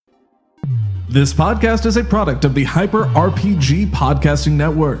This podcast is a product of the Hyper RPG Podcasting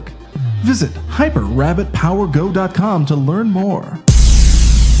Network. Visit hyperrabbitpowergo.com to learn more.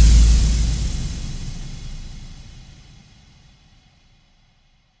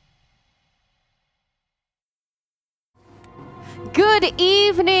 Good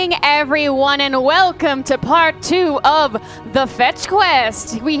evening, everyone, and welcome to part 2 of the Fetch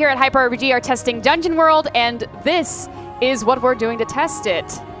Quest. We here at Hyper RPG are testing Dungeon World, and this is what we're doing to test it.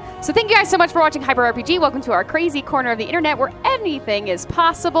 So thank you guys so much for watching Hyper RPG. Welcome to our crazy corner of the internet where anything is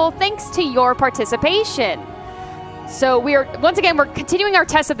possible thanks to your participation. So we're continuing our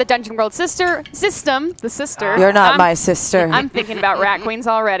test of the Dungeon World system. The sister. You're not my sister. I'm thinking about Rat Queens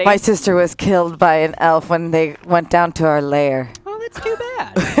already. My sister was killed by an elf when they went down to our lair. Oh, that's too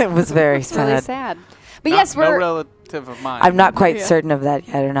bad. It was very It's sad. really sad. But yes, no relative of mine. I'm not quite certain of that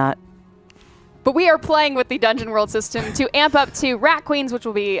yet or not. But we are playing with the Dungeon World system to amp up to Rat Queens, which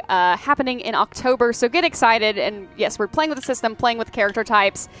will be happening in October. So get excited. And yes, we're playing with the system, playing with character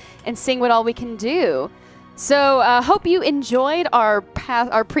types, and seeing what all we can do. So hope you enjoyed our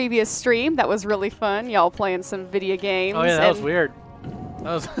previous stream. That was really fun. Y'all playing some video games. Oh yeah, that was weird.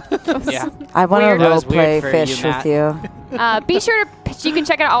 That was Yeah. I want to Weird. That was roleplay weird for fish you, with you. Be sure to you can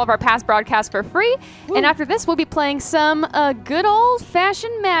check out all of our past broadcasts for free. And after this, we'll be playing some good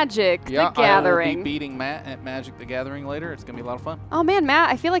old-fashioned Magic: The Gathering. I will be beating Matt at Magic: The Gathering later. It's gonna be a lot of fun. Oh man,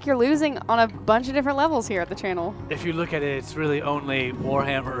 Matt, I feel like you're losing on a bunch of different levels here at the channel. If you look at it, it's really only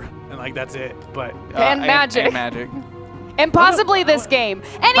Warhammer, and like that's it. But And Magic. And Magic. And possibly this game.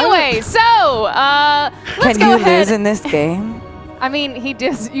 Anyway, so let's Can go you ahead. lose in this game? I mean, you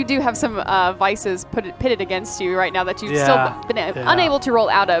do have some vices pitted against you right now that you've still been unable to roll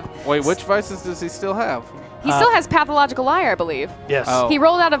out of. Wait, which vices does he still have? He still has pathological liar, I believe. yes. Oh. He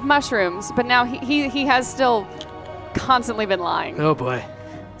rolled out of mushrooms, but now he has still constantly been lying. Oh boy.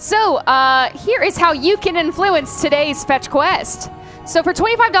 So here is how you can influence today's Fetch Quest. So for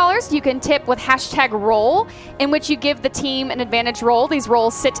 $25, you can tip with #roll, in which you give the team an advantage roll. These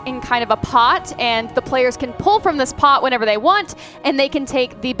rolls sit in kind of a pot, and the players can pull from this pot whenever they want, and they can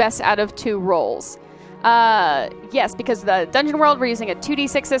take the best out of 2 rolls. Yes, because the Dungeon World, we're using a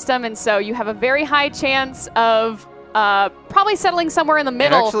 2d6 system, and so you have a very high chance of probably settling somewhere in the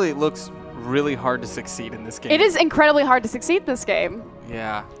middle. It actually looks really hard to succeed in this game. It is incredibly hard to succeed in this game.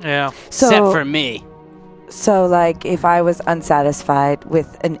 Yeah. Yeah. Except So, for me. so like, if I was unsatisfied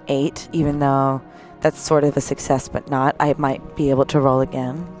with an 8, even though that's sort of a success but not, I might be able to roll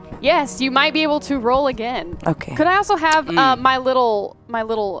again. Yes, you might be able to roll again. Okay. Could I also have my little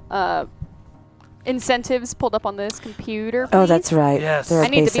incentives pulled up on this computer, please? Oh, that's right. Yes. There are I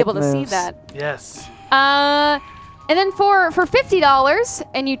need to be basic able to see moves. that. Yes. And then for $50,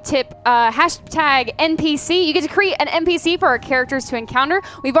 and you tip #NPC, you get to create an NPC for our characters to encounter.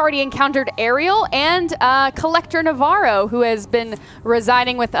 We've already encountered Ariel and Collector Navarro, who has been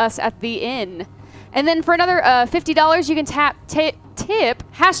residing with us at the inn. And then for another $50, you can tip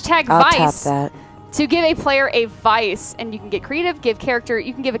 #Vice. I'll tap that. To give a player a vice, and you can get creative,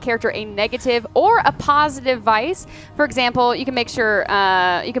 you can give a character a negative or a positive vice. For example, you can make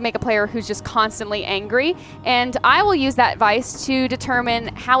a player who's just constantly angry, and I will use that vice to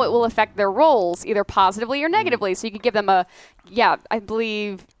determine how it will affect their rolls, either positively or negatively. So you could give them I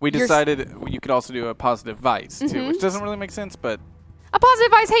believe We decided you could also do a positive vice, too, which doesn't really make sense, but... a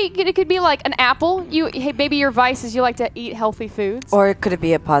positive vice. Hey, it could be like an apple. Maybe your vice is you like to eat healthy foods. Or could it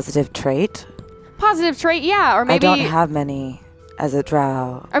be a positive trait? Positive trait, yeah, or maybe I don't have many as a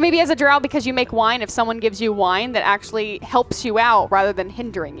drow. Or maybe as a drow, because you make wine, if someone gives you wine that actually helps you out rather than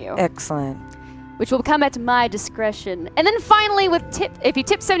hindering you. Excellent. Which will come at my discretion. And then finally, if you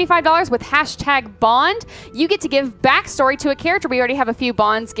tip $75 with #bond, you get to give backstory to a character. We already have a few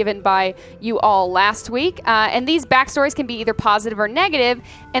bonds given by you all last week. And these backstories can be either positive or negative.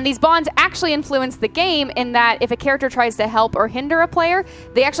 And these bonds actually influence the game in that if a character tries to help or hinder a player,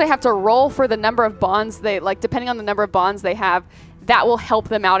 they actually have to roll for the number of bonds depending on the number of bonds they have. That will help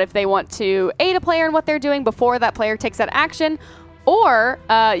them out if they want to aid a player in what they're doing before that player takes that action. Or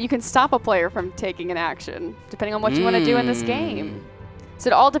you can stop a player from taking an action, depending on what you want to do in this game. So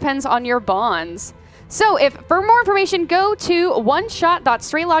it all depends on your bonds. So for more information, go to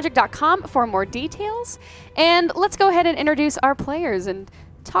oneshot.strainlogic.com for more details. And let's go ahead and introduce our players and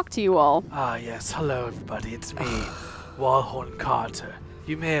talk to you all. Ah yes. Hello everybody. It's me, Walhorn Carter.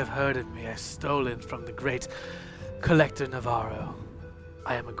 You may have heard of me. I've stolen from the great Collector Navarro.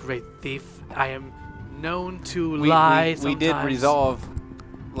 I am a great thief. I am known to lie We did sometimes. resolve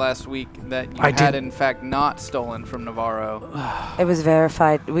last week that you I had did. in fact not stolen from Navarro. It was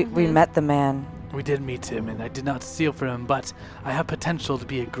verified. We met the man. We did meet him, and I did not steal from him, but I have potential to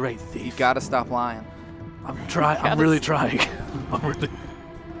be a great thief. You gotta stop lying. I'm really trying. I'm really...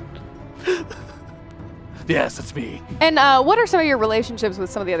 Yes, it's me. And what are some of your relationships with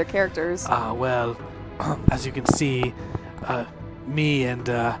some of the other characters? Well, as you can see, me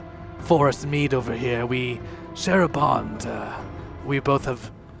and Forrest Mead over here, we share a bond. We both have,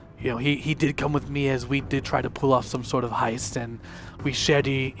 he did come with me as we did try to pull off some sort of heist, and we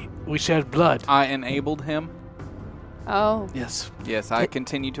shared blood. I enabled him. Oh, Yes. Yes, I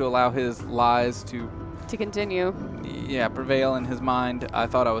continue to allow his lies to, to continue. prevail in his mind. I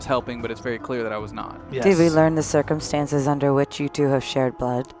thought I was helping, but it's very clear that I was not. Yes. Did we learn the circumstances under which you two have shared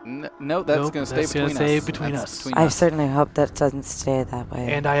blood? No, that's Nope, going to that's stay gonna between stay us. between That's us. between I us. certainly hope that doesn't stay that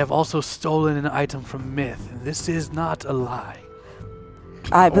way. And I have also stolen an item from Myth, and this is not a lie.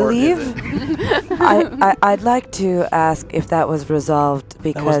 I Or is believe. I'd like to ask if that was resolved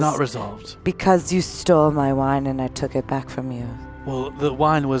That was not because resolved. you stole my wine and I took it back from you. Well, the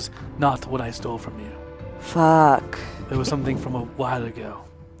wine was not what I stole from you. Fuck. It was something from a while ago.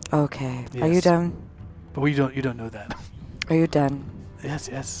 Okay. Are you Yes. done? But you don't know that. Are you done?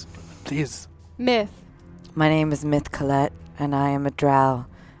 Yes. Please. Myth. My name is Myth Colette, and I am a drow,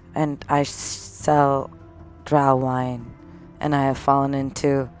 and I sell drow wine, and I have fallen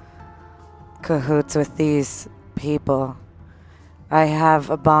into cahoots with these people. I have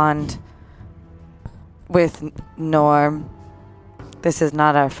a bond with Norm. This is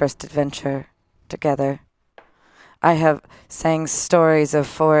not our first adventure together. I have sang stories of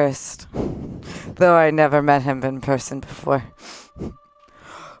Forrest, though I never met him in person before.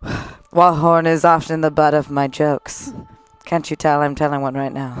 Wallhorn is often the butt of my jokes. Can't you tell I'm telling one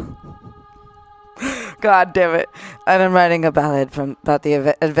right now? God damn it. And I'm writing a ballad about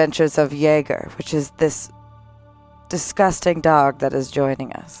the adventures of Jaeger, which is this disgusting dog that is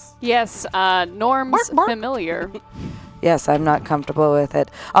joining us. Yes, Norm's familiar. Yes, I'm not comfortable with it.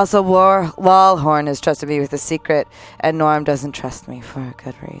 Also, Wallhorn has trusted me with a secret, and Norm doesn't trust me for a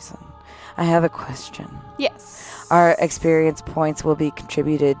good reason. I have a question. Yes. Our experience points will be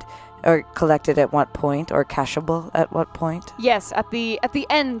contributed or collected at what point, or cashable at what point? Yes, at the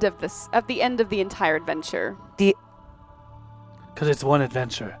end of the entire adventure. Because it's one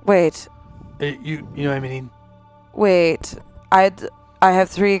adventure. Wait, You know what I mean? wait. I have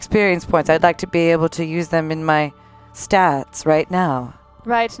 3 experience points. I'd like to be able to use them in my stats right now.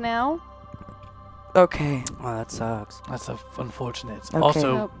 Right now? Okay. Oh, that sucks. That's unfortunate. Okay.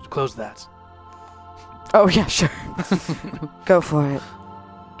 Also, Nope. close that. Oh, yeah, sure. Go for it.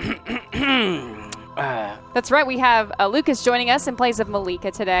 That's right, we have Lucas joining us in place of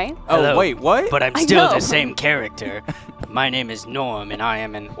Malika today. Oh, Hello. wait, what? But I'm I still know. the same character. My name is Norm, and I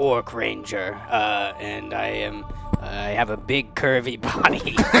am an orc ranger. And I have a big curvy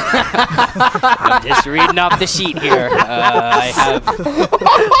body. I'm just reading off the sheet here.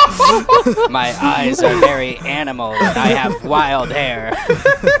 My eyes are very animal, and I have wild hair.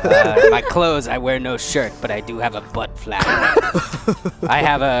 My clothes, I wear no shirt, but I do have a butt flap. I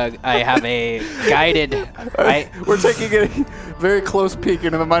have a guided. We're taking a very close peek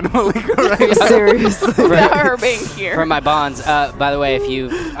into the mind of Malika right now. Seriously. Without her being here. For my bonds. By the way, if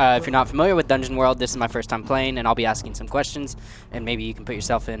you're not familiar with Dungeon World, this is my first time playing, and I'll be asking some questions, and maybe you can put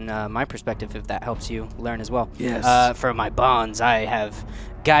yourself in my perspective if that helps you learn as well. Yes. For my bonds, I have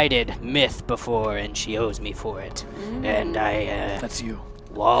guided Myth before, and she owes me for it. And That's you.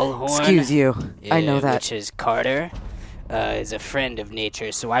 Wallhorn. Excuse you. I know that. Which is Carter, is a friend of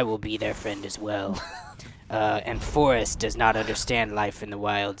nature, so I will be their friend as well. And Forrest does not understand life in the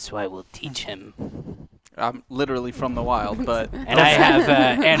wild, so I will teach him. I'm literally from the wild, but And I have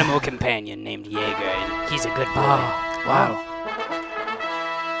an animal companion named Jaeger, and he's a good boy. Wow.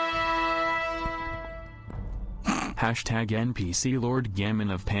 Hashtag NPC Lord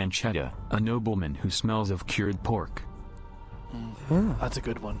Gammon of Panchetta, a nobleman who smells of cured pork. That's a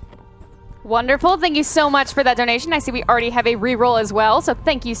good one. Wonderful. Thank you so much for that donation. I see we already have a reroll as well, so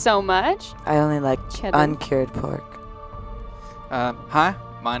thank you so much. I only like Cheddar. uncured pork. hi,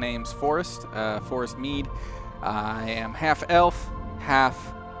 my name's Forrest, Forrest Mead. I am half elf,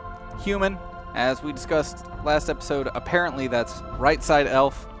 half human. As we discussed last episode, apparently that's right side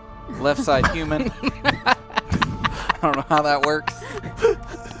elf, left side human. I don't know how that works.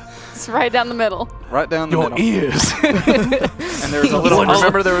 It's right down the middle. Right down the Your middle. ears. And there's a little.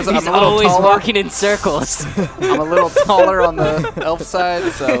 Remember, there was. He's I'm a little always taller. walking in circles. I'm a little taller on the elf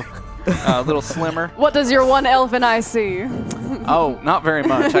side, so a little slimmer. What does your one elfin eye see? Oh, not very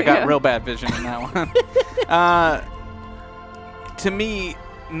much. I got Yeah. real bad vision in that one. To me,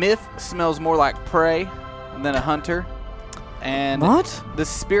 Myth smells more like prey than a hunter. And What? the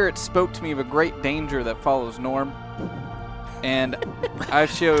spirit spoke to me of a great danger that follows Norm. And I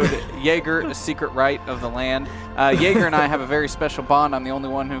showed Jaeger a secret right of the land. Jaeger and I have a very special bond. I'm the only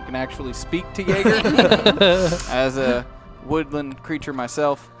one who can actually speak to Jaeger as a woodland creature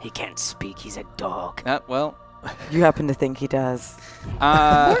myself. He can't speak. He's a dog. Well, You happen to think he does.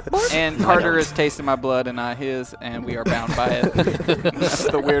 and Carter has tasted my blood and I his, and we are bound by it. That's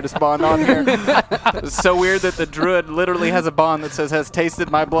the weirdest bond on here. It's so weird that the druid literally has a bond that says has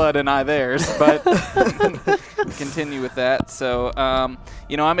tasted my blood and I theirs, but continue with that. So, I'm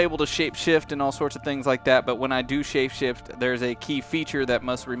able to shapeshift and all sorts of things like that, but when I do shapeshift, there's a key feature that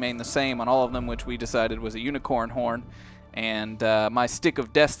must remain the same on all of them, which we decided was a unicorn horn. And my stick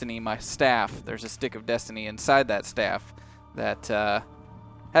of destiny, my staff, there's a stick of destiny inside that staff that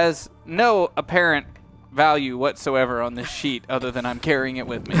has no apparent value whatsoever on this sheet other than I'm carrying it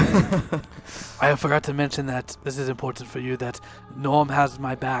with me. I forgot to mention that this is important for you, that Norm has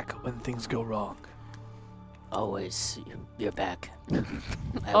my back when things go wrong. Always your back.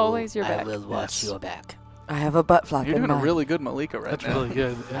 Always your back. I will watch Yes. your back. I have a butt flap You're in doing a mine. really good Malika right That's now. really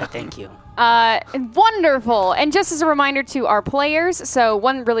good. I thank you. Wonderful. And just as a reminder to our players, so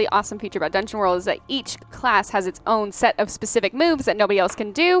one really awesome feature about Dungeon World is that each class has its own set of specific moves that nobody else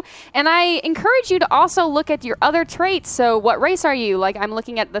can do. And I encourage you to also look at your other traits. So what race are you? Like I'm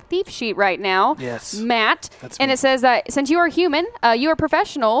looking at the thief sheet right now. Yes. Matt. That's and me. it says that since you are human, you are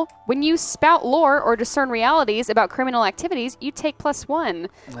professional. When you spout lore or discern realities about criminal activities, you take +1.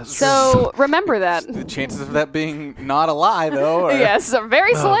 That's So remember that. The chances of that being not a lie, though, are Yes,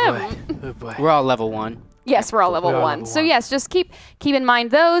 very Oh, slim. boy. Oh, boy. We're all level 1. Yes, we're all level We are 1. level So 1. yes, just keep in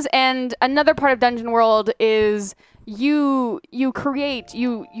mind those. And another part of Dungeon World is you narrate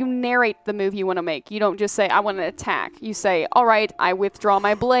the move you want to make. You don't just say I want to attack. You say, all right, I withdraw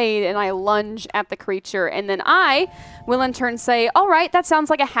my blade and I lunge at the creature, and then I will in turn say, all right, that sounds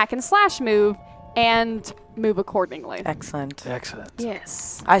like a hack and slash move, and move accordingly. Excellent. Excellent.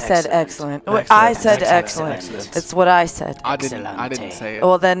 Yes. I said Excellent. excellent. I said Excellent. excellent. It's what I said. I didn't Excellente. say it.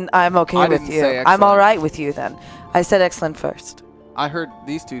 Well, then I'm okay I with didn't you. say I'm all excellent. right with you then. I said excellent first. I heard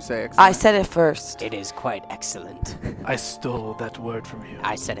these two say excellent. I said it first. It is quite excellent. I stole that word from you.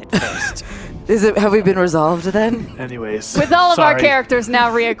 I said it first. Have we been resolved then? Anyways. With all of our sorry. characters now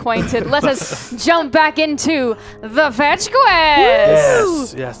reacquainted, let us jump back into the fetch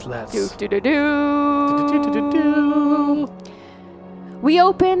quest. Yes, let's. Do-do-do-do. We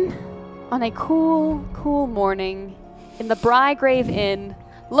open on a cool morning in the Brygrave Inn,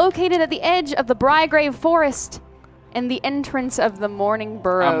 located at the edge of the Brygrave Forest and the entrance of the Morning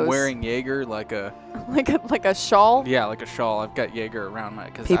Burrows. I'm wearing Jaeger like a like a shawl. like a shawl. I've got Jaeger around my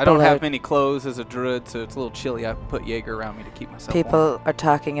because I People don't have are- many clothes as a druid, so it's a little chilly. I put Jaeger around me to keep myself warm. People are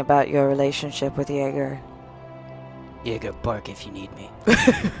talking about your relationship with Jaeger. Jaeger, bark if you need me.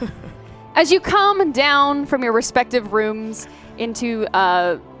 As you come down from your respective rooms into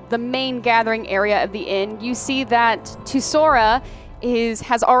the main gathering area of the inn, you see that Tusora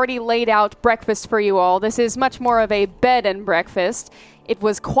has already laid out breakfast for you all. This is much more of a bed and breakfast. It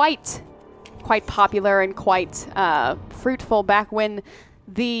was quite popular and quite fruitful back when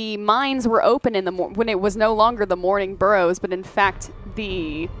the mines were open in the when it was no longer the Morning Burrows, but in fact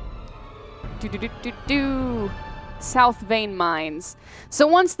the South Vein mines. So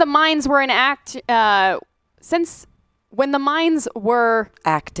once the mines were when the mines were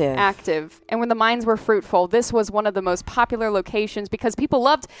active and when the mines were fruitful, this was one of the most popular locations because people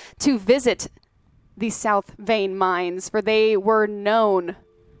loved to visit the South Vein mines, for they were known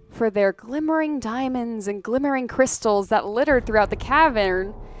for their glimmering diamonds and glimmering crystals that littered throughout the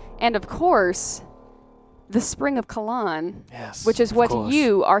cavern, and of course, the Spring of Kalan, Yes, which is of what course.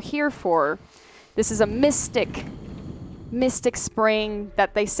 you are here for. This is a mystic spring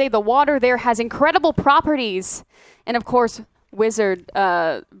that they say the water there has incredible properties. And of course, Richard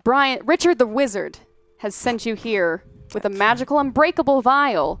the Wizard has sent you here with a magical unbreakable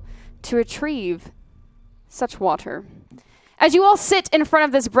vial to retrieve such water. As you all sit in front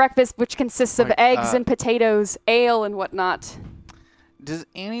of this breakfast, which consists of Wait, eggs and potatoes, ale and whatnot. Does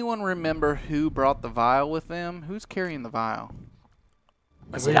anyone remember who brought the vial with them? Who's carrying the vial?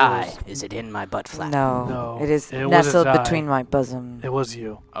 Is it I? Is it in my butt flap? No, it is it wasn't nestled I. between my bosom. It was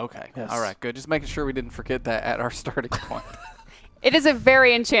you. Okay. Yes. All right. Good. Just making sure we didn't forget that at our starting point. It is a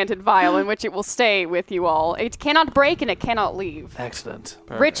very enchanted vial in which it will stay with you all. It cannot break and it cannot leave. Excellent.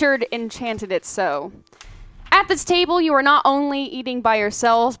 Richard enchanted it so. At this table, you are not only eating by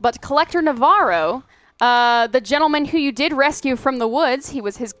yourselves, but Collector Navarro, the gentleman who you did rescue from the woods,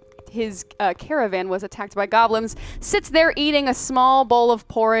 his caravan was attacked by goblins, sits there eating a small bowl of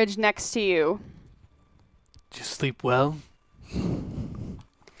porridge next to you. Did you sleep well?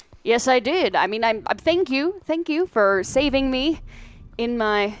 Yes, I did. I mean, I thank you for saving me in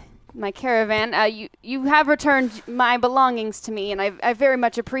my caravan. You have returned my belongings to me, and I very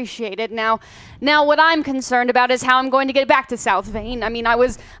much appreciate it. Now, what I'm concerned about is how I'm going to get back to South Vane. I mean, I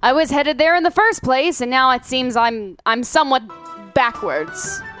was headed there in the first place, and now it seems I'm somewhat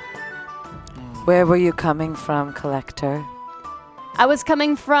backwards. Where were you coming from, Collector? I was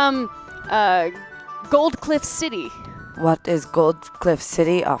coming from Goldcliff City. What does Goldcliff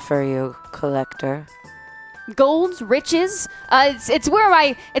City offer you, Collector? Gold, riches. It's where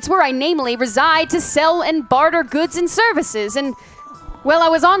I namely reside to sell and barter goods and services. And well, I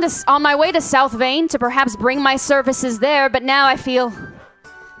was on my way to South Vane to perhaps bring my services there, but now I feel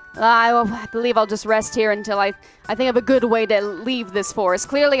I believe I'll just rest here until I think of a good way to leave this forest.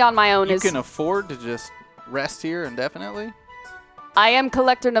 Clearly, on my own You can afford to just rest here indefinitely? I am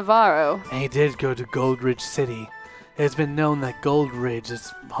Collector Navarro. And he did go to Goldridge City. It has been known that Goldridge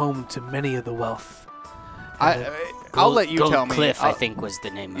is home to many of the wealth. I'll let you tell me. Goldcliff, I think, was the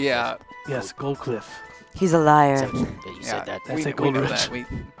name of Yeah. it. Yes, Goldcliff. He's a liar. That you said that. That's we a know Goldridge. that. We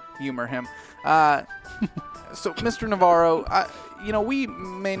humor him. So, Mr. Navarro, we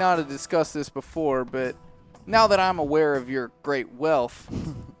may not have discussed this before, but now that I'm aware of your great wealth,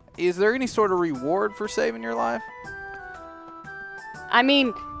 is there any sort of reward for saving your life? I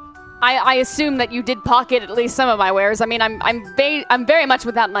mean, I assume that you did pocket at least some of my wares. I mean, I'm very much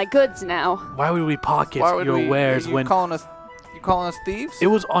without my goods now. Why would we pocket Why would your wares you when calling us thieves? it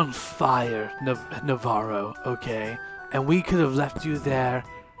was on fire, Navarro, okay? And we could have left you there,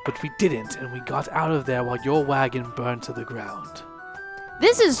 but we didn't, and we got out of there while your wagon burned to the ground.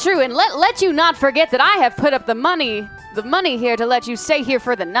 This is true, and let you not forget that I have put up the money here to let you stay here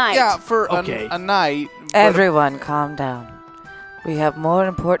for the night. Yeah, for Okay. a night. but- Everyone, calm down. We have more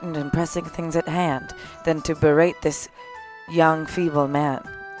important and pressing things at hand than to berate this young, feeble man.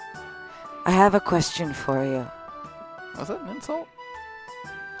 I have a question for you. Was that an insult?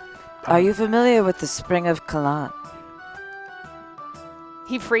 Are you familiar with the Spring of Kalan?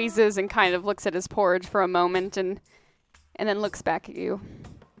 He freezes and kind of looks at his porridge for a moment and then looks back at you.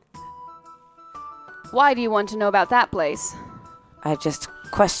 Why do you want to know about that place? I just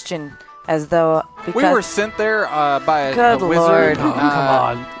question as though because We were sent there by a Good wizard. Lord. Oh, come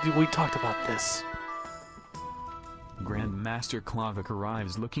on. We talked about this. Grandmaster Klavik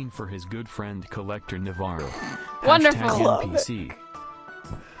arrives looking for his good friend Collector Navarro. Wonderful. #NPC.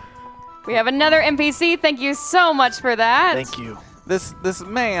 We have another NPC. Thank you so much for that. Thank you. This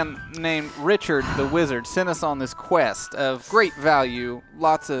man named Richard the Wizard sent us on this quest of great value,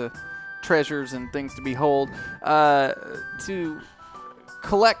 lots of treasures and things to behold, to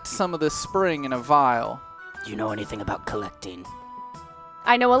collect some of this spring in a vial. Do you know anything about collecting?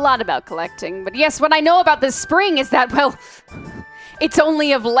 I know a lot about collecting, but yes, what I know about this spring is that, well, it's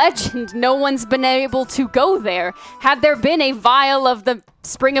only of legend. No one's been able to go there. Had there been a vial of the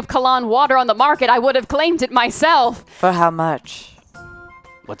Spring of Kalan water on the market, I would have claimed it myself. for how much?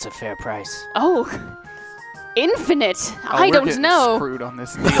 What's a fair price? Oh, infinite. Oh, I we're don't getting know. Screwed on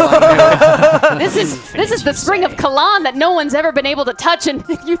this deal. I knew. This is the Spring of Kalan that no one's ever been able to touch, and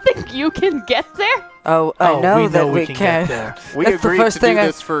you think you can get there? Oh, I we know that we can can. get there. We That's the agreed first to do thing I-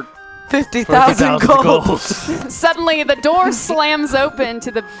 this for 50,000 gold. Suddenly, the door slams open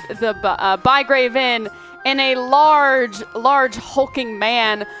to the Bygrave Inn, and a large hulking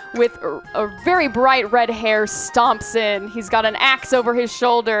man with a very bright red hair stomps in. He's got an axe over his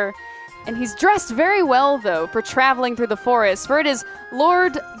shoulder, and he's dressed very well, though, for traveling through the forest, for it is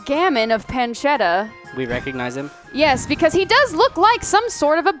Lord Gammon of Panchetta. We recognize him? Yes, because he does look like some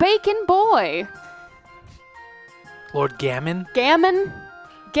sort of a bacon boy. Lord Gammon? Gammon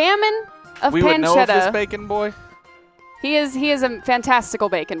of we Panchetta. would know of this bacon boy. He is a fantastical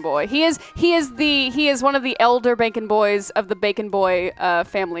bacon boy. He is one of the elder bacon boys of the bacon boy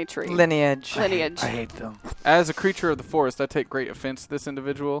family tree Lineage. lineage. I hate them. As a creature of the forest, I take great offense to this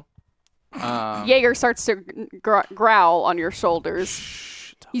individual. Jaeger starts to growl on your shoulders.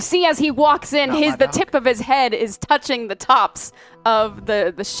 You see, as he walks in, the tip of his head is touching the tops of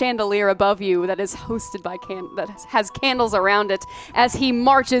the chandelier above you that is hosted by that has candles around it. As he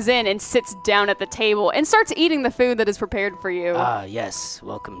marches in and sits down at the table and starts eating the food that is prepared for you. Ah, yes.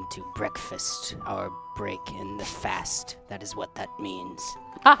 Welcome to breakfast, our break in the fast. That is what that means.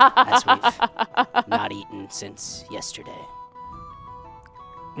 As we've not eaten since yesterday.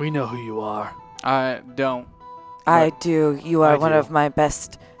 We know who you are. I don't. I do. You are I one do. of my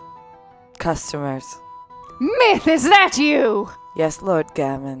best customers. Myth, is that you? Yes, Lord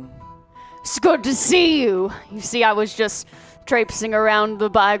Gammon. It's good to see you. You see, I was just traipsing around the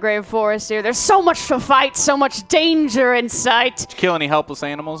Bygrave Forest here. There's so much to fight, so much danger in sight. Did you kill any helpless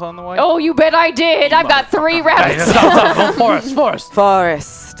animals on the way? Oh, you bet I did. I've got 3 Hey, rabbits. stop. Forest.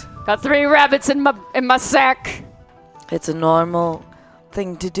 Forest. Got 3 rabbits in my sack. It's a normal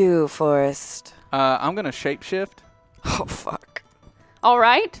thing to do, Forest. I'm gonna shapeshift Oh, fuck. All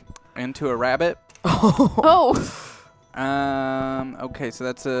right. into a rabbit. Oh. Okay, so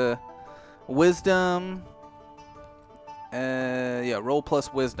that's a wisdom. Yeah, roll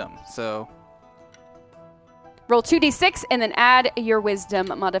plus wisdom. So Roll 2d6 and then add your wisdom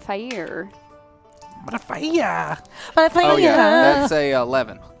modifier. oh yeah, that's a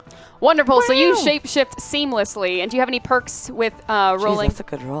 11. Wonderful. So you shapeshift seamlessly. And do you have any perks with Jeez, rolling? that's a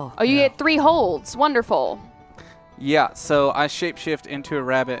good roll. Oh, you get 3 holds. Wonderful. Yeah, so I shapeshift into a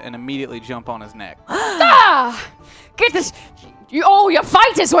rabbit and immediately jump on his neck. Ah! Get this. Your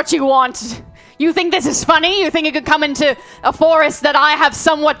fight is what you want. You think this is funny? You think you could come into a forest that I have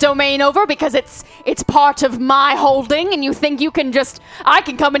somewhat domain over because it's part of my holding, and you think you can I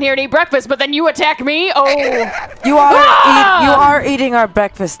can come in here and eat breakfast, but then you attack me? Oh. You are eating our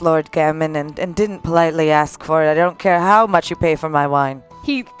breakfast, Lord Gammon, and didn't politely ask for it. I don't care how much you pay for my wine.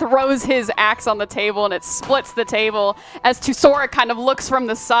 He throws his axe on the table, and it splits the table as Tusora kind of looks from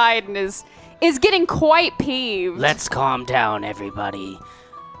the side and is getting quite peeved. Let's calm down, everybody.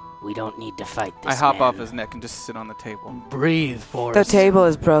 We don't need to fight this I hop man. off his neck and just sit on the table. Breathe, The Forest. table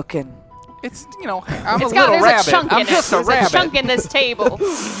is broken. It's, I'm It's a got little there's rabbit. a chunk I'm in just it. a There's rabbit. a chunk in this table.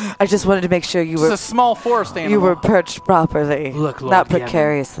 I just wanted to make sure you It's a were small forest animal. you were perched properly, Look, Lord not Gammon.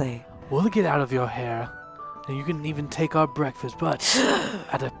 precariously. We'll get out of your hair, and you can even take our breakfast, but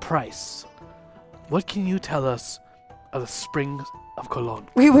at a price. What can you tell us of the springs of Cologne?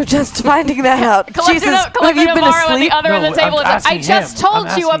 We were just finding that out. Jesus, have Collector you been Navarro at asleep? the other end of No, the table I'm is like, I asking just him. told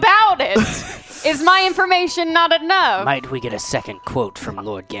I'm you asking- about it. Is my information not enough? Might we get a second quote from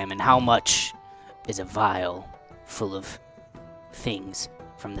Lord Gammon? How much is a vial full of things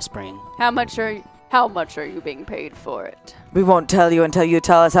from the spring? How much are you being paid for it? We won't tell you until you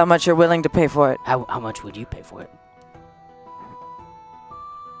tell us how much you're willing to pay for it. How much would you pay for it?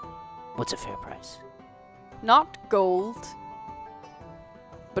 What's a fair price? Not gold,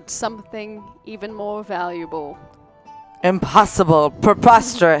 but something even more valuable. Impossible.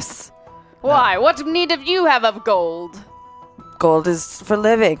 Preposterous. Why? What need do you have of gold? Gold is for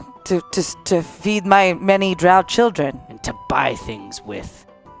living. To feed my many drow children. And to buy things with.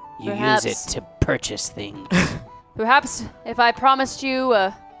 You Perhaps. use it to purchase things. Perhaps if I promised you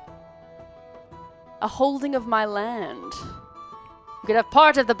a holding of my land, you could have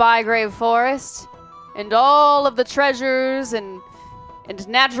part of the Bygrave Forest and all of the treasures and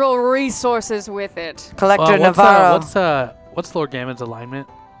natural resources with it. Collector Navarro. What's Lord Gammon's alignment?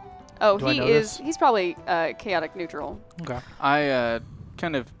 Oh, Do I know he's probably chaotic neutral. Okay. I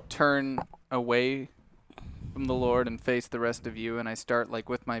kind of turn away from the Lord and face the rest of you, and I start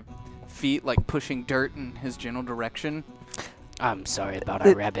with my feet pushing dirt in his general direction. I'm sorry about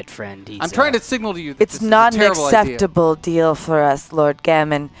our rabbit friend. He's, I'm trying to signal to you that It's this is not a an terrible idea. acceptable deal for us, Lord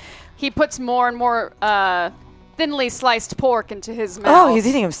Gammon. He puts more and more thinly sliced pork into his mouth. Oh, he's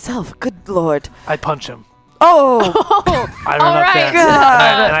eating himself. Good Lord. I punch him. Oh, I run All up right. there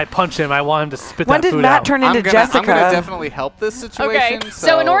God. and I punch him. I want him to spit when that did food Matt out. turn into I'm gonna Jessica? definitely help this situation. Okay,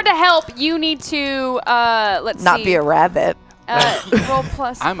 so in order to help, you need to let's Not see. be a rabbit. Roll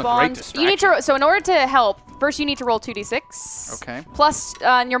plus I'm a great bond. You need to. So in order to help, first you need to roll 2d6. Okay. Plus,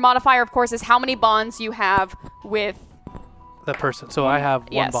 your modifier, of course, is how many bonds you have with. The person. So I have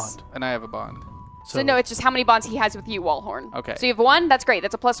one Yes. bond. And I have a bond. So no, it's just how many bonds he has with you, Wallhorn. Okay. So you have 1. That's great.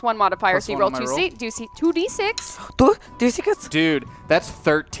 That's a +1 modifier. Plus so you one roll on my 2d6. Do you see this? Dude, that's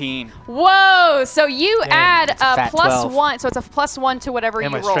 13. Whoa! So you add it's a a fat plus 12. 1. So it's a +1 to whatever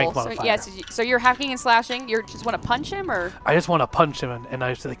And you my roll. strength So modifier. yes. So you're hacking and slashing. You just want to punch him, or I just want to punch him, and I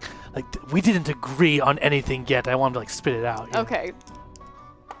was like, we didn't agree on anything yet. I wanted to spit it out. you know? okay.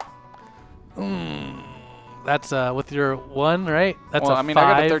 That's with your 1, right? That's Well, a I mean, 5.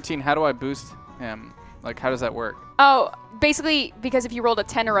 I got a 13. How do I boost him? How does that work? Oh, basically, because if you rolled a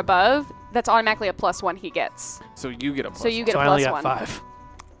 10 or above, that's automatically a +1 he gets. So you get a plus So you one. get So a I only +1. got 5.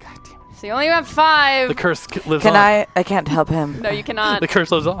 God damn it. So you only have 5. The curse lives Can on. I can't help him. No, you cannot. The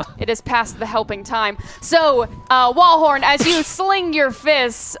curse lives on. It is past the helping time. So, Wallhorn, as you sling your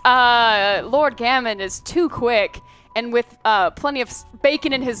fists, Lord Gammon is too quick, and with plenty of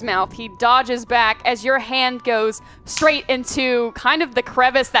bacon in his mouth, he dodges back as your hand goes straight into kind of the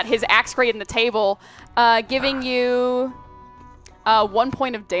crevice that his axe created in the table, giving you 1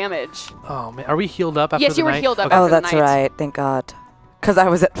 point of damage. Oh man, are we healed up after Yes, the you were night? healed up Okay. after Oh, the that's night. right. Thank God. Because I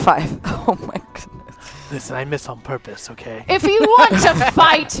was at 5. Oh my goodness. Listen, I miss on purpose, okay? If you want to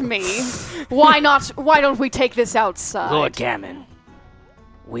fight me, why not? Why don't we take this outside? Lord Gammon,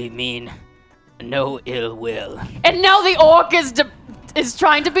 we mean no ill will. And now the orc is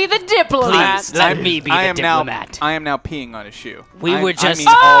trying to be the diplomat. Please, let me be the diplomat. I am now peeing on his shoe. We were just- I mean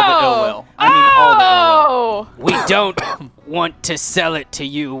all the ill will. I mean all the ill will. We don't want to sell it to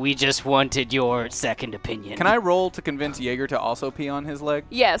you. We just wanted your second opinion. Can I roll to convince Jaeger to also pee on his leg?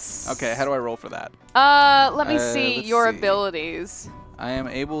 Yes. Okay, how do I roll for that? Let me see let's your see. abilities. I am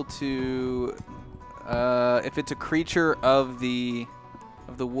able to, if it's a creature of the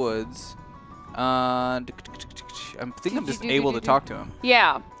woods, I think I'm just able to talk to him.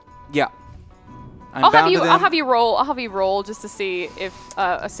 Yeah. Yeah. I'll have you roll. I'll have you roll just to see if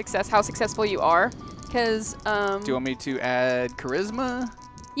how successful you are. Because Do you want me to add charisma?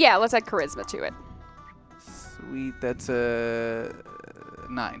 yeah, let's add charisma to it. Sweet, that's a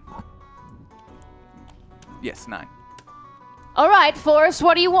 9. Yes, 9. All right, Forrest,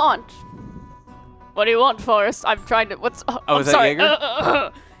 what do you want? What do you want, Forrest? I'm trying to. What's? I'm is that sorry.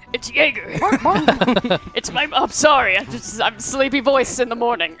 Jaeger? It's Jaeger. It's my. I'm sorry. I'm sleepy voice in the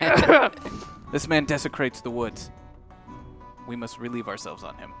morning. This man desecrates the woods. We must relieve ourselves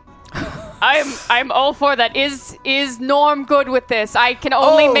on him. I'm all for that. Is Norm good with this? I can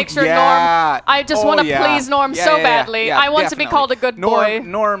only make sure Norm. I just want to please Norm so badly. I want to be called a good boy.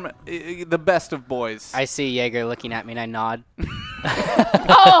 Norm, the best of boys. I see Jaeger looking at me and I nod.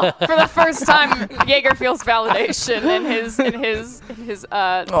 Oh, for the first time, Jaeger feels validation in his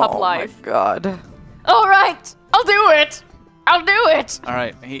pup life. Oh my god. All right, I'll do it. I'll do it. All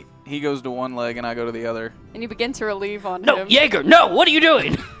right, he goes to one leg and I go to the other. And you begin to relieve on No, him. Jaeger, no! What are you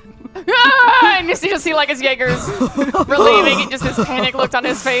doing? And you just see like as Jaeger's relieving, just this panic look on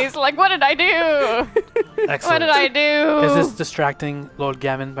his face, like, what did I do? Excellent. What did I do? Is this distracting Lord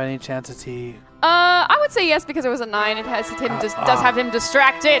Gammon by any chance? Is he... I would say yes because it was a 9. It has him does have him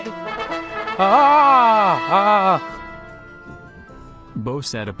distracted.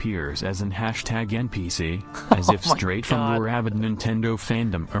 Boset appears as an #NPC, as if my straight from God. your avid Nintendo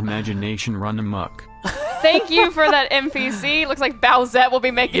fandom or imagination run amok. Thank you for that NPC. Looks like Bowsette will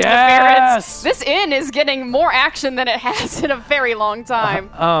be making an Yes! appearance. This inn is getting more action than it has in a very long time.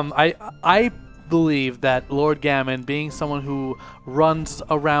 I believe that Lord Gammon, being someone who runs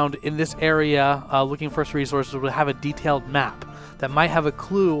around in this area looking for resources, would have a detailed map that might have a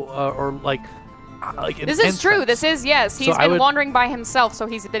clue or like an This is true. entrance. This is, yes. He's So I been would- wandering by himself, so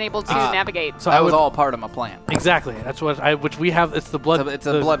he's been able to navigate. So That I was would all part of my plan. exactly. That's which we have. It's the blood. It's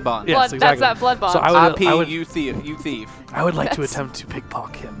a blood bond. Yes, Blood- exactly. that's that blood bond. So I I would you thief. I would like to That's- attempt to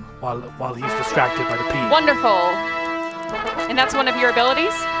pickpocket him while he's distracted by the pee. Wonderful. And that's one of your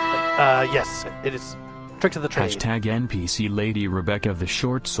abilities? Yes, it is. Trick to the trade. #NPC Lady Rebecca the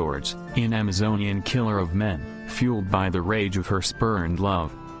Short Swords, an Amazonian killer of men, fueled by the rage of her spurned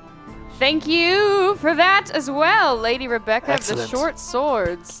love. Thank you for that as well, Lady Rebecca of the Excellent. Short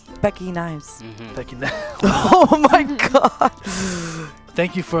Swords. Becky Knives. Thank you. Oh my god.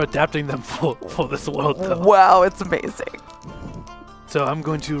 Thank you for adapting them for this world, though. Wow, it's amazing. So I'm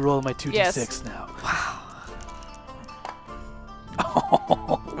going to roll my 2d6 Yes. now.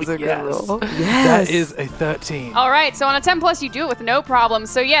 Was it a yes. good roll? That Yes. is a 13. All right, so on a 10 plus, you do it with no problem.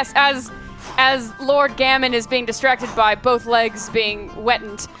 So yes, as Lord Gammon is being distracted by both legs being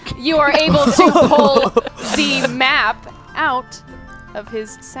wettened, you are able to pull the map out of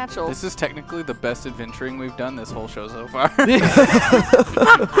his satchel. This is technically the best adventuring we've done this whole show so far.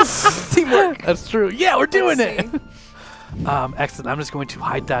 Teamwork. That's true. Yeah, we're doing Let's it. Excellent. I'm just going to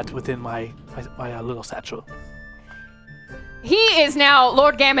hide that within my little satchel. He is now,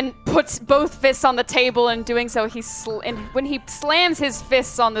 Lord Gammon puts both fists on the table, and doing so, and when he slams his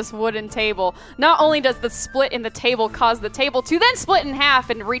fists on this wooden table, not only does the split in the table cause the table to then split in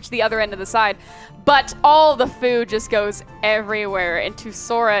half and reach the other end of the side, but all the food just goes everywhere, and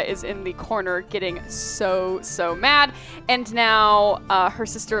Tusora is in the corner getting so mad, and now her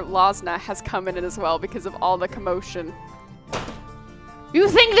sister Losna has come in as well because of all the commotion. You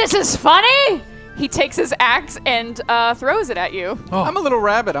think this is funny? He takes his axe and throws it at you. Oh. I'm a little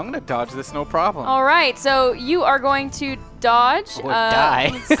rabbit. I'm going to dodge this, no problem. All right, so you are going to dodge. Or die.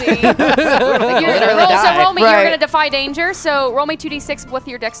 Let's see. You're gonna roll, so roll me. Right. You're going to defy danger. So roll me 2d6 with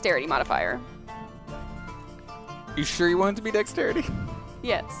your dexterity modifier. You sure you want it to be dexterity?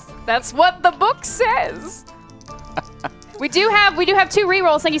 Yes, that's what the book says. we do have 2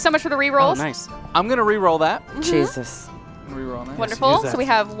 rerolls. Thank you so much for the Oh, rerolls. nice. I'm going to re-roll that. Jesus. Re-roll that. Wonderful. use that. So we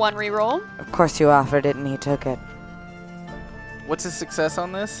have 1 reroll. Of course you offered it and he took it. What's his success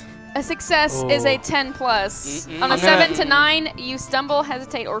on this? A success is a 10 plus. On a 7 to 9, you stumble,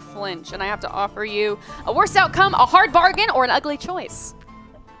 hesitate, or flinch, and I have to offer you a worse outcome, a hard bargain, or an ugly choice.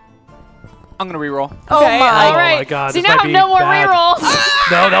 I'm gonna reroll. Okay, Oh all right. my God, So you this now might have be no more bad. rerolls.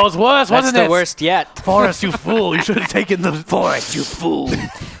 No, that was worse, That's wasn't the it? worst yet. Forrest, you fool. You should have taken the Forrest, you fool.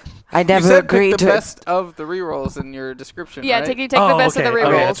 I You never said pick agreed the to best of the rerolls in your description, Yeah, right? take the best of the okay,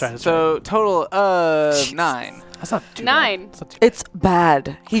 rerolls. that's right. So total of 9. That's not too 9. Bad. That's not too It's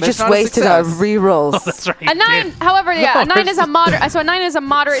bad. He That's just not a wasted our success. rerolls. That's right. A 9, however, a 9 is a moderate. So a 9 is a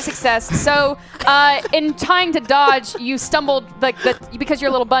moderate success. So, in trying to dodge, you stumbled because you're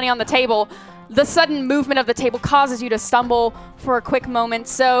a little bunny on the table. The sudden movement of the table causes you to stumble for a quick moment.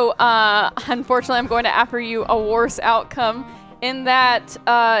 So, unfortunately, I'm going to offer you a worse outcome in that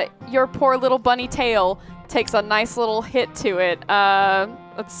your poor little bunny tail takes a nice little hit to it.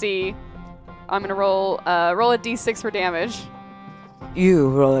 Let's see. I'm gonna roll a d6 for damage. You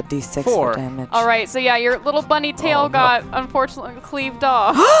roll a d6 4. for damage. All right, so yeah, your little bunny tail got unfortunately cleaved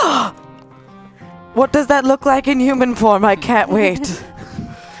off. What does that look like in human form? I can't wait.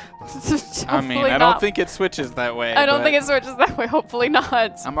 I mean, Hopefully I not. don't think it switches that way. I don't but think it switches that way. Hopefully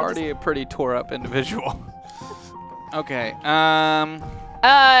not. I'm already a pretty tore up individual. Okay.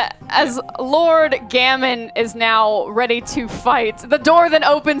 As Lord Gammon is now ready to fight, the door then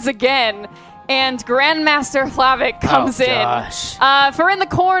opens again, and Grandmaster Flavic comes in. gosh. For in the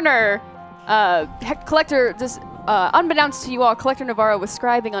corner, Collector, unbeknownst to you all, Collector Navarro was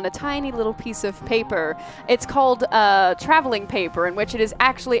scribing on a tiny little piece of paper. It's called traveling paper, in which it is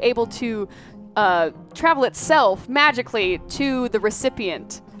actually able to travel itself magically to the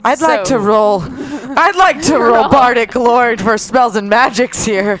recipient. I'd like to roll. I'd like to roll Bardic Lord for spells and magics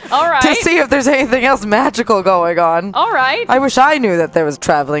here. All right. To see if there's anything else magical going on. All right. I wish I knew that there was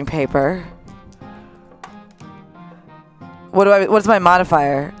traveling paper. What's my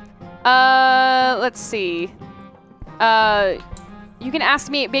modifier? Let's see. You can ask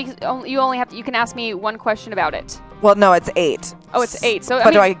me. You can ask me one question about it. Well, no, it's 8. Oh, it's 8. So,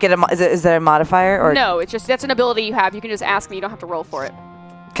 But do I get is there a modifier or No, it's just that's an ability you have. You can just ask me. You don't have to roll for it.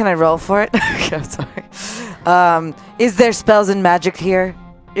 can I roll for it? Okay, sorry. Is there spells and magic here?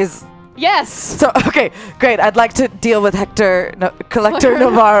 Yes. So okay, great. I'd like to deal with Collector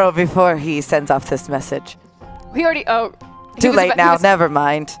Navarro before he sends off this message. We already. Oh. he Too was late about- he now. was- Never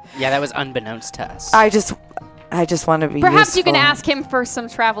mind. Yeah, that was unbeknownst to us. I just want to be. Perhaps you can useful. ask him for some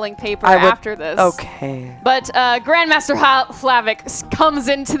traveling paper I would- after this. Okay. But Grandmaster Flavic comes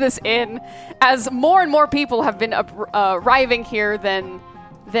into this inn as more and more people have been arriving here than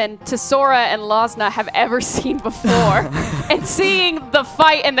Tesora and Losna have ever seen before. And seeing the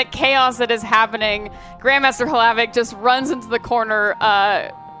fight and the chaos that is happening, Grandmaster Flavic just runs into the corner,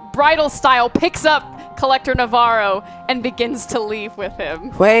 bridal style, picks up Collector Navarro, and begins to leave with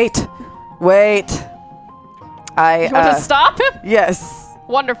him. Wait. You want to stop him? Yes.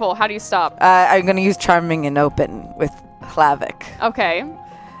 Wonderful. How do you stop? I'm going to use Charming and Open with Flavic. Okay.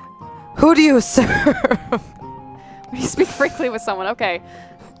 Who do you serve? You speak frankly with someone. Okay.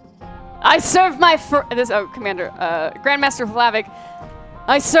 I serve my Commander, Grandmaster Flavic.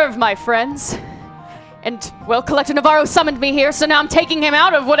 I serve my friends. And, well, Collector Navarro summoned me here, so now I'm taking him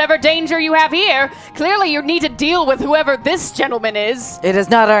out of whatever danger you have here. Clearly, you need to deal with whoever this gentleman is. It is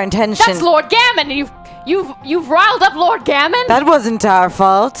not our intention. That's Lord Gammon. You've riled up Lord Gammon. That wasn't our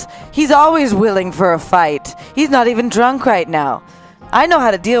fault. He's always willing for a fight. He's not even drunk right now. I know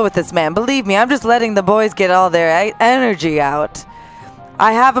how to deal with this man. Believe me, I'm just letting the boys get all their energy out.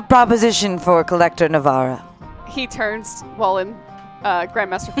 I have a proposition for Collector Navarro. He turns while in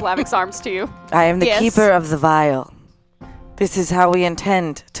Grandmaster Flavic's arms to you. I am the Yes. keeper of the vial. This is how we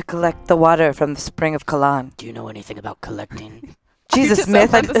intend to collect the water from the spring of Kalan. Do you know anything about collecting? Jesus just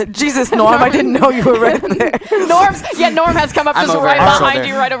Smith, opened this- Jesus Norm, I didn't know you were right there. Norm has come up I'm just over right her behind shoulder.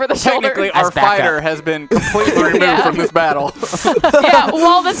 you, right over the shoulder. Technically, As our backup. fighter has been completely removed Yeah. from this battle. Yeah,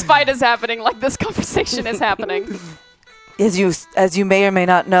 while this fight is happening, like this conversation is happening. As you may or may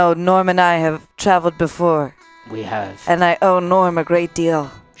not know, Norm and I have traveled before, We have. and I owe Norm a great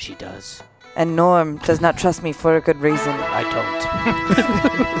deal. She does. And Norm does not trust me for a good reason. I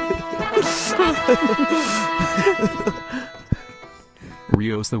don't.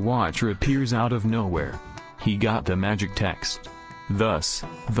 Rios the Watcher appears out of nowhere. He got the magic text. Thus,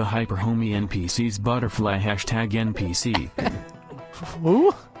 the Hyper Homie NPC's butterfly #NPC.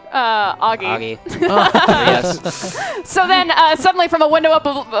 Who? Augie. Augie. Yes. So then, suddenly from a window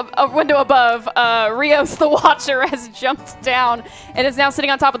above, Rios the Watcher has jumped down and is now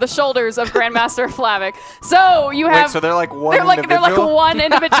sitting on top of the shoulders of Grandmaster Flavic. So you have Wait, so they're like one they're like individual? one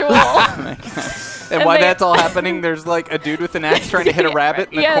individual. And while that's all happening, there's like a dude with an axe trying to hit a rabbit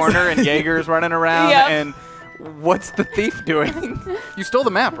in the Yes. corner, and Jaeger's running around. Yep. And what's the thief doing? You stole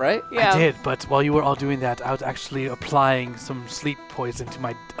the map, right? Yeah. I did, but while you were all doing that, I was actually applying some sleep poison to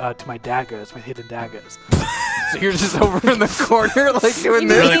my daggers, my hidden daggers. So you're just over in the corner, like doing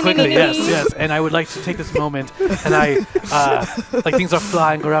this. Really quickly, yes. And I would like to take this moment, and I, like things are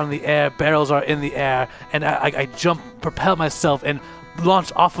flying around in the air, barrels are in the air, and I jump, propel myself, and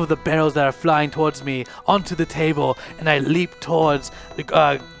launch off of the barrels that are flying towards me onto the table, and I leap towards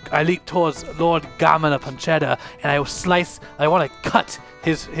Lord Gamana Pancetta, and I want to cut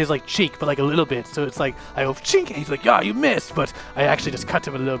his like cheek, but like a little bit. So it's like I go chink, and he's like, "Yeah, you missed," but I actually just cut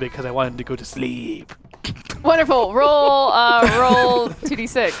him a little bit because I wanted him to go to sleep. Wonderful. Roll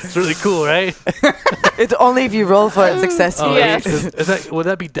 2d6. It's really cool, right? It's only if you roll for it successfully. Yes. Would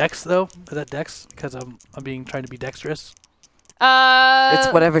that be Dex though? Is that Dex? Because I'm trying to be dexterous. It's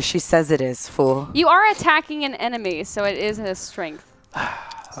whatever she says it is, fool. You are attacking an enemy, so it is a strength.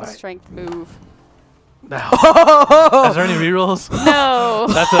 It's a Alright. strength move. Now, is there any rerolls? No.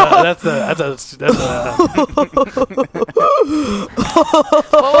 That's a.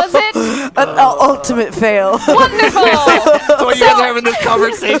 What was it? An ultimate fail. Wonderful. So you guys are having this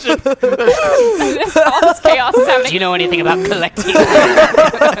conversation. All this chaos is happening. Do you know anything about collecting? Who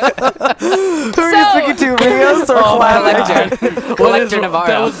are you speaking to, Rios or Collector. Collector That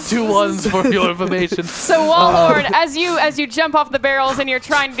Navarro. was 2 1s for your information. So Wallord, as you jump off the barrels and you're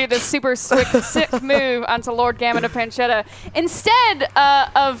trying to do this super sick move onto Lord Gamma Pancetta, instead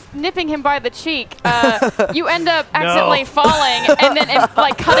of nipping him by the cheek, you end up accidentally falling and then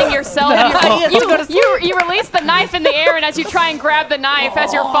like cutting yourself. You release the knife in the air, and as you try and grab the knife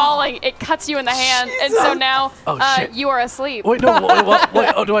as you're falling, it cuts you in the hand, and so now shit. you are asleep. Wait, no.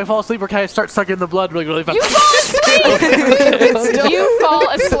 Wait, oh, do I fall asleep or can I start sucking the blood really fast? You fall asleep. You fall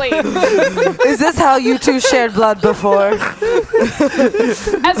asleep. Is this how you two shared blood before?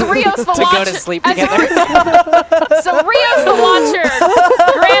 As Rios the To Watcher. go to sleep as together. So Rios the Watcher,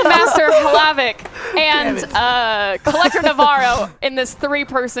 Grandmaster Halavic, and Collector Navarro in this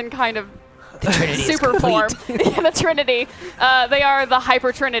 3-person kind of Trinity is super form. Yeah, the Trinity. They are the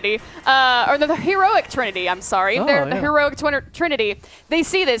Hyper Trinity. Or the Heroic Trinity, I'm sorry. Oh, They're the yeah. Heroic Trinity. They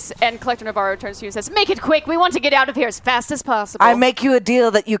see this, and Collector Navarro turns to you and says, "Make it quick. We want to get out of here as fast as possible." I make you a deal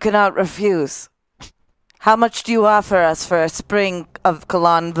that you cannot refuse. How much do you offer us for a spring of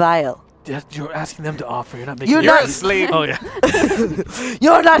Kalan Vial? Yeah, you're asking them to offer. You're not making. You're You're not- asleep. Oh yeah.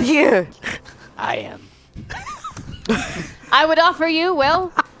 You're not here. I am. I would offer you,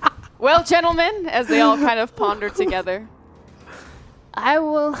 well, gentlemen, as they all kind of ponder together, I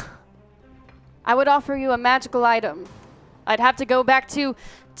would offer you a magical item. I'd have to go back to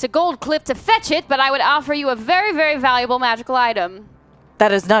Gold Cliff to fetch it, but I would offer you a very, very valuable magical item.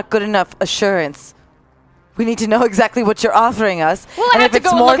 That is not good enough assurance. We need to know exactly what you're offering us. Well, I and have if to it's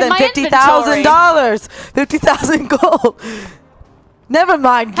go and more look at than my $50,000, 50,000 gold. Never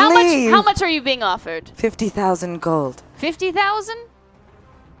mind, leave. How much are you being offered? 50,000 gold. 50,000?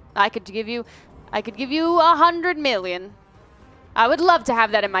 I could give you 100 million. I would love to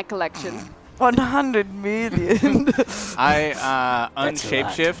have that in my collection. 100 million. I That's a lot.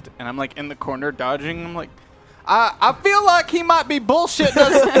 unshapeshift, and I'm like in the corner dodging. I'm like, I feel like he might be bullshitting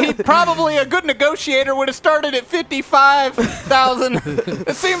us. He probably a good negotiator would have started at 55,000.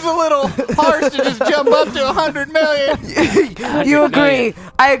 It seems a little harsh to just jump up to 100 million. You agree.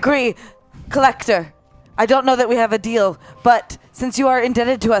 I agree. Collector, I don't know that we have a deal, but since you are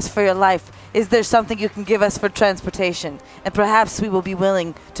indebted to us for your life, is there something you can give us for transportation? And perhaps we will be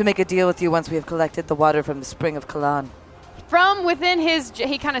willing to make a deal with you once we have collected the water from the spring of Kalan. From within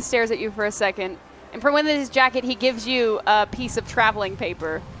he kind of stares at you for a second, and from within his jacket, he gives you a piece of traveling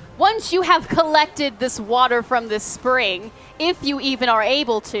paper. Once you have collected this water from this spring, if you even are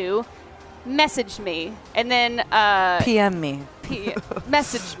able to, message me, and then PM me.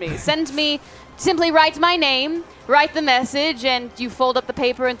 message me. Send me. Simply write my name, write the message, and you fold up the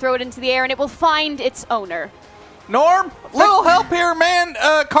paper and throw it into the air, and it will find its owner. Norm, little help here, man.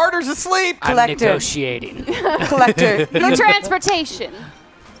 Carter's asleep. I'm Collector. negotiating. Collector. For transportation,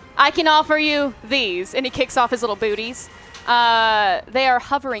 I can offer you these. And he kicks off his little booties. They are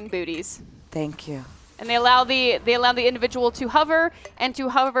hovering booties. Thank you. And they allow the individual to hover and to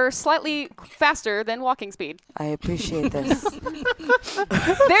hover slightly faster than walking speed. I appreciate this. They're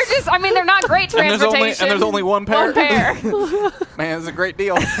not great And transportation. there's only one pair. One pair. Man, it's a great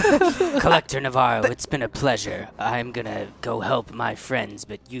deal. Collector Navarro, it's been a pleasure. I'm gonna go help my friends,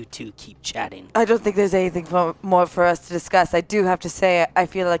 but you two keep chatting. I don't think there's anything more for us to discuss. I do have to say, I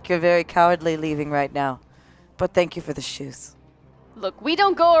feel like you're very cowardly leaving right now. But thank you for the shoes. Look, we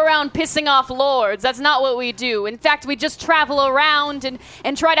don't go around pissing off lords. That's not what we do. In fact, we just travel around and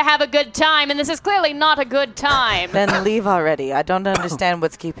try to have a good time, and this is clearly not a good time. Then leave already. I don't understand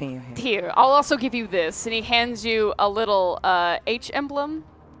what's keeping you here. Here, I'll also give you this. And he hands you a little H emblem.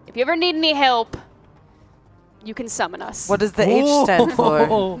 If you ever need any help, you can summon us. What does the H stand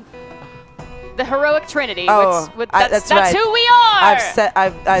for? The heroic trinity. Oh, that's right. who we are.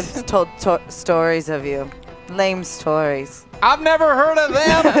 I've told stories of you. Lame stories. I've never heard of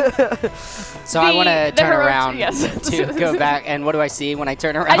them. So I want to the turn heroic- around yes. to go back, and what do I see when I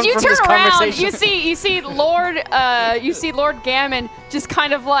turn around As you from turn this around, conversation? you see Lord Gammon just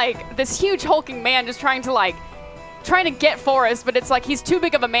kind of like this huge hulking man just trying to get Forrest, but it's like he's too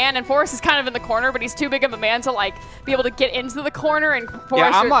big of a man, and Forrest is kind of in the corner, but he's too big of a man to like be able to get into the corner. And Forrest,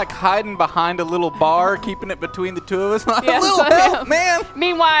 Yeah, I'm like hiding behind a little bar, keeping it between the two of us. Like, Yes, a little I help, am. man.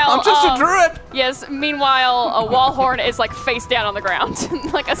 Meanwhile, I'm just a druid. Yes. Meanwhile, Wallhorn is like face down on the ground,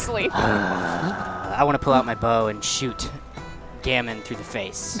 like asleep. I want to pull out my bow and shoot Gammon through the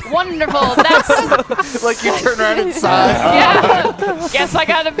face. Wonderful. That's Like you turn around and sigh. yeah. Guess I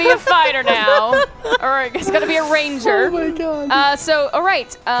gotta be a fighter now, or I guess I gotta be a ranger. Oh my god. So, all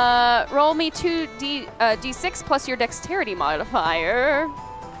right. Roll me 2d6 plus your dexterity modifier.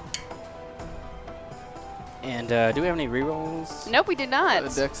 And do we have any rerolls? Nope, we did not.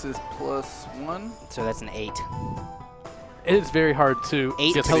 The dex is +1. So that's an 8. It is very hard to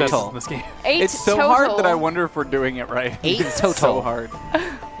 8 get successes total. in this game. 8 It's so total. hard that I wonder if we're doing it right. 8 It's total. so hard.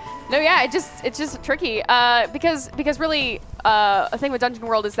 No, yeah, it's just tricky. Because really, a thing with Dungeon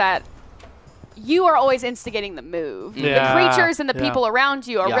World is that you are always instigating the move. Yeah, The creatures and the yeah. people around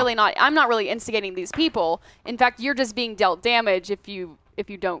you are Yeah. really not. I'm not really instigating these people. In fact, you're just being dealt damage if you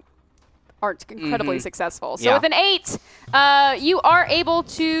aren't incredibly successful. So Yeah. with an 8, you are able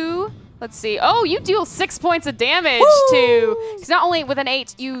to. Let's see. Oh, you deal 6 points of damage to. Because not only with an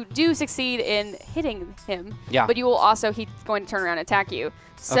 8, you do succeed in hitting him. Yeah. But you will also. He's going to turn around and attack you.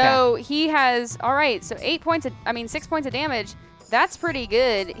 So he has. All right. So 6 points of damage. That's pretty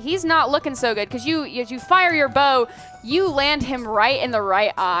good. He's not looking so good because as you fire your bow, you land him right in the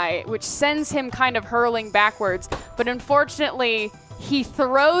right eye, which sends him kind of hurling backwards. But unfortunately, he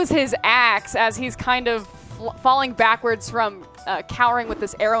throws his axe as he's kind of falling backwards from cowering with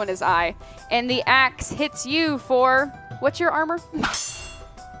this arrow in his eye. And the axe hits you for, what's your armor?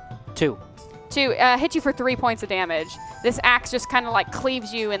 2. To hit you for 3 points of damage. This axe just kind of like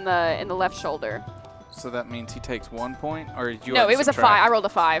cleaves you in the left shoulder. So that means he takes 1 point, or did you? No, have to it was a 5. subtract? I rolled a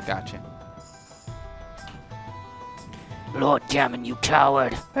 5. Gotcha. Lord Gammon, you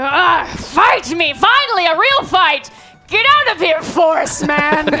coward. Fight me! Finally, a real fight! Get out of here, Forest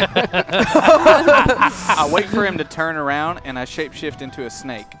Man! I wait for him to turn around, and I shapeshift into a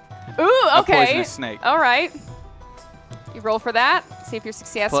snake. Ooh, A okay. poisonous snake. All right. You roll for that. See if you're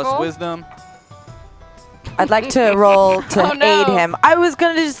successful. Plus wisdom. I'd like to roll to Oh, no. aid him. I was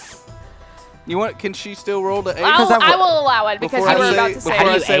gonna just. You want? Can she still roll to 8? I will allow it because Before you I were say- about to say. How do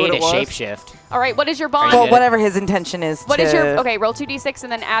I you say what aid a it was? shapeshift? All right, what is your bond? Well, good. whatever his intention is. What to, is your okay? Roll 2d6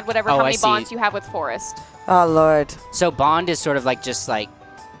 and then add whatever Oh, how I many see. bonds you have with Forest. Oh Lord. So bond is sort of like just like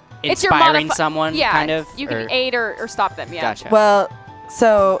It's your inspiring modifi- someone, yeah, kind of? You can or- aid or stop them. Yeah. Gotcha. Well,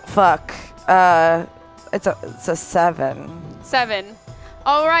 so fuck. It's a 7. 7.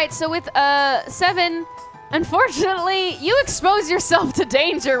 All right. So with 7, unfortunately, you expose yourself to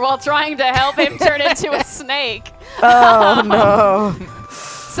danger while trying to help him turn into a snake. Oh no.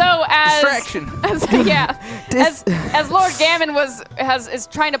 So as Distraction. as Lord Gammon is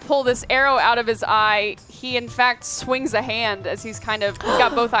trying to pull this arrow out of his eye, he in fact swings a hand as he's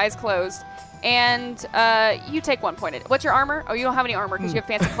got both eyes closed. And you take 1 point. What's your armor? Oh, you don't have any armor because you have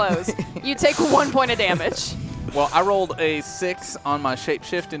fancy clothes. You take 1 point of damage. Well, I rolled a 6 on my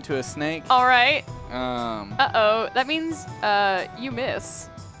shapeshift into a snake. All right. Yeah. That means you miss.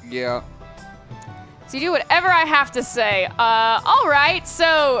 So you do whatever I have to say. All right.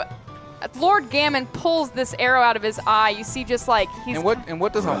 So Lord Gammon pulls this arrow out of his eye. You see, just like he's And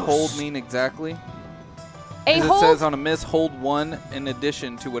what does a hold mean exactly? a 'Cause hold. it says on a miss, hold 1 in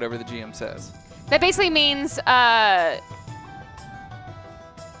addition to whatever the GM says. That basically means I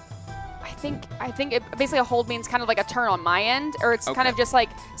think basically a hold means kind of like a turn on my end, or it's kind Okay. of just like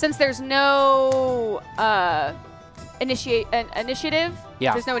since there's no initiative.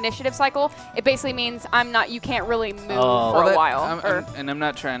 Yeah. There's no initiative cycle. It basically means you can't really move Oh. for a That- while. I'm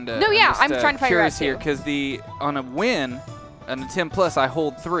not trying to. No, yeah, just, I'm trying to figure curious out here too. because on a win, on a 10 plus, I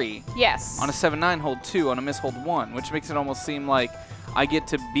hold 3. Yes. On a 7-9, hold 2. On a miss, hold 1, which makes it almost seem like I get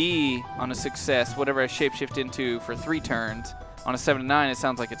to be on a success, whatever I shapeshift into for 3 turns, On a 7 to 9, it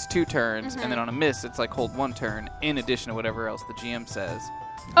sounds like it's 2 turns, Mm-hmm. and then on a miss, it's like hold 1 turn in addition to whatever else the GM says.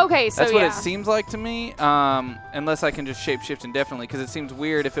 Okay, so That's what yeah. it seems like to me, unless I can just shapeshift indefinitely, because it seems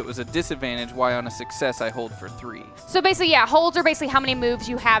weird if it was a disadvantage, why on a success I hold for 3. So basically, yeah, holds are basically how many moves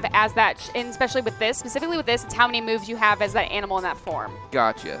you have as that, and especially with this, specifically with this, it's how many moves you have as that animal in that form.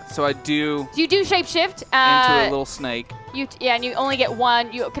 Gotcha. So I do So you do shapeshift. into a little snake. And you only get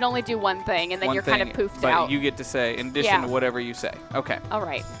one. You can only do one thing, and then one you're thing, kind of poofed but out. you get to say, in addition Yeah. to whatever you say. Okay. All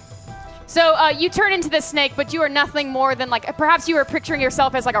right. So you turn into the snake, but you are nothing more than like perhaps you were picturing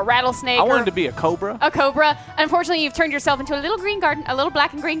yourself as like a rattlesnake. I or wanted to be a cobra. a cobra. Unfortunately, you've turned yourself into a little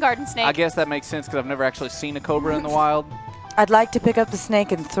black and green garden snake. I guess that makes sense because I've never actually seen a cobra in the wild. I'd like to pick up the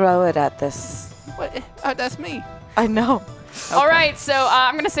snake and throw it at this. What? That's me. I know. All right, so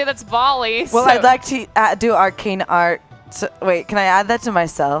I'm gonna say that's volley. Well, so I'd like to do arcane art. Wait, can I add that to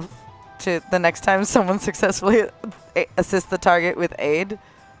myself? To the next time someone successfully assists the target with aid?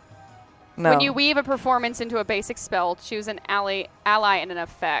 No. When you weave a performance into a basic spell, choose an ally and an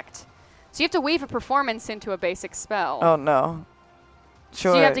effect. So you have to weave a performance into a basic spell. Oh, no.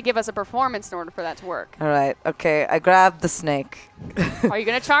 Sure. So you have to give us a performance in order for that to work. All right. Okay. I grabbed the snake. Are you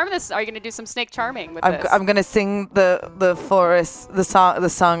gonna charm this? Are you gonna do some snake charming with this? I'm gonna sing the forest, the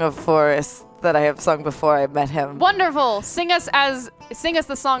song of forest that I have sung before I met him. Wonderful. Sing us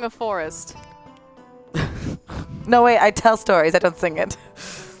the song of forest. No, wait. I tell stories. I don't sing it.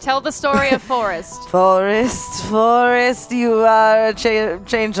 Tell the story of forest. Forest, forest, you are a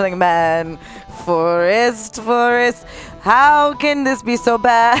changeling man. Forest, forest, how can this be so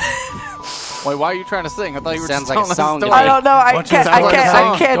bad? Wait, why are you trying to sing? I thought you were Sounds just like a telling us song to story. I don't know. I Don't you can't. sound like a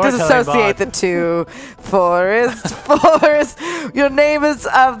song? I can't Storytelling disassociate bot. the two. Forest, forest, your name is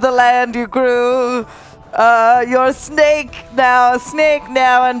of the land you grew. You're a snake now,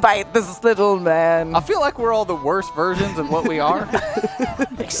 and bite this little man. I feel like we're all the worst versions of what we are.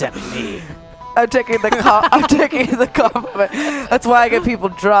 Except me. I'm taking the compliment. That's why I get people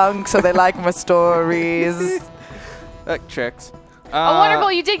drunk, so they like my stories. That checks. Oh,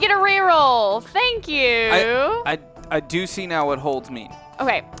 wonderful. You did get a reroll. Thank you. I do see now what holds mean.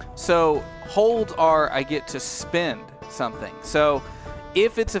 Okay. So holds are I get to spend something. So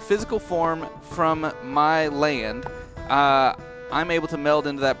if it's a physical form from my land, I'm able to meld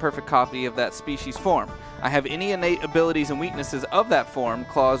into that perfect copy of that species form. I have any innate abilities and weaknesses of that form: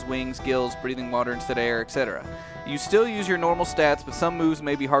 claws, wings, gills, breathing water instead of air, etc. You still use your normal stats, but some moves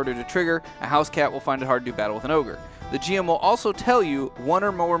may be harder to trigger. A house cat will find it hard to do battle with an ogre. The GM will also tell you one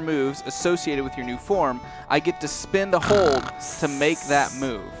or more moves associated with your new form. I get to spend a hold to make that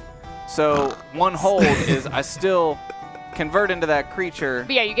move. So one hold is I still convert into that creature,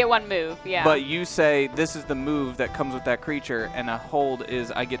 But yeah, you get one move. Yeah. but you say this is the move that comes with that creature, and a hold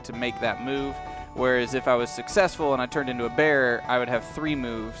is I get to make that move. Whereas if I was successful and I turned into a bear, I would have 3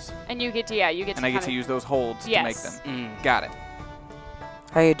 moves, and you get to and I get to use those holds to make Yes. them. Got it.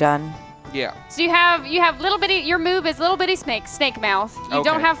 Are you done? Yeah. So you have little bitty. Your move is little bitty snake mouth. You don't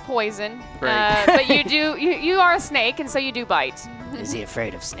Okay. have poison, Great. but you do. You are a snake, and so you do bite. Is he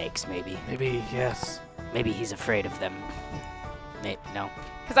afraid of snakes, maybe? Maybe, yes. Maybe he's afraid of them. No.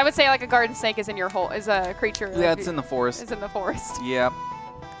 Because I would say like a garden snake is in your hole is a creature. Yeah, like, it's in the forest. is in the forest. Yeah.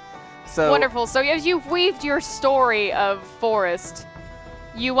 So Wonderful. So as you've weaved your story of forest,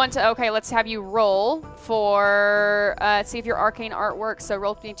 you want to, okay, let's have you roll for, see if your arcane art works. So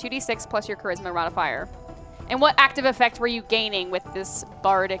roll me 2d6 plus your charisma modifier. And what active effect were you gaining with this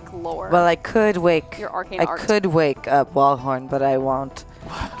bardic lore? Well, I could wake. Your arcane I art. could wake up Wallhorn, but I won't.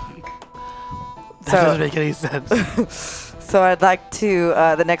 That doesn't make any sense. So I'd like to,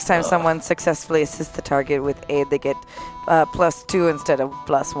 the next time someone successfully assists the target with aid, they get +2 instead of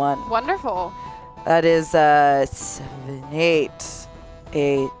 +1. Wonderful. That is 7, 8,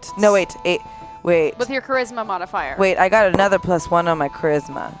 8. No, wait, 8. Wait. With your charisma modifier. Wait, I got another +1 on my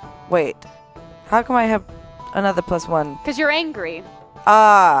charisma. Wait. How come I have another +1? Because you're angry.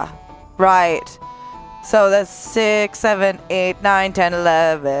 Ah, right. So that's 6, 7, 8, 9, 10,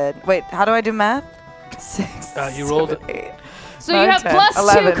 11. Wait, how do I do math? 6. You rolled 8. So you have 10, +2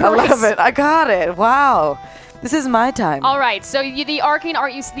 11, charisma. 11. I got it. Wow. This is my time. All right, so the arcane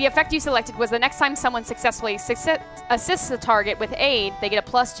art, the effect you selected was the next time someone successfully assists the target with aid, they get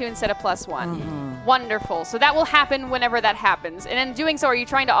a +2 instead of +1. Mm-hmm. Wonderful. So that will happen whenever that happens. And in doing so, are you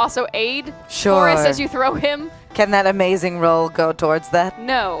trying to also aid Sure. Forrest as you throw him? Can that amazing roll go towards that?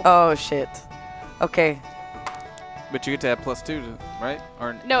 No. Oh, shit. Okay. But you get to have +2, right?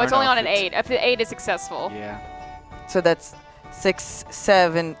 Or No, or it's only on if an it's- aid. If the aid is successful. Yeah. So that's 6,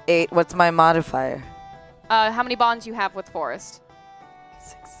 7, 8. What's my modifier? How many bonds you have with Forrest?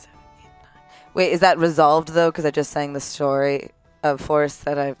 6, 7, 8, 9. Wait, is that resolved though? Because I just sang the story of Forrest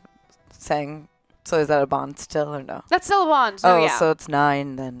that I sang. So is that a bond still or no? That's still a bond. So Oh, yeah. so it's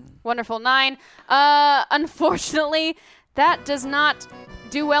 9 then. Wonderful. 9. Unfortunately, that does not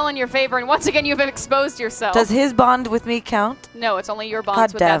do well in your favor. And once again, you've exposed yourself. Does his bond with me count? No, it's only your bonds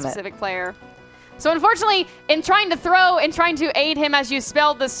God with that damn it. specific player. So unfortunately, in trying to aid him as you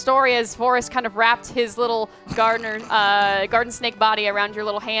spelled this story, as Forrest kind of wrapped his little garden snake body around your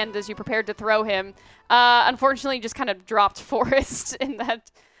little hand as you prepared to throw him, unfortunately, you just kind of dropped Forrest in that.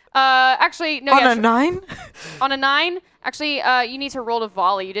 Actually, no. On a 9? On a 9? Actually, you need to roll to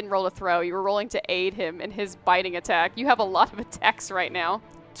volley. You didn't roll to throw. You were rolling to aid him in his biting attack. You have a lot of attacks right now.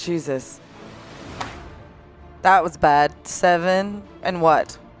 Jesus. That was bad. 7 and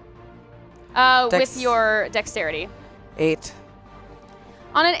what? With your dexterity. 8.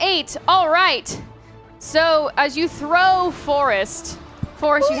 On an 8, all right. So as you throw Forrest,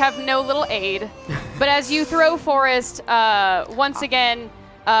 you have no little aid. But as you throw Forrest, once again,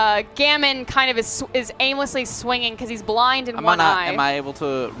 Gammon kind of is aimlessly swinging because he's blind in one eye. Am I able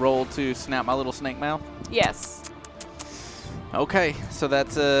to roll to snap my little snake mouth? Yes. Okay, so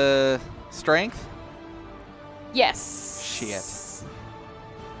that's strength. Yes. Shit.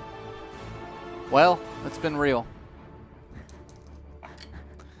 Well, it's been real.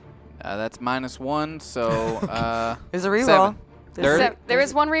 That's -1, so There's a reroll. 7. There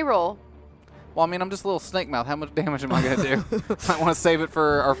is one reroll. Well, I mean, I'm just a little snake mouth. How much damage am I going to do? I want to save it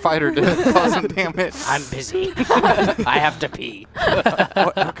for our fighter to cause some damage. I'm busy. I have to pee.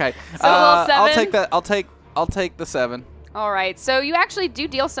 Okay. So a little 7? I'll take that. I'll take the 7. All right. So you actually do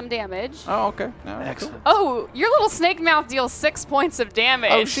deal some damage. Oh, okay. All right, Excellent. Oh, your little snake mouth deals 6 points of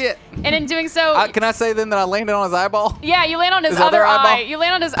damage. Oh, shit. And in doing so, Can I say then that I landed on his eyeball? yeah, you land on his His other other eye. eyeball? You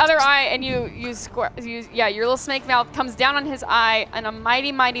land on his other eye, and your little snake mouth comes down on his eye, and a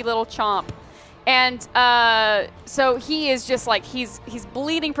mighty, mighty little chomp. And so he is just like he's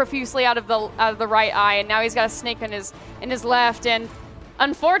bleeding profusely out of the right eye, and now he's got a snake in his left. And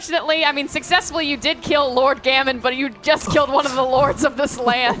unfortunately, I mean, successfully, you did kill Lord Gammon, but you just killed one of the lords of this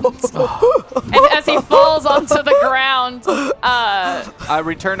land. And as he falls onto the ground, I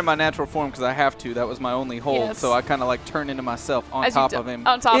return to my natural form because I have to. That was my only hold. Yes. So I kind of like turn into myself on as you top d- of him.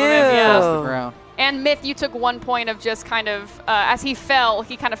 on top of him, Ew. yeah. Across the ground. And Myth, you took 1 point of just kind of, as he fell,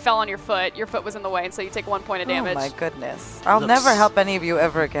 he kind of fell on your foot. Your foot was in the way, and so you take 1 point of damage. Oh my goodness. I'll Looks- never help any of you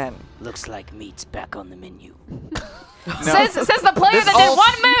ever again. Looks like meat's back on the menu. Says the player This that all-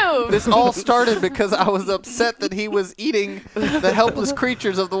 did 1 move. This all started because I was upset that he was eating the helpless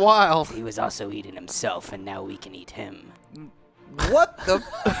creatures of the wild. He was also eating himself, and now we can eat him. What the?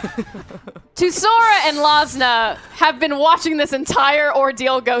 Tusora and Lasna have been watching this entire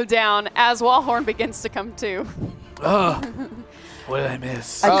ordeal go down as Wallhorn begins to come to. Oh, what did I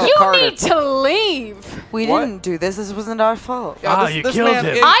miss? Oh, You Carter. need to leave. We What? didn't do this. This wasn't our fault. Ah, you killed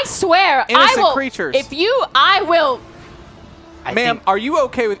him. I swear, I Innocent will. creatures. I will. I Ma'am, think are you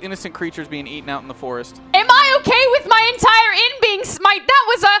okay with innocent creatures being eaten out in the forest? Am I okay with my entire inn being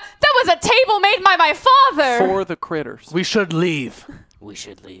that was a table made by my father? For the critters. we should leave. we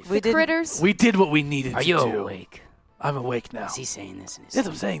should leave. We didn't. Critters. We did what we needed Are to you do. awake? I'm awake now. Is he saying this in his Yes,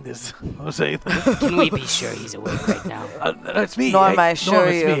 I'm sleep? saying this. I'm saying this. Can we be sure he's awake right now? It's me. Norm, Hey, I assure Norm,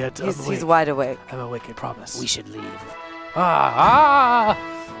 it's you, me. I'm he's awake. wide awake. I'm awake, I promise. We should leave.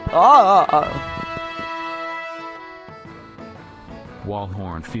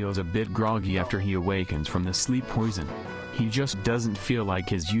 Wallhorn feels a bit groggy after he awakens from the sleep poison. He just doesn't feel like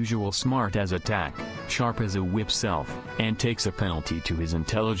his usual smart as attack, sharp as a whip self, and takes a penalty to his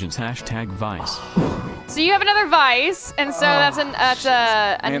intelligence #vice. So you have another vice, and so that's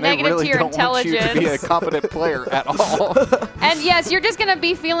a Man, they negative really to your don't want you intelligence. to be a competent player at all. And yes, you're just gonna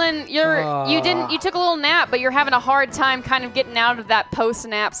be feeling you took a little nap, but you're having a hard time kind of getting out of that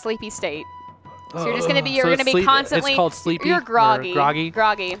post-nap sleepy state. So you're just gonna be So it's sleep- constantly it's called sleepy You're or groggy. groggy?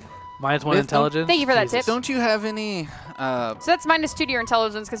 Groggy. -1 If- intelligence. Thank you for that Jesus. tip. Don't you have any? So that's -2 to your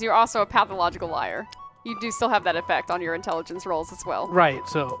intelligence because you're also a pathological liar. You do still have that effect on your intelligence rolls as well. Right,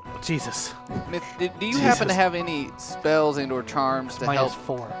 so, Jesus. Myth, do you happen to Jesus. have any spells and/or charms to help?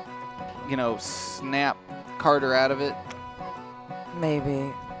 -4. Snap Carter out of it?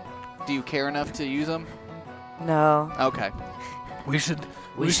 Maybe. Do you care enough to use them? No. Okay. We should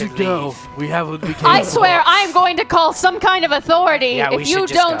should go. leave. We have what we I swear I am going to call some kind of authority. Yeah, we if you should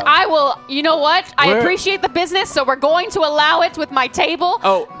just don't, go. I will. You know what? I We're- appreciate the business, so we're going to allow it with my table.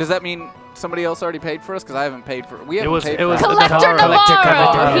 Oh, does that mean somebody else already paid for us? Because I haven't paid for it. We haven't was- paid it for was it. the Collector Navarro.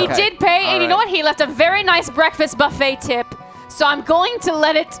 Navarro. Collector He Okay. did pay, and you know All what? He left a very nice breakfast buffet tip. So I'm going to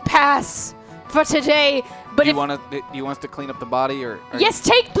let it pass for today. But do if you want us to clean up the body or yes,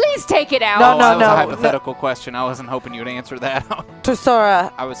 please take it out. No, Oh, no, that was no, a hypothetical question. I wasn't hoping you'd answer that.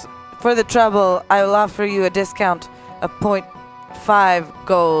 Tosora, I was. for the trouble, I will offer you a discount of 0.5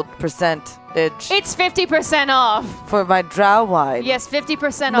 gold percentage It's 50% off. for my drow wine. Yes,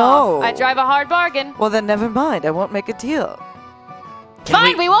 50% No. off. I drive a hard bargain. Well, then never mind. I won't make a deal.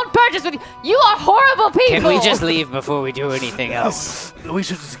 Fine, we won't purchase with you. You are horrible people. Can we just leave before we do anything else? We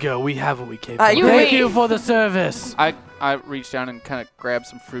should just go. We have what we came I for. agree. Thank you for the service. I reached down and kind of grabbed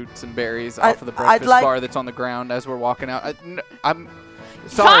some fruits and berries I- off of the I'd breakfast like- bar that's on the ground as we're walking out. I'm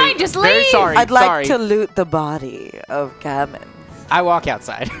sorry. Fine, just Very leave. sorry. I'd like sorry. to loot the body of Gammon. I walk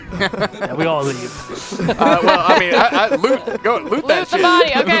outside. Yeah, we all leave. Well, I mean, I loot that Loot shit. the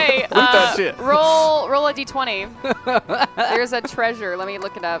body. Okay. Loot that shit. Roll a d20. There's a treasure. Let me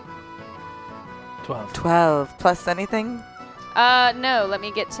look it up. 12. 12 plus anything? No. Let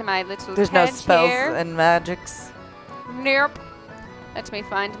me get to my little There's no pad spells here. and magics. Nope. Let me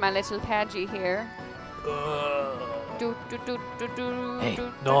find my little padgy here. Do, do, do, do, do, Hey,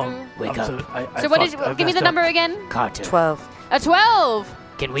 do, No, do. Wake I'm up. I So what fucked- is? I Give me the messed number up. again. Carter. 12. A 12.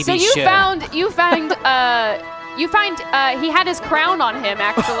 Can we So be you sure? found he had his crown on him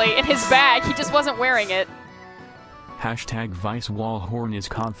actually in his bag. He just wasn't wearing it. Hashtag Vice Wallhorn is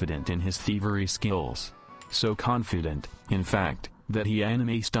confident in his thievery skills. So confident, in fact, that he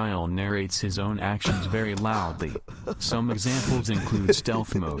anime-style narrates his own actions very loudly. Some examples include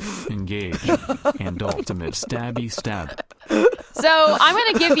stealth mode, engage, and ultimate stabby stab. So I'm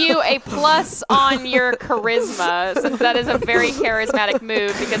going to give you a plus on your charisma, since that is a very charismatic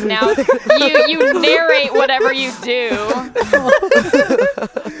move. Because now you narrate whatever you do.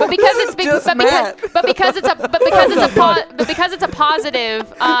 But because it's a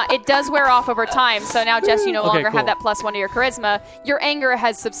positive, it does wear off over time. So now, Jess, you no longer have cool. that plus one to your charisma. Your anger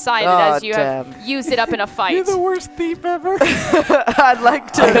has subsided Oh, as you have used it up in a fight. You're the worst thief ever. I'd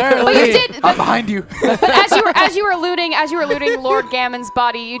like to. But you did. I'm behind you. But as you were looting Lord Gammon's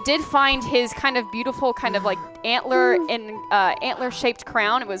body, you did find his kind of beautiful, kind of like antler shaped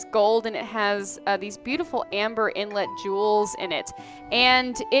crown. It was gold and it has these beautiful amber inlet jewels in it,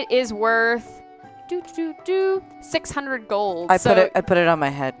 and it is worth 600 gold. I put it on my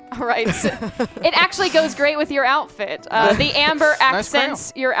head. All right. So it actually goes great with your outfit. The amber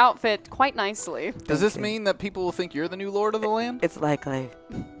accents your outfit quite nicely. Does this mean that people will think you're the new lord of the land? It's likely.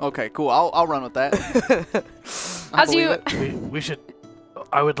 Okay, cool. I'll run with that. I As you- believe it. We should.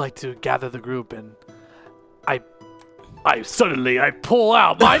 I would like to gather the group, and I suddenly pull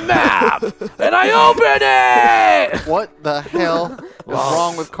out my map and I open it. What the hell is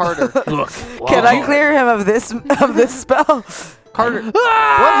wrong with Carter? Look, Can I clear him of this spell? Carter,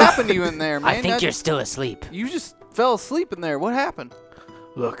 what happened to you in there, man? I think you're still asleep. You just fell asleep in there. What happened?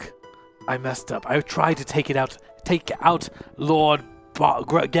 Look, I messed up. I tried to take out Lord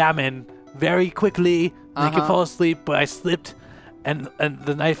Gammon very quickly, make him fall asleep, but I slipped, and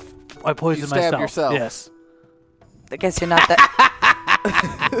the knife I poisoned You stabbed myself. yourself. Yes. I guess you're not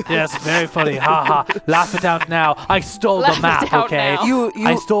that. Yes, very funny. Ha ha. Laugh it out now. I stole Laugh the it map, out okay? now.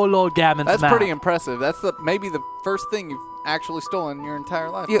 I stole Lord Gammon's That's map. pretty impressive. That's maybe the first thing you've actually stolen in your entire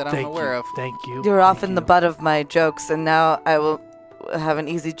life that I'm Thank aware you. of. Thank you. You're Thank often the you. butt of my jokes, and now I will have an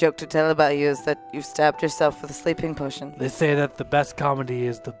easy joke to tell about you is that you stabbed yourself with a sleeping potion. They say that the best comedy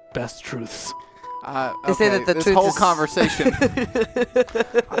is the best truths. They say that the this truth whole is- conversation. Look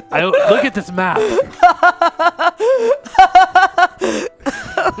at this map.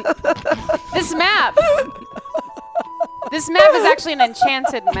 This map is actually an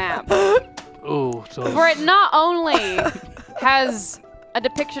enchanted map. Ooh, so For it not only has a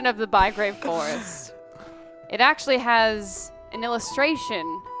depiction of the Bygrave Forest, it actually has an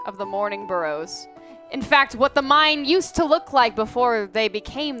illustration of the Morning Burrows. In fact, what the mine used to look like before they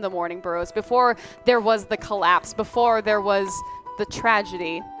became the Morning Burrows, before there was the collapse, before there was the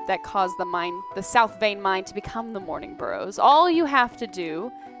tragedy that caused the South Vein mine to become the Morning Burrows. All you have to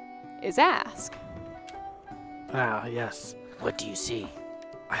do is ask. yes. What do you see?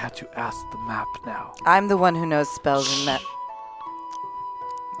 I had to ask the map now. I'm the one who knows spells and that.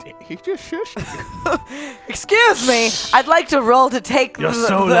 He just shushed. Excuse me. I'd like to roll to take You're the,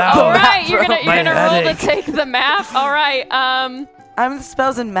 so the, loud. the All map right, you're from- gonna My roll to headache. take the map. All right. I'm the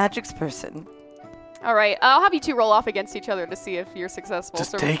spells and magics person. All right. I'll have you two roll off against each other to see if you're successful.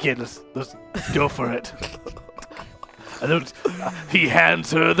 Just So- take it. Let's go for it. I don't. He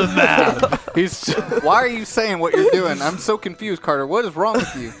hands her the map. Why are you saying what you're doing? I'm so confused, Carter. What is wrong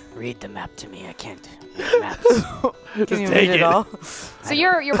with you? Read the map to me. I can't read maps. Can you take read it it. all? So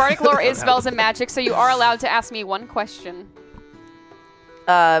your bardic lore is spells and magic, so you are allowed to ask me one question.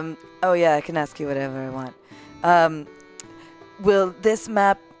 Oh yeah, I can ask you whatever I want. Will this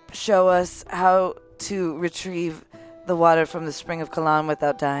map show us how to retrieve the water from the Spring of Kalan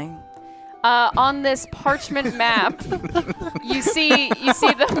without dying? On this parchment map, you see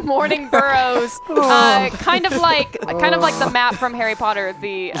the Morning Burrows, kind of like the map from Harry Potter.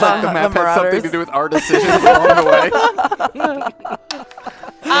 The Like the map the has something Marauders. to do with our decisions along the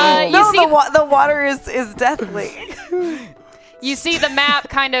way. you see the water is deathly. You see the map,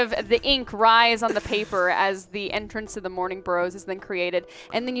 kind of the ink rise on the paper as the entrance to the Morning Burrows is then created.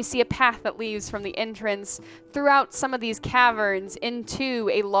 And then you see a path that leads from the entrance throughout some of these caverns into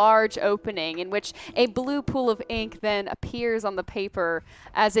a large opening in which a blue pool of ink then appears on the paper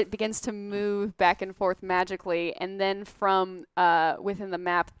as it begins to move back and forth magically. And then from within the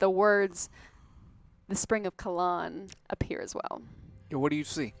map, the words, "The Spring of Kalan," appear as well. Yeah, what do you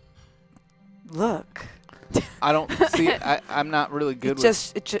see? Look. I don't see it. I'm not really good with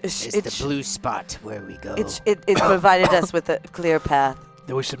It's the blue spot where we go. It provided us with a clear path.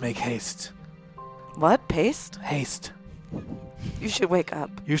 Then we should make haste. What? Paste? Haste. You should wake up.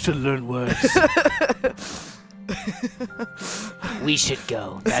 You should learn words. We should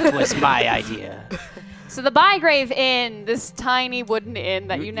go. That was my idea. So the Bygrave Inn, this tiny wooden inn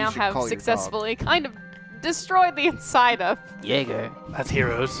that You- you you now should have call your successfully kind of destroyed the inside of, Jaeger. That's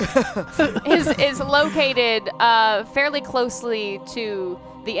heroes. is located fairly closely to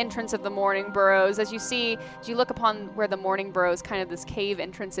the entrance of the Morning Burrows. As you look upon where the Morning Burrows, kind of this cave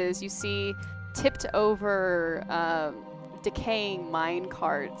entrance is, you see tipped over decaying mine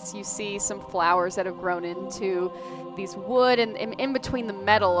carts. You see some flowers that have grown into these wood and in between the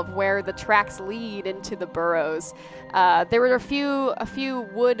metal of where the tracks lead into the burrows. There were a few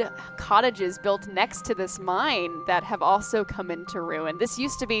wood cottages built next to this mine that have also come into ruin. This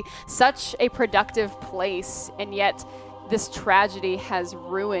used to be such a productive place, and yet this tragedy has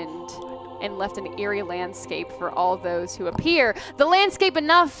ruined and left an eerie landscape for all those who appear. The landscape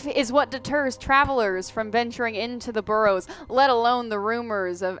enough is what deters travelers from venturing into the burrows, let alone the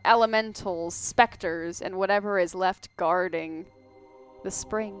rumors of elementals, specters, and whatever is left guarding the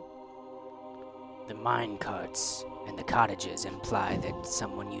spring. The mine carts and the cottages imply that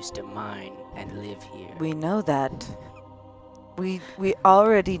someone used to mine and live here. We know that. We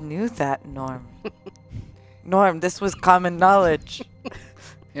already knew that, Norm. Norm, this was common knowledge.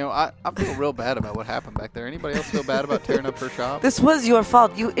 You know, I feel real bad about what happened back there. Anybody else feel bad about tearing up her shop? This was your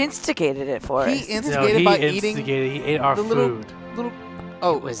fault. You instigated it for us. He instigated by eating He ate our the food. little.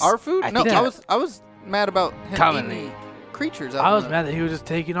 Oh, was- our food? I No, think I was mad about him Commonly. eating creatures. Out I in was the- mad that he was just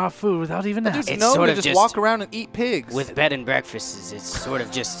taking our food without even That dude's asking. It's known sort to of just just- walk around and eat pigs. With bed and breakfasts, it's sort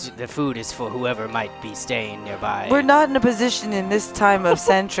of just the food is for whoever might be staying nearby. We're not in a position in this time of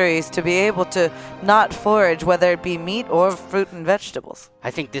centuries to be able to not forage, whether it be meat or fruit and vegetables.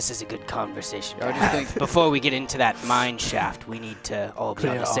 I think this is a good conversation I to just have. think- Before we get into that mine shaft, we need to all be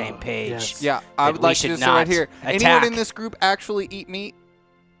on Clear the same all- page. yes. Yeah, I that would we like to should just say right not here. Anyone attack. in this group actually eat meat?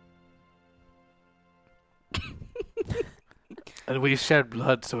 And we shed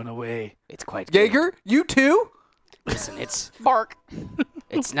blood, so in a way, It's quite good. Jaeger, you too? Listen, it's Bark.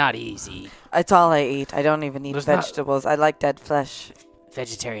 not easy. It's all I eat. I don't even eat There's not- vegetables. I like dead flesh.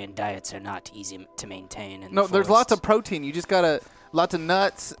 Vegetarian diets are not easy to maintain. In No, the there's lots of forest. protein. You just gotta lots of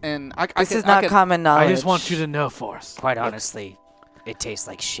nuts and This is not common knowledge. I just want you to know, Forrest. Quite honestly, it tastes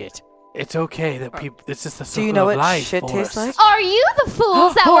like shit. It's okay that people. It's just a circle Do you know of what life, shit tastes Forrest. like? Are you the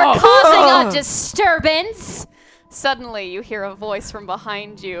fools that were causing a disturbance? Suddenly, you hear a voice from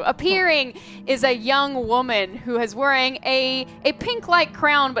behind you. Appearing is a young woman who is wearing a pink-like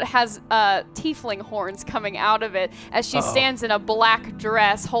crown but has tiefling horns coming out of it as she stands in a black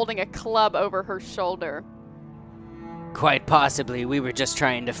dress holding a club over her shoulder. Quite possibly, we were just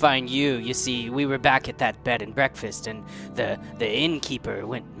trying to find you. You see, we were back at that bed and breakfast, and the innkeeper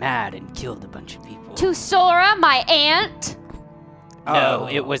went mad and killed a bunch of people. To Sora, my aunt. No,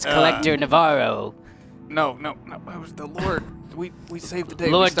 it was Collector Navarro. No. It was the Lord. We saved the day.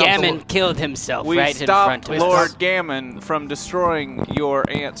 We Lord stopped the Gammon Lord. killed himself We right in front stopped of Lord us. Gammon from destroying your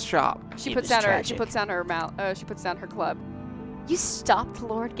aunt's shop. She It puts was down tragic. she puts down her club. You stopped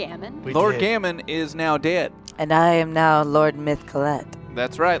Lord Gammon? We Lord did. Gammon is now dead. And I am now Lord Myth Colette.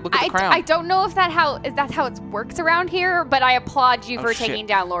 That's right. Look at the crown. I don't know if that's how it works around here, but I applaud you Oh, for shit. taking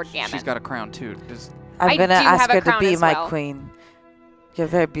down Lord Gammon. She's got a crown too. I'm I gonna do ask have a her to crown be as my well. queen. You're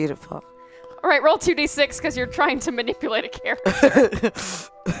very beautiful. All right, roll 2d6 because you're trying to manipulate a character.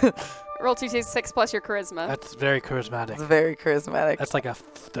 Roll 2d6 plus your charisma. That's very charismatic. It's very charismatic. That's like a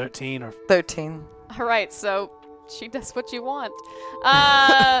 13 or 13. All right, so she does what you want.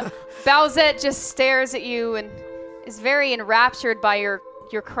 Bowsette just stares at you and is very enraptured by your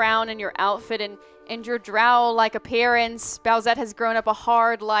crown and your outfit, and and your drow-like appearance. Bowsette has grown up a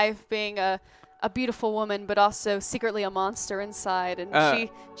hard life being a beautiful woman, but also secretly a monster inside, and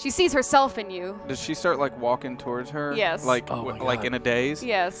she sees herself in you. Does she start like walking towards her? Yes. Like Oh my like God. in a daze?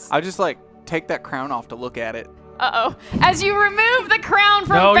 Yes. I just like take that crown off to look at it. Uh-oh. As you remove the crown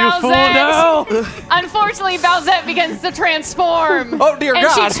from No, you fool, Bowsette, no! unfortunately, Bowsette begins to transform. Oh, dear and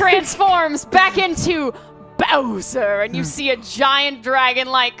God. she transforms back into Bowser, and you see a giant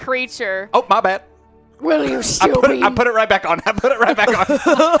dragon-like creature. Oh, my bad. Will you I still put it right back on. I put it right back on.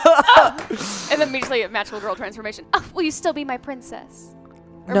 And then immediately a magical girl transformation. Oh, will you still be my princess?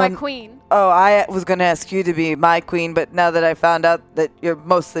 Or my queen? Oh, I was going to ask you to be my queen, but now that I found out that you're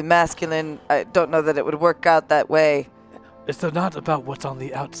mostly masculine, I don't know that it would work out that way. It's not about what's on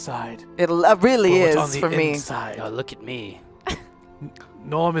the outside. It really but what's on is the for me. inside. Oh, look at me.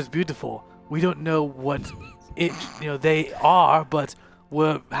 Norm is beautiful. We don't know what they are, but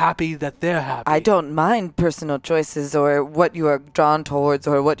we're happy that they're happy. I don't mind personal choices or what you are drawn towards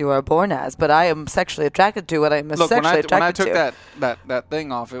or what you are born as, but I am sexually attracted to what I'm Look, sexually attracted when I took to. that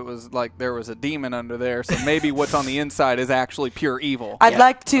thing off, it was like there was a demon under there. So maybe what's on the inside is actually pure evil. I'd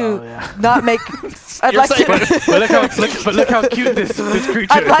like to Oh, yeah. not make. I'd You're like saying- to. but look how cute this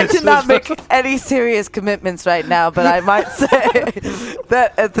creature I'd like is. to not make any serious commitments right now, but I might say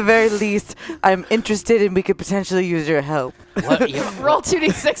that at the very least, I'm interested and we could potentially use your help. What? Roll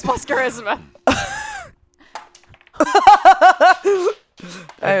 2d6 plus charisma.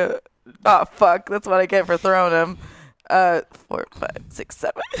 Oh fuck! That's what I get for throwing him. 4, 5, 6,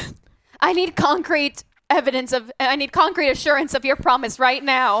 7. I need concrete assurance of your promise right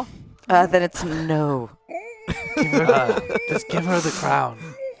now. Then it's no. Just give her the crown.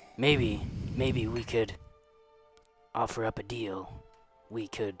 Maybe we could offer up a deal. We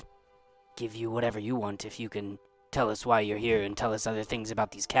could give you whatever you want if you can tell us why you're here and tell us other things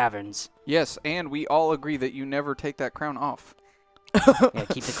about these caverns. Yes, and we all agree that you never take that crown off Yeah,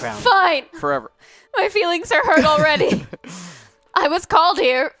 keep the crown. Fine. forever. My feelings are hurt already. I was called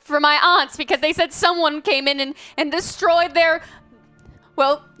here for my aunts because they said someone came in and destroyed their,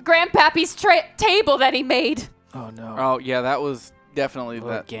 Grandpappy's table that he made. Oh no. Oh yeah, that was definitely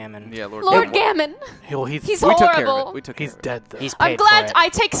Lord that. Gammon. Yeah, Lord. Lord Gammon. Gammon. Well, He's We took care of horrible. it. We took he's care of it. dead though. He's I'm paid glad for it. I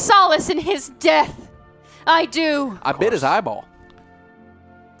take solace in his death. I do. I bit his eyeball.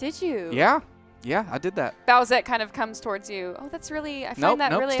 Did you? Yeah, I did that. Bowsette kind of comes towards you. Oh, that's really, I find Nope.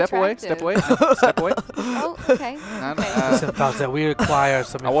 that really Step away. attractive. Step away. No, step away. Oh, okay. Listen, Bowsette, we require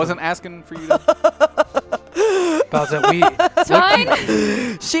some. I wasn't asking for you to. Bowsette, we. It's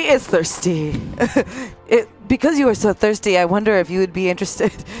fine. She is thirsty. Because you are so thirsty, I wonder if you would be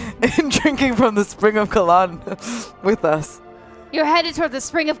interested in drinking from the Spring of Kalan with us. You're headed toward the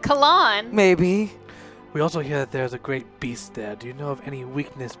Spring of Kalan. Maybe. We also hear that there's a great beast there. Do you know of any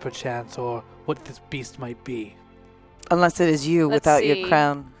weakness, perchance, or what this beast might be? Unless it is you Let's without see. your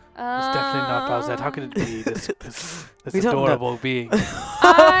crown. It's definitely not Bowsette. How could it be this We don't know. adorable being?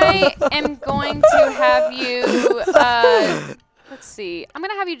 I am going to have you, let's see. I'm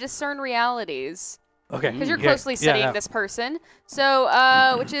going to have you discern realities. Okay. Because you're yeah, closely studying yeah. this person.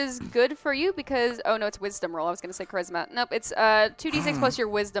 So, which is good for you because, oh no, it's wisdom roll. I was going to say charisma. Nope, it's 2d6 plus your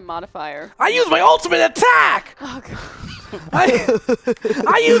wisdom modifier. I use my ultimate attack! Oh, God.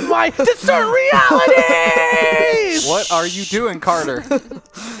 I use my discern realities! What are you doing, Carter?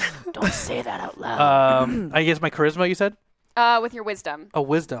 Don't say that out loud. I guess my charisma, you said? With your wisdom. Oh,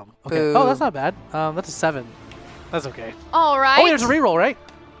 wisdom. Okay. Boo. Oh, that's not bad. That's a 7. That's okay. All right. Oh, there's a reroll, right?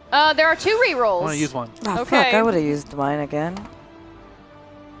 There are 2 I rerolls. want to use one. Oh, Okay. fuck. I would have used mine again.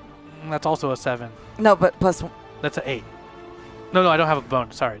 That's also a 7. No, but plus. That's an 8. No, I don't have a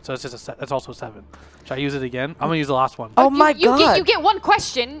bonus. Sorry. So it's just that's also a 7. Should I use it again? I'm gonna use the last one. Oh my you god. You get 1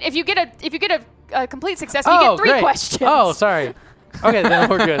 question. If you get a complete success, you get 3 great. questions. Oh, sorry. Okay, then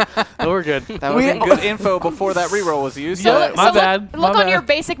we're good. Then we're good. That would have been good info before that reroll was used. Yeah, so- my look- bad, Look my on your bad.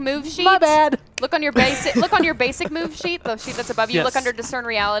 basic move sheet. My bad. Look on your basic. Look on your basic move sheet, the sheet that's above you. Yes. Look under discern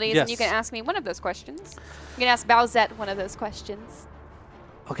realities, and you Yes. can ask me one of those questions. You can ask Bowsette one of those questions.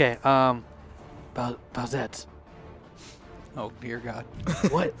 Okay. Bowsette. Oh dear God.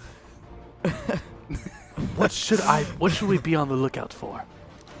 What? What should we be on the lookout for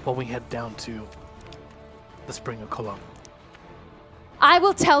when we head down to the Spring of Cologne? I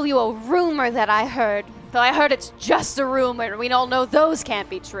will tell you a rumor that I heard. Though I heard it's just a rumor, and we all know those can't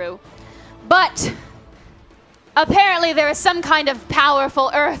be true. But apparently there is some kind of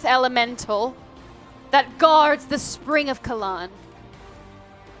powerful earth elemental that guards the Spring of Kalan.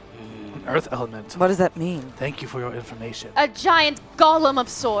 An earth element. What does that mean? Thank you for your information. A giant golem of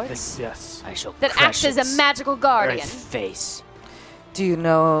sorts Yes. I shall that crush acts as a its magical guardian. earth face. Do you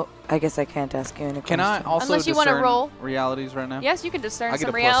know I guess I can't ask you any Can I questions. also Unless you wanna discern roll. realities right now? Yes, you can discern I get some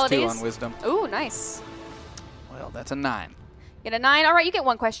a +2 realities. on wisdom. Ooh, nice. Well, that's a 9. Get a 9. All right, you get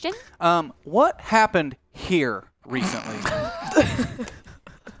one question. What happened here recently?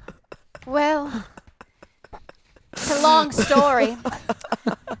 Well, it's a long story.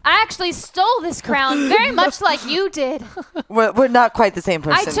 I actually stole this crown very much like you did. We're not quite the same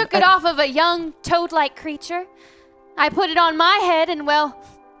person. I took it off of a young toad-like creature. I put it on my head, and well,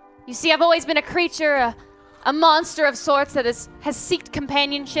 you see, I've always been a creature, a monster of sorts that has seeked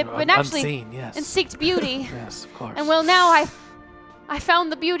companionship, and actually, Unseen, yes. and seeked beauty. Yes, of course. And well, now I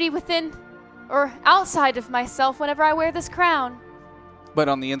found the beauty within, or outside of myself whenever I wear this crown. But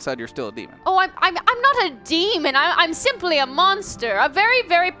on the inside, you're still a demon. Oh, I'm not a demon. I'm simply a monster, a very,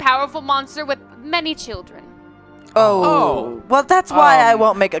 very powerful monster with many children. Oh. Well, that's why I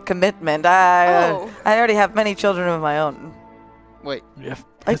won't make a commitment. I already have many children of my own. Wait. Yeah.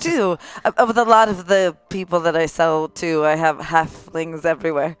 I do. With a lot of the people that I sell to, I have halflings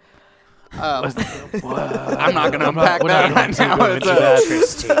everywhere. I'm not going to unpack that right now.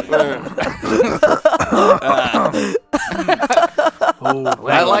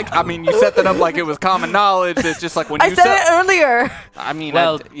 I mean, you set that up like it was common knowledge. It's just like when you I said it earlier. I mean,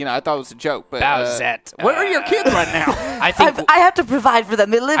 Well, I thought it was a joke. But Bowsette. where are your kids right now? I think I have to provide for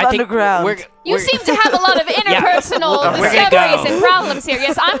them. They live I think underground. You seem to have a lot of interpersonal We're gonna discoveries go. and problems here.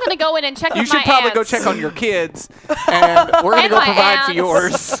 Yes, I'm going to go in and check You with should my probably go aunts. check on your kids, and we're going to And go my provide for aunts.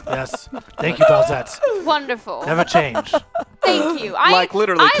 yours. Yes. Thank you, Bowsette. Wonderful. Never change. Thank you. Like,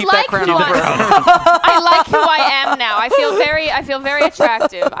 literally, keep that crown on forever. I like who I am now. I feel very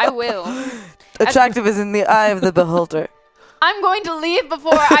attractive. I will. Attractive is in the eye of the beholder. I'm going to leave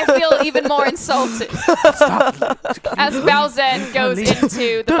before I feel even more insulted. As Bowsette goes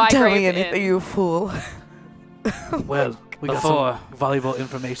into the Don't tell Bygrave me anything, Inn. you fool. Well, we got Before- some valuable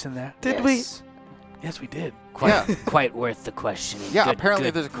information there. Did we? Yes, we did. Quite worth the questioning. Yeah, Good- apparently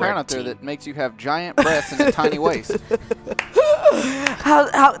good there's a crown work, out there team. that makes you have giant breasts and a tiny waist.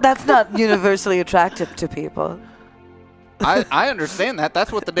 How? That's not universally attractive to people. I understand that.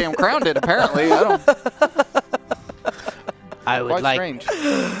 That's what the damn crown did, apparently. I don't. I would Quite like strange.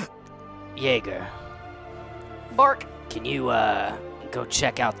 Jaeger. Bark. Can you go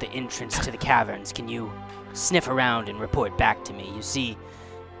check out the entrance to the caverns? Can you sniff around and report back to me? You see,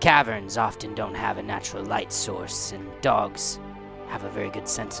 caverns often don't have a natural light source, and dogs have a very good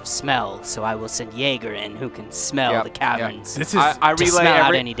sense of smell. So I will send Jaeger in, who can smell Yep, the caverns. This is I to relay smell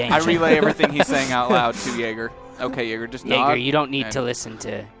out any danger. I relay everything he's saying out loud to Jaeger. Okay, Jaeger, just Jaeger, nod. you don't need and- to listen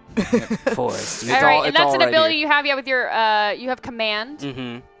to Forrest. All right, all- and that's an right ability here. you have. Yeah, with your you have command.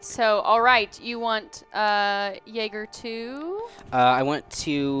 Mm-hmm. So all right, you want Jaeger to I want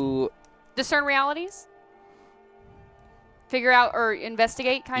to. discern realities, figure out or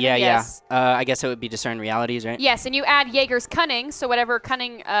investigate, kind Yeah, of. Yes. yeah. I guess it would be discern realities, right? Yes, and you add Jaeger's cunning, so whatever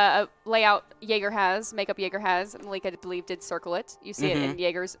cunning layout Jaeger has, makeup Jaeger has, Malik, I believe, did circle it. You see it in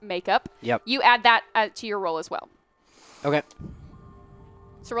Jaeger's makeup. Yep. You add that to your roll as well. Okay.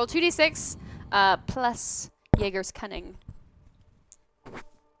 So roll 2d6 plus Jaeger's cunning.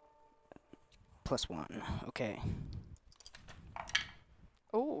 +1. Okay.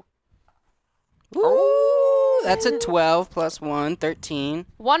 Ooh. Ooh, that's a 12 +1, 13.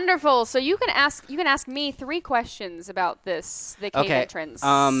 Wonderful. So you can ask me 3 questions about the cave Okay. entrance.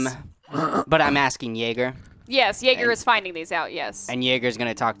 But I'm asking Jaeger, Yes, Jaeger is finding these out. Yes. and Jaeger's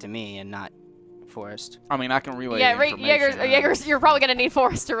gonna talk to me and not Forrest. I mean, I can relay Yeah, the information. Jaeger's. You're probably gonna need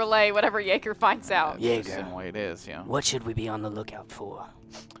Forrest to relay whatever Jaeger finds out. It's the Jaeger, same way it is, yeah. what should we be on the lookout for?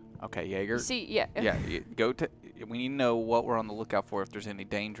 Okay, Jaeger. See, yeah. Yeah, go to. We need to know what we're on the lookout for if there's any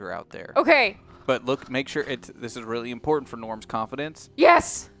danger out there. Okay. But look, make sure this is really important for Norm's confidence.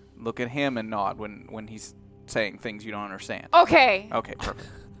 Yes. Look at him and nod when he's saying things you don't understand. Okay. Okay, perfect.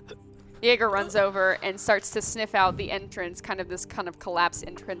 Jaeger runs over and starts to sniff out the entrance, kind of this kind of collapsed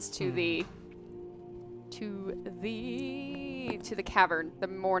entrance to the cavern, the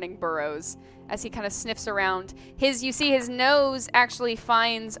morning burrows. As he kind of sniffs around, you see his nose actually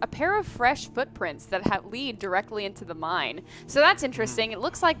finds a pair of fresh footprints that lead directly into the mine. So that's interesting. It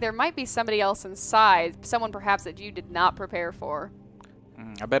looks like there might be somebody else inside, someone perhaps that you did not prepare for.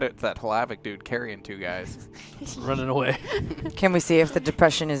 I bet it's that Halavic dude carrying 2 guys. running away. Can we see if the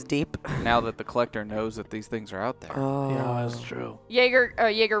depression is deep? Now that the collector knows that these things are out there. Oh. Yeah, that's true.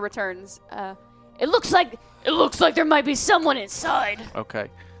 Jaeger returns. It looks like there might be someone inside. Okay.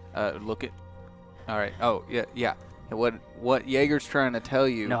 Look at. All right. Oh, yeah. What Jaeger's trying to tell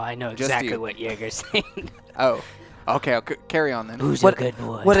you. No, I know just exactly you. what Jaeger's saying. Oh. Okay, I'll carry on then. Who's What- a good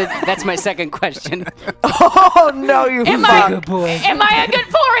boy? what did- That's my second question. Oh no, you Am fuck. I- Good boy. Am I a good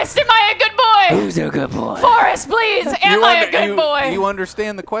Forrest? Am I a good boy? Who's a good boy? Forrest, please. Am I a good boy? You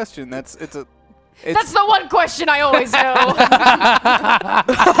understand the question. That's the one question I always know.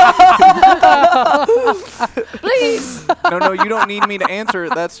 Please. No, you don't need me to answer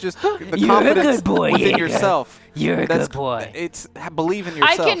it. That's just the You're a confidence good boy, within Jaeger. yourself. You're a That's good boy. It's believe in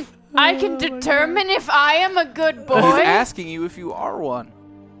yourself. I can determine if I am a good boy. He's asking you if you are one.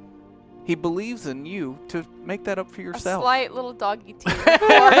 He believes in you to make that up for A yourself. slight little doggy tear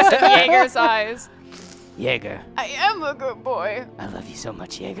forms in Jaeger's eyes. Jaeger, I am a good boy. I love you so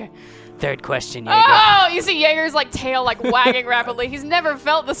much, Jaeger. Third question, Jaeger. Oh, you see Jaeger's like tail like wagging rapidly. He's never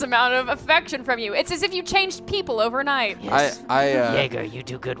felt this amount of affection from you. It's as if you changed people overnight. Yes. I Jaeger, you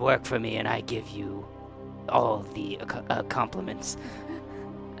do good work for me, and I give you all the compliments.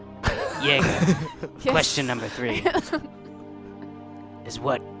 Jaeger, Yes. question number 3 is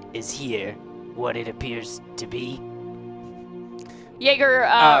what is here what it appears to be? Jaeger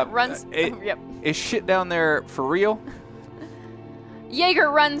runs. Yep. is shit down there for real?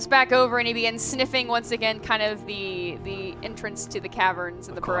 Jaeger runs back over and he begins sniffing once again, kind of the entrance to the caverns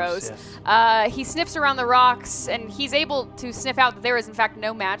and the burrows. Yes. He sniffs around the rocks, and he's able to sniff out that there is in fact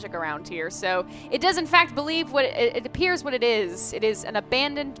no magic around here. So it does in fact believe what it appears what it is. It is an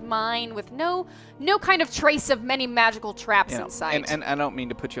abandoned mine with no kind of trace of many magical traps in sight. And I don't mean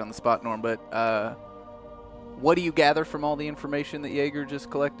to put you on the spot, Norm, but what do you gather from all the information that Jaeger just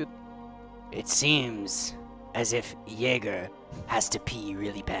collected? It seems as if Jaeger has to pee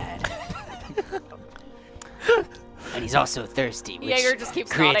really bad. And he's also thirsty, which Jaeger just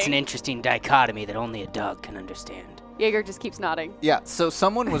keeps creates nodding. an interesting dichotomy that only a dog can understand. Jaeger just keeps nodding. Yeah, so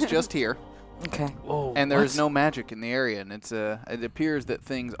someone was just here, Okay. Whoa, and there is what? no magic in the area, and it appears that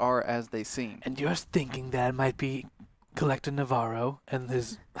things are as they seem. And you're thinking that it might be Collector Navarro and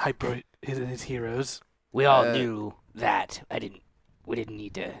his heroes. We all knew that. We didn't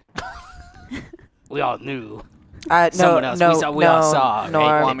need to. We all knew. No, Someone else. We all saw, right? Norm,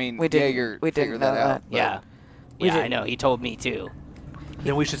 Well, I mean, we didn't, Jaeger we didn't figured know that out. Yeah. We Yeah, I did- know. He told me too.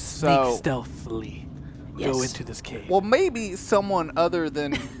 Then we should sneak So- stealthily Yes. go into this cave. Well, maybe someone other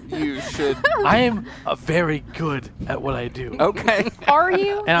than you should. I am very good at what I do. Okay. Are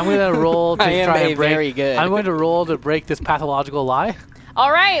you? And I'm going to roll to I am try and break. very good. I'm going to roll to break this pathological lie.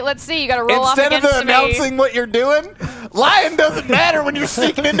 All right, let's see. You got to roll off Instead of against me. announcing what you're doing, lying doesn't matter when you're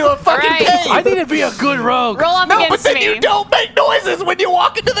sneaking into a fucking Right. cave. I need to be a good rogue. Roll off no, but against then me. you don't make noises when you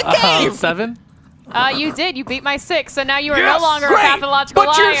walk into the cave. 7. You did. You beat my 6, so now you are Yes, no longer great, a pathological but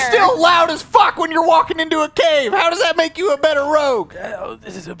liar. you're still loud as fuck when you're walking into a cave. How does that make you a better rogue?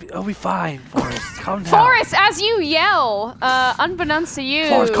 It'll be fine, Forrest. Calm down. Forrest, as you yell, unbeknownst to you,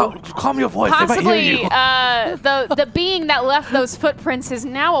 Forrest, calm your voice. They might hear possibly you. the being that left those footprints is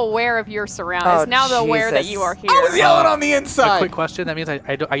now aware of your surroundings. Oh, now aware that Jesus. you are here. I was yelling on the A inside. quick question. That means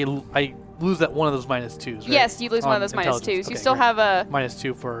I lose that one of those -2s, right? Yes, you lose one of On those intelligence. -2s. You Okay, still great. have a.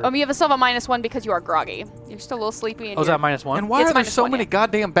 -2 for. You still have a -1 because you are groggy. You're still a little sleepy. And Oh, is you're- that -1? And why It's are there -1, so many yeah.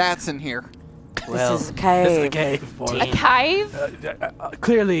 goddamn bats in here? Well, This is a cave. This is a cave. Forrest. a cave?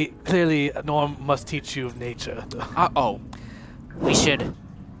 Clearly, Norm must teach you of nature. we should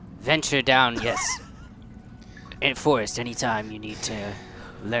venture down. Yes. In Forest, anytime you need to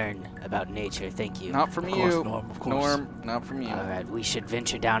learn about nature. Thank you. Not from Of course, you, Norm, of course. Norm. Not from you. All right, we should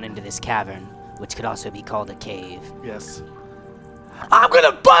venture down into this cavern, which could also be called a cave. Yes. I'm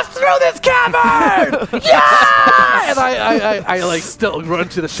gonna bust through this cavern! Yeah! And I like still run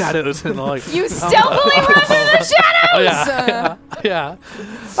to the shadows and like. You stealthily run through the shadows! Oh, yeah.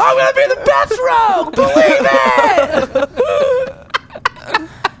 I'm gonna be the best rogue! Believe it!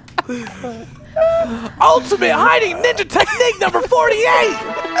 Ultimate hiding ninja technique number 48!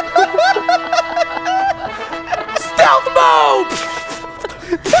 Stealth mode!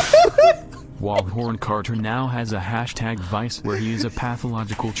 While Horn Carter now has a hashtag Vice where he is a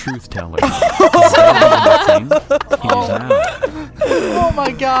pathological truth teller. He is now. Oh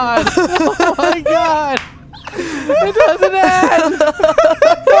my god! Oh my god! It doesn't end!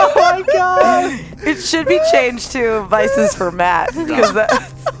 Oh my god! It should be changed to Vices for Matt because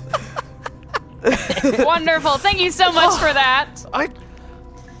that's Wonderful. Thank you so much for that.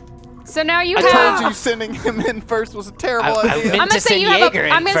 So now you I have. told you sending him in first was a terrible I idea. meant I'm to gonna say send you have Jaeger a.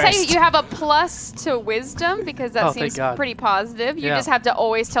 in I'm gonna say first. you have a plus to wisdom because that Oh, thank seems God. pretty positive. You Yeah. just have to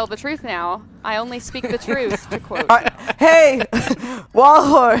always tell the truth now. I only speak the truth. To quote. Hey,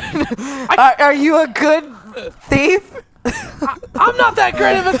 Wallhorn, are you a good thief? I'm not that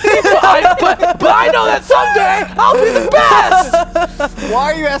great of a thief, but I know that someday I'll be the best.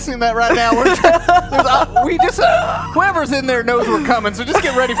 Why are you asking that right now? Whoever's in there knows we're coming, so just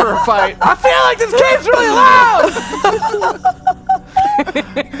get ready for a fight. I feel like this cave's really loud.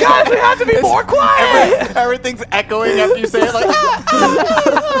 Guys, we have to be more quiet. Everything's echoing after you say it, like.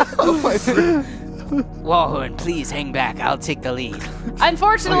 Wallhorn, please hang back. I'll take the lead.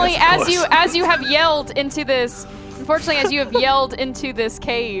 Unfortunately, yes, of as you have yelled into this. Unfortunately, as you have yelled into this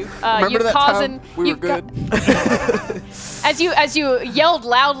cave, Remember you've that caused time we were good? as you yelled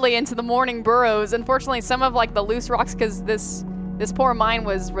loudly into the morning burrows. Unfortunately, some of like the loose rocks, because this poor mine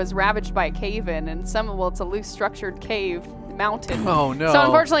was ravaged by a cave-in, and it's a loose structured cave mountain. Oh no! So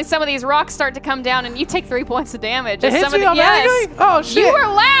unfortunately, some of these rocks start to come down, and you take 3 points of damage. It hits me automatically? Oh shit! You were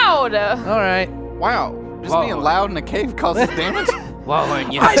loud. All right. Wow, just being loud in a cave causes damage?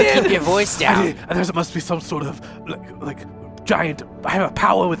 Wallhorn, you have to keep your voice down. There must be some sort of like giant. I have a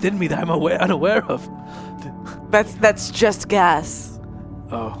power within me that I'm unaware of. That's just gas.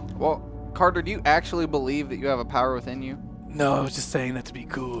 Oh Well, Carter, do you actually believe that you have a power within you? no! I was just saying that to be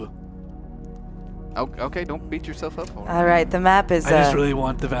cool. Okay, don't beat yourself up for it. All right, the map is. I just really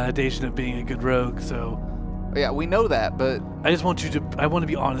want the validation of being a good rogue, so Yeah, we know that, but I just want you to. I want to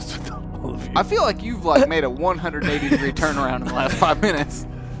be honest with all of you. I feel like you've made a 180-degree turnaround in the last 5 minutes.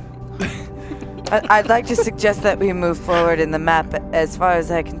 I'd like to suggest that we move forward in the map. As far as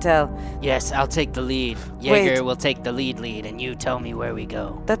I can tell, Yes, I'll take the lead. Jaeger will take the lead, and you tell me where we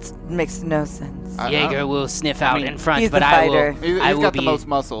go. that makes no sense. Jaeger will sniff out in front, he's but the I will. fighter. He's I will got be. the most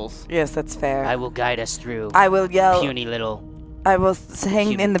muscles. Yes, that's fair. I will guide us through. I will yell. Puny little. I will hang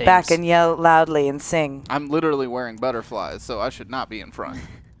human in the back things. and yell loudly and sing. I'm literally wearing butterflies, so I should not be in front.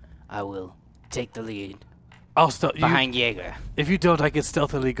 I will take the lead I'll stealth you. behind Jaeger. If you don't, I can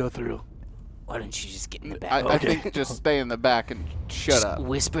stealthily go through. Why don't you just get in the back? I think just stay in the back and shut Just up.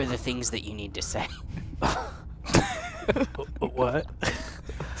 whisper the things that you need to say. What?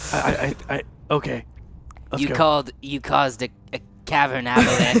 I okay. Let's You go. caused a cavern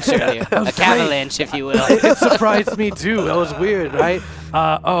avalanche earlier. That was A cavalanche, if you will. It surprised me too. That was weird, right?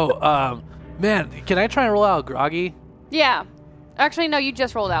 Man, can I try and roll out groggy? Yeah. Actually, no. You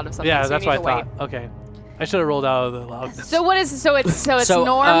just rolled out of something. Yeah, so that's you need what I to thought. Okay, I should have rolled out of the loudness. So what is so it's So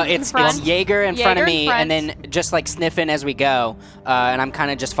Norm in it's front. Jaeger in front of Jaeger in me, front. and then just like sniffing as we go, and I'm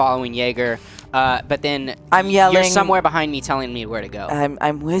kind of just following Jaeger. But then I'm yelling. you're somewhere behind me, telling me where to go.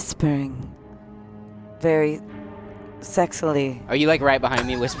 I'm whispering, very sexily. Are you like right behind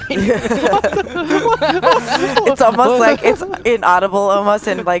me, whispering? It's almost like it's inaudible, almost,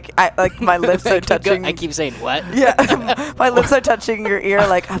 and like my lips are touching. I keep saying what? Yeah, my lips are touching your ear.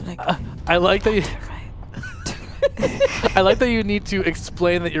 Like I'm like. I like that you. I like that you need to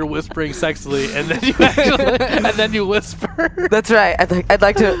explain that you're whispering sexily, and then you actually, and then you whisper. That's right. I'd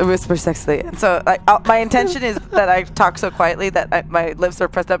like to whisper sexily. And so my intention is that I talk so quietly that my lips are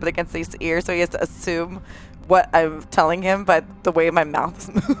pressed up against his ear, so he has to assume what I'm telling him by the way my mouth is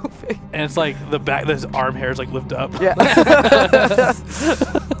moving. And it's like the back, his arm hairs like lift up. Yeah.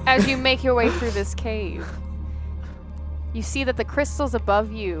 As you make your way through this cave, you see that the crystals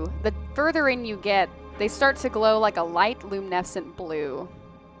above you, the further in you get, they start to glow like a light luminescent blue.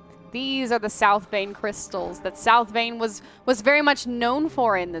 These are the South Vein crystals that South Vein was very much known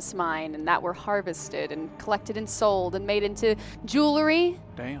for in this mine, and that were harvested and collected and sold and made into jewelry,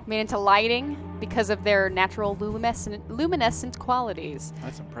 Damn, made into lighting because of their natural luminescent qualities.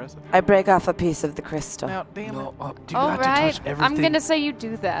 that's impressive. I break off a piece of the crystal. Now, damn it. Do you All have right, to touch everything? I'm gonna say you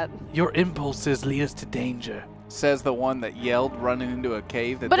do that. Your impulses lead us to danger. Says the one that yelled running into a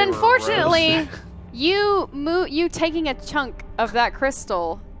cave. That But they were a unfortunately, rose. you taking a chunk of that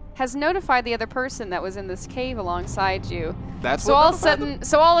crystal has notified the other person that was in this cave alongside you. That's So what all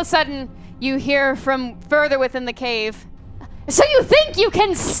of a sudden, you hear from further within the cave. So you think you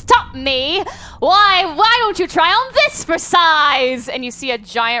can stop me? Why don't you try on this for size? And you see a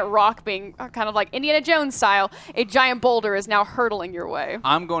giant rock being kind of like Indiana Jones style. A giant boulder is now hurtling your way.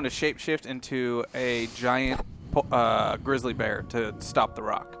 I'm going to shapeshift into a giant grizzly bear to stop the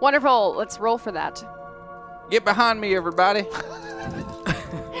rock. Wonderful. Let's roll for that. Get behind me, everybody.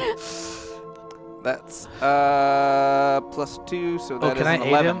 That's +2, so that is can I an aid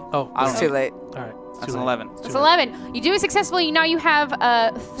 11. him? Oh, I don't It's know. too late. All right. That's an 11. It's 11. You do it successfully. Now you have So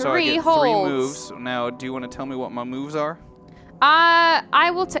I three get holds. 3 moves. Now, do you want to tell me what my moves are?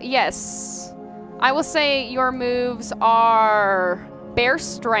 I will. Yes, I will say your moves are bear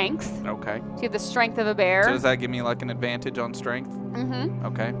strength. Okay. So you have the strength of a bear. So does that give me like an advantage on strength? Mm-hmm.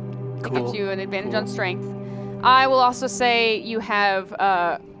 Okay. It Cool. gives you an advantage on strength. I will also say you have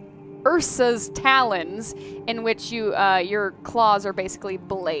Ursa's talons, in which your claws are basically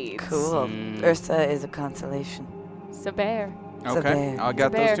blades. Cool. Ursa is a consolation. It's a bear. It's a Okay, bear. I got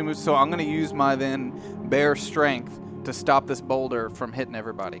It's a bear. those two moves. So I'm going to use my then bear strength to stop this boulder from hitting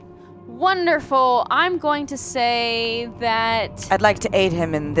everybody. Wonderful. I'm going to say that... I'd like to aid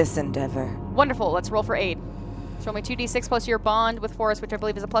him in this endeavor. Wonderful. Let's roll for aid. Show me 2d6 plus your bond with Forrest, which I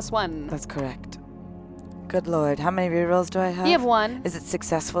believe is a +1. That's correct. Good lord, how many rerolls do I have? You have 1. Is it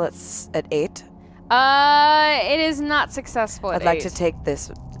successful at 8? It is not successful at I'd like 8. to take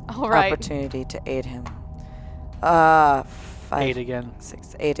this All right. opportunity to aid him. 5, 8 again.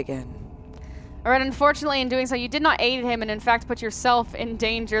 6, 8 again. All right, unfortunately, in doing so, you did not aid him and, in fact, put yourself in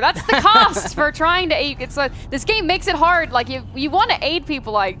danger. That's the cost for trying to aid. It's this game makes it hard. Like, you want to aid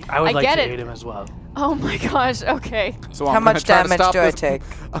people. Like, I would like get to it. aid him as well. Oh, my gosh. Okay. So How I'm gonna much try to damage stop do I this- take?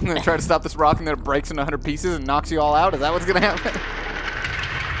 I'm going to try to stop this rock and then it breaks into 100 pieces and knocks you all out. Is that what's going to happen?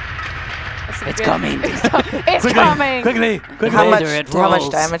 That's some It's good- coming. It's coming. Quickly! How much It damage rolls.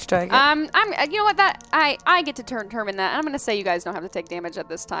 do I get? I'm. You know what? That I get to determine that. I'm gonna say you guys don't have to take damage at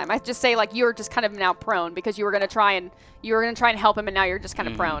this time. I just say like you're just kind of now prone because you were gonna try and help him and now you're just kind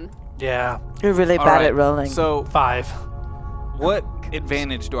of prone. Yeah, You're really All bad right, at rolling. So 5. what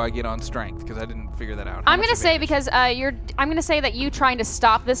advantage do I get on strength? Because I didn't figure that out. How I'm much gonna say advantage? because I'm gonna say that you trying to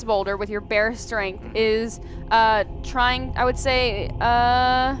stop this boulder with your bear strength is trying. I would say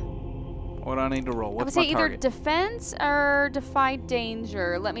What do I need to roll? I What's would say my either target? defense or defy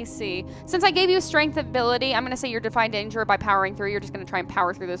danger. Let me see. Since I gave you a strength ability, I'm going to say your defy danger by powering through. You're just going to try and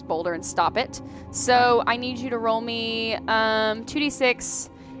power through this boulder and stop it. So I need you to roll me 2d6.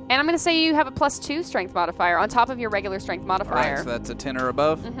 And I'm going to say you have a +2 strength modifier on top of your regular strength All right, modifier. so that's a 10 or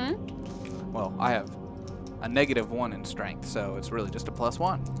above. Mm-hmm. Well, I have a -1 in strength, so it's really just a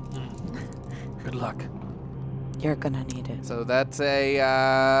 +1. Good luck. You're gonna need it. So that's a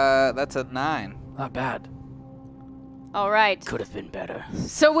 9. Not bad. All right. Could have been better.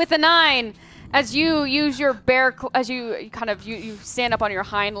 So with a 9, as you use your bear, as you kind of you stand up on your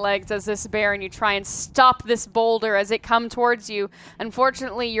hind legs as this bear and you try and stop this boulder as it come towards you.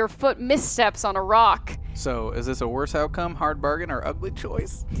 Unfortunately, your foot missteps on a rock. So is this a worse outcome, hard bargain, or ugly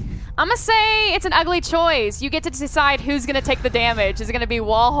choice? I'm gonna say it's an ugly choice. You get to decide who's gonna take the damage. Is it gonna be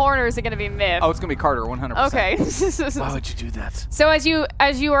Wallhorn or is it gonna be Myth? Oh, it's gonna be Carter, 100%. Okay. Why would you do that? So as you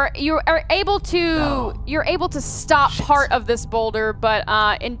are able to No. you're able to stop part of this boulder, but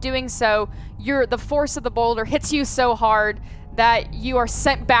in doing so, the force of the boulder hits you so hard that you are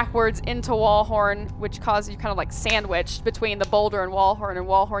sent backwards into Wallhorn, which causes you kind of like sandwiched between the boulder and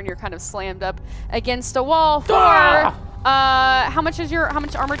Wallhorn you're kind of slammed up against a wall for how much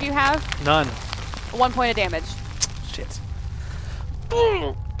armor do you have? None. 1 point of damage. Shit.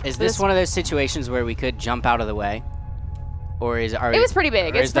 Is this one of those situations where we could jump out of the way? Or is It was pretty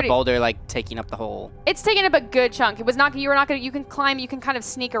big. Or It's is pretty- the boulder like taking up the whole? It's taking up a good chunk. It was not. You were not gonna. You can climb. You can kind of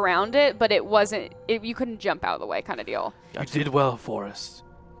sneak around it, but it wasn't. You couldn't jump out of the way, kind of deal. You did well, Forrest.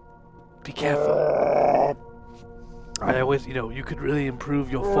 Be careful. I always, you could really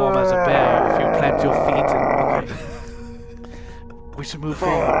improve your form as a bear if you plant your feet and. Okay. We should move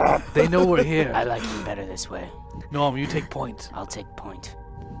forward. They know we're here. I like him better this way. Norm, you take point. I'll take point.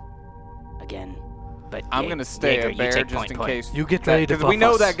 Again. But I'm gonna stay Jaeger, a you bear take just point, in point. case. You get ready to Because we buff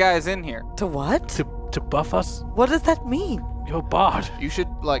know us. that guy's in here. To what? To buff us? What does that mean? You're bard. You should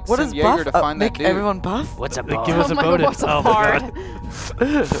like What send does Jaeger buff to find that make dude. everyone buff? What's a They bar? give us a my bonus. what's a Oh my bard?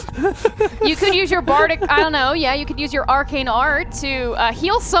 god. You could use your bardic. I don't know. Yeah, you could use your arcane art to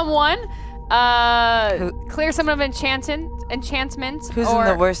heal someone, clear some of enchantment. Who's or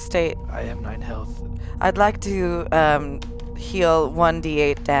in the worst state? I have 9 health. I'd like to heal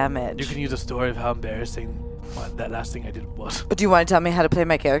 1d8 damage. You can use a story of how embarrassing that last thing I did was. Do you want to tell me how to play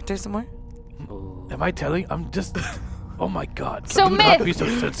my character some more? Am I telling? I'm just. Oh my god. So Do not Myth- be so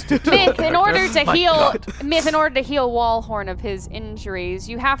sensitive to Myth, my in order character. to My heal God. Myth, in order to heal Wallhorn of his injuries,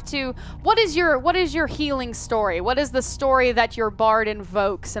 you have to. What is your healing story? What is the story that your bard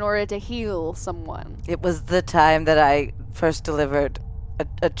invokes in order to heal someone? It was the time that I first delivered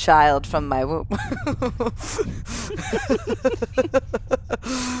a child from my womb.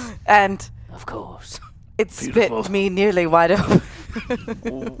 And Of course. it Beautiful. spit me nearly wide open.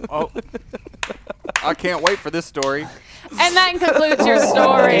 Oh, I can't wait for this story. And that concludes your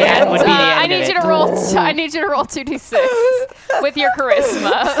story. That And, would be the I end need of you it. to roll. I need you to roll 2d6 with your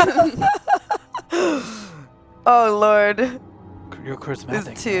charisma. Oh Lord. You're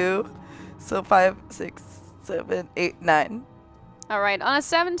charismatic. It's 2. So 5, 6, 7, 8, 9. All right, on a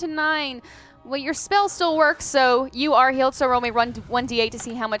 7 to 9. Well, your spell still works, so you are healed. So roll me 1d8 to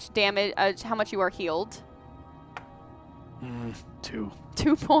see how much damage, how much you are healed. 2.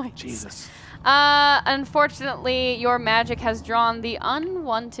 2 points. Jesus. Unfortunately, your magic has drawn the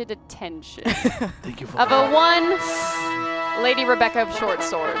unwanted attention Thank you for of a one Lady Rebecca of Short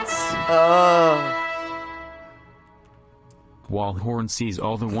Swords. Oh. While Horn sees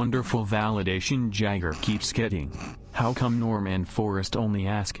all the wonderful validation Jagger keeps getting. How come Norm and Forrest only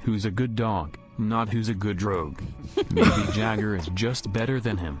ask who's a good dog, not who's a good rogue? Maybe Jagger is just better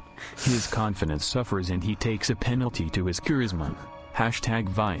than him. His confidence suffers and he takes a penalty to his charisma.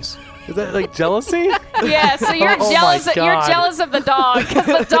 #Vice. Is that like jealousy? Yeah, so you're Oh my jealous. You're God. jealous of the dog because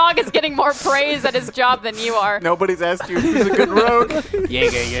the dog is getting more praise at his job than you are. Nobody's asked you who's a good rogue.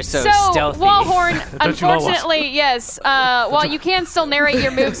 Jaeger, you're so stealthy. Wallhorn, Don't you almost? unfortunately, yes. While you can still narrate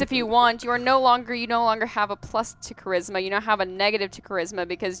your moves if you want, you no longer have a plus to charisma. You now have a negative to charisma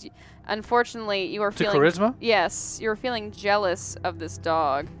because, unfortunately, you are To feeling charisma? Yes, you're feeling jealous of this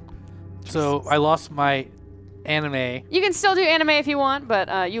dog. So I lost my anime. You can still do anime if you want,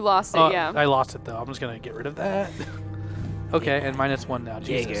 but you lost it. Yeah. I lost it though. I'm just gonna get rid of that. Okay, and -1 now.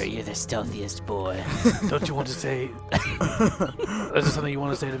 Jaeger, Jesus. you're the stealthiest boy. Don't you want to say? Is there something you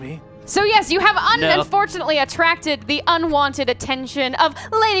want to say to me? So yes, you have No. unfortunately attracted the unwanted attention of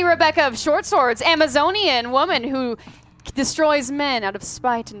Lady Rebecca of Short Swords, Amazonian woman who destroys men out of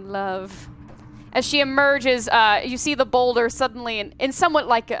spite and love. As she emerges, you see the boulder suddenly, in somewhat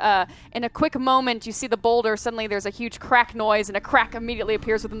like in a quick moment, you see the boulder. Suddenly, there's a huge crack noise, and a crack immediately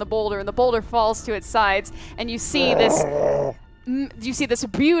appears within the boulder, and the boulder falls to its sides. And you see this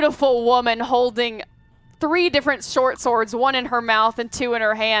beautiful woman holding 3 different short swords, 1 in her mouth and 2 in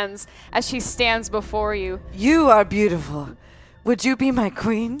her hands, as she stands before you. You are beautiful. Would you be my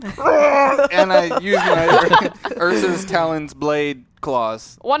queen? And I use my Ursa's Talon's blade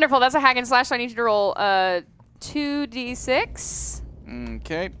claws. Wonderful. That's a hack and slash. So I need you to roll 2d6.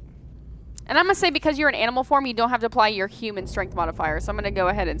 Okay. And I'm going to say because you're in animal form, you don't have to apply your human strength modifier. So I'm going to go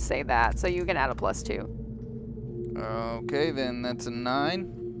ahead and say that. So you can add a +2. Okay, then that's a 9.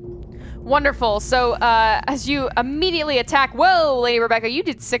 Wonderful. So as you immediately attack, whoa, Lady Rebecca, you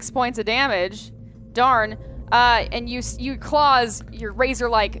did 6 points of damage. Darn. And you claws, your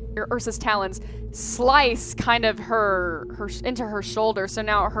razor-like, your Ursa's talons, slice kind of her into her shoulder. So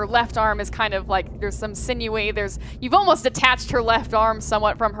now her left arm is kind of like there's some sinewy. You've almost detached her left arm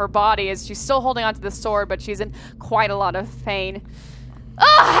somewhat from her body as she's still holding onto the sword, but she's in quite a lot of pain.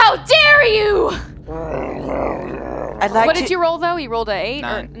 Oh, how dare you! I'd like What to. did you roll though? You rolled a 8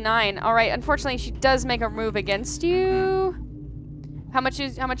 or 9. 9. All right. Unfortunately, she does make a move against you. How much?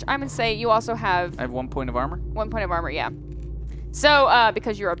 I'm gonna say you also have I have 1 point of armor. 1 point of armor. Yeah. So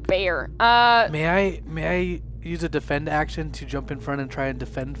because you're a bear. May I use a defend action to jump in front and try and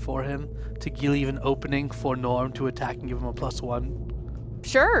defend for him to leave an opening for Norm to attack and give him a +1?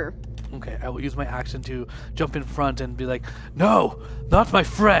 Sure. Okay, I will use my action to jump in front and be like, "No, not my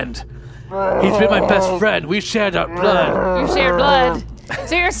friend. He's been my best friend. We shared our blood." You share blood.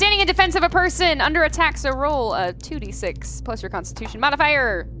 So you're standing in defense of a person under attack. So roll a 2d6 plus your Constitution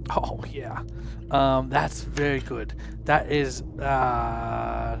modifier. Oh yeah, that's very good. That is, is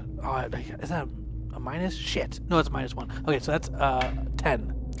that a minus? Shit. No, it's -1. Okay, so that's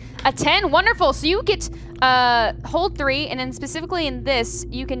 10. A 10, wonderful. So you get hold 3, and then specifically in this,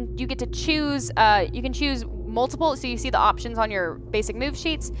 you get to choose. You can choose multiple. So you see the options on your basic move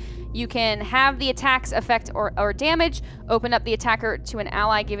sheets. You can have the attacks affect or damage, open up the attacker to an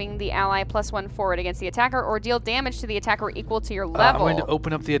ally, giving the ally +1 forward against the attacker, or deal damage to the attacker equal to your I'm level. going to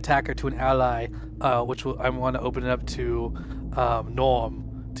open up the attacker to an ally, which I want to open it up to Norm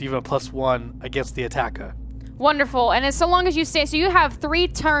to give him a +1 against the attacker. Wonderful. And so long as you stay, so you have 3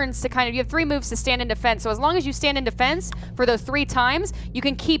 turns to you have 3 moves to stand in defense. So as long as you stand in defense for those 3 times, you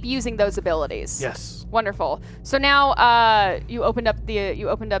can keep using those abilities. Yes. Wonderful. So now you opened up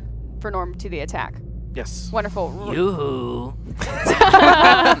for Norm to the attack. Yes. Wonderful. Yoo-hoo.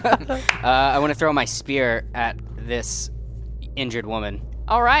 I want to throw my spear at this injured woman.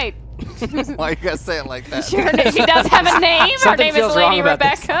 All right. Why you gotta say it like that? She does have a name. Her Something name is feels wrong Lady about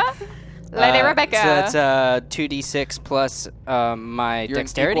this. Rebecca. Lady Rebecca. So that's 2d6 plus my You're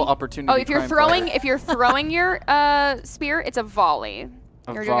dexterity. an equal opportunity. Oh, if you're crime throwing your spear, it's a volley.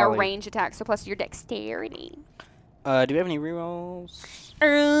 You're doing a volley. range attack, so plus your dexterity. Do we have any rerolls?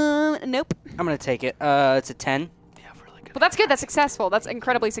 Nope. I'm gonna take it. It's a 10. Well, that's good. That's successful. That's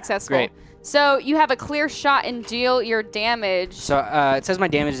incredibly successful. Great. So you have a clear shot and deal your damage. So it says my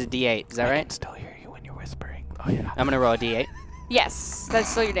damage is a d8. Is that I right? can still hear you when you're whispering. Oh yeah. I'm gonna roll a d8. Yes, that's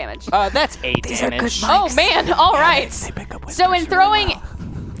still your damage. That's 8 These are damage. good Oh man! All right. They pick up So in whispers really throwing, well.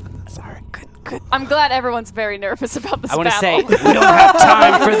 Sorry. I'm glad everyone's very nervous about this I want to say, battle. we don't have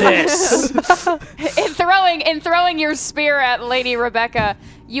time for this. in throwing your spear at Lady Rebecca,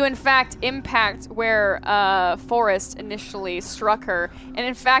 you in fact impact where Forrest initially struck her, and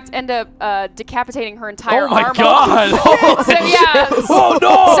in fact end up decapitating her entire arm. Oh my god! So yeah. Oh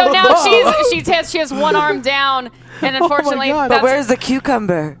no! So now she has one arm down, and unfortunately, God. But that's where's the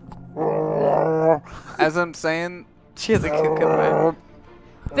cucumber? As I'm saying, She has a cucumber.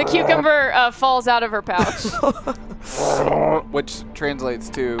 the cucumber falls out of her pouch. which translates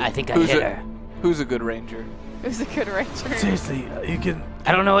to I think I hit her. Who's a good ranger? It was a good ranger. Seriously, you can.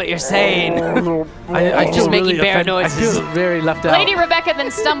 I don't know what you're saying. I just feel making really bear offended. noises. I feel very left out. Lady Rebecca then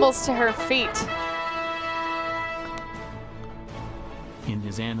stumbles to her feet. In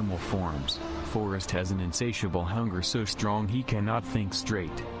his animal forms, Forrest has an insatiable hunger so strong he cannot think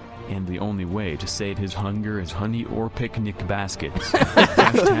straight. And the only way to sate his hunger is honey or picnic baskets.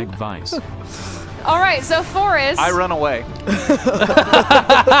 Hashtag Vice. All right, so Forrest, I run away.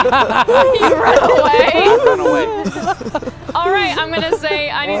 you run away. Run away. All right, I'm gonna say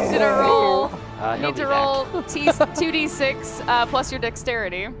I need you to roll. You he'll need to be roll 2d6 plus your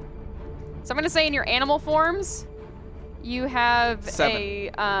dexterity. So I'm gonna say in your animal forms, you have 7.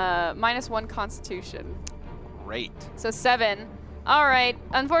 a -1 Constitution. Great. So 7. All right.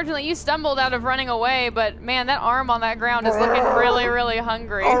 Unfortunately, you stumbled out of running away, but man, that arm on that ground is looking really, really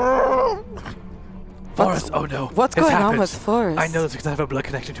hungry. Forrest, oh no. What's It's going on happened. with Forrest? I know this because I have a blood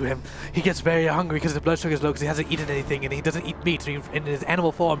connection to him. He gets very hungry because his blood sugar is low because he hasn't eaten anything and he doesn't eat meat. So in his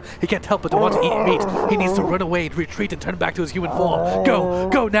animal form, he can't help but to want to eat meat. He needs to run away, retreat, and turn back to his human form.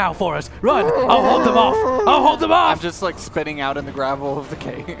 Go now, Forrest. Run. I'll hold them off. I'll hold them I'm off. just like spitting out in the gravel of the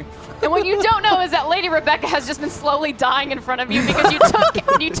cave. And what you don't know is that Lady Rebecca has just been slowly dying in front of you because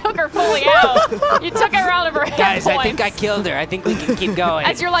you took her fully out. You took her out of her hit Guys, points. I think I killed her. I think we can keep going.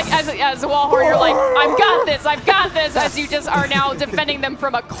 As you're like, as a Wallhorn, you're like, I've got this, as you just are now defending them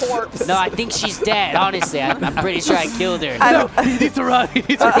from a corpse. No, I think she's dead. Honestly, I'm pretty sure I killed her. No, he needs to run. He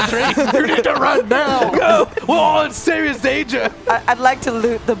needs to retreat. You need to run now. Go. We're all in serious danger. I'd like to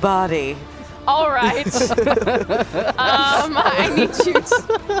loot the body. All right. I need you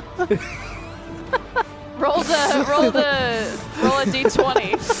to roll a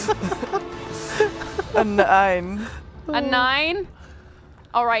d20. A 9. A 9.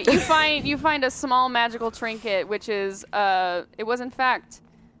 All right, you find a small magical trinket, which is it was in fact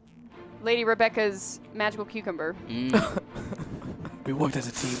Lady Rebecca's magical cucumber. We worked as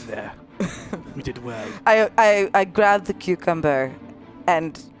a team there. We did well. I grabbed the cucumber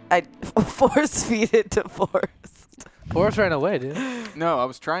and I force feed it to Forrest. Forrest ran away, dude. No, I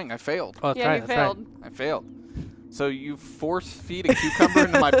was trying. I failed. Oh, that's Yeah, right, you that's failed. Right. I failed. So you force feed a cucumber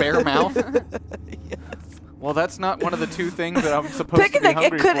into my bare mouth? Yes. Well, that's not one of the two things that I'm supposed to be Picnic.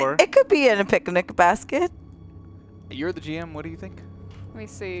 hungry for. It could be in a picnic basket. You're the GM. What do you think? Let me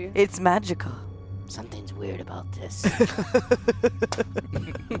see. It's magical. Something's weird about this.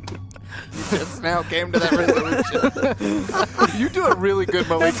 You just now came to that resolution. You do a really good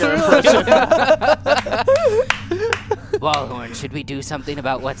Malika impression. Wallhorn, should we do something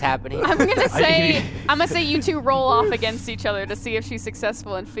about what's happening? I'm gonna say you two roll off against each other to see if she's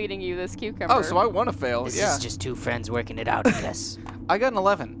successful in feeding you this cucumber. Oh, so I want to fail. This Yeah. is just two friends working it out, I guess. I got an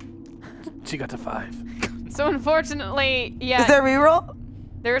 11. She got to 5. So unfortunately, yeah, Is there a reroll?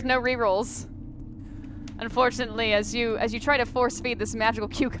 there's no rerolls. Unfortunately, as you try to force feed this magical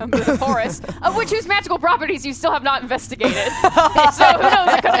cucumber to Forrest, of whose magical properties you still have not investigated. So who knows?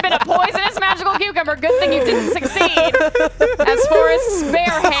 It could have been a poisonous magical cucumber. Good thing you didn't succeed. As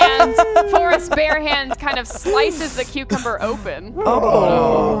Forrest's bare hand kind of slices the cucumber open.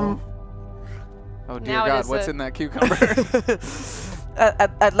 Oh dear Now it God, is what's a- in that cucumber?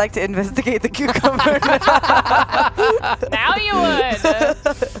 I'd like to investigate the cucumber. Now you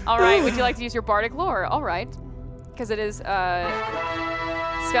would. All right. Would you like to use your bardic lore? All right, because it is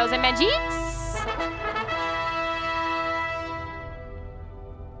spells and magics.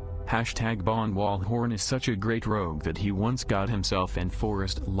 Hashtag Bon Wallhorn is such a great rogue that he once got himself and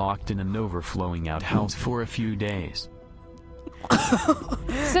Forrest locked in an overflowing outhouse for a few days.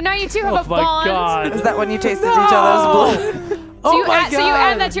 So now you two have Oh a my bond. god. Is that when you tasted each other's blood? So you, Oh my add, so you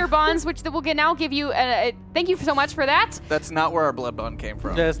add God. that to your bonds, which will now give you. Thank you so much for that. That's not where our blood bond came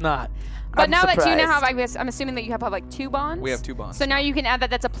from. There's not. But I'm now that you now surprised. have, I'm assuming that you have like 2 bonds. We have 2 bonds. So now you can add that.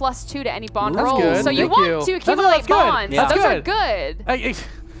 That's a +2 to any bond That's roll. good. So you Thank want you. to That's accumulate good. bonds. Yeah. Those That's are good.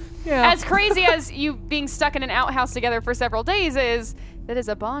 Yeah. As crazy as you being stuck in an outhouse together for several days is, that is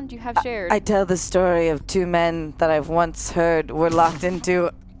a bond you have shared. I tell the story of 2 men that I've once heard were locked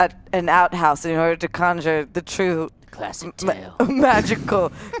into an outhouse in order to conjure the true Classic tale.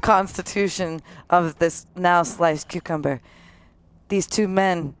 magical constitution of this now sliced cucumber. These two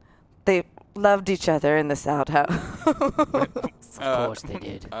men, they loved each other in this outhouse. Of course they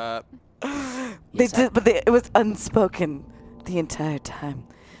did. They did, but it was unspoken the entire time.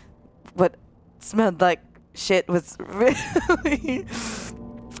 What smelled like shit was really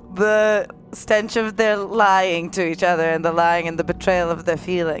the stench of their lying to each other and the lying and the betrayal of their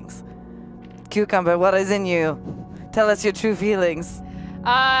feelings. Cucumber, what is in you? Tell us your true feelings.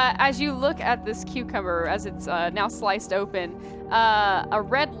 As you look at this cucumber, as it's now sliced open, a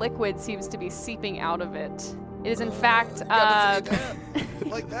red liquid seems to be seeping out of it. It is in fact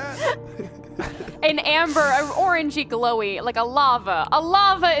like that. an amber, an orangey, glowy, like a lava. A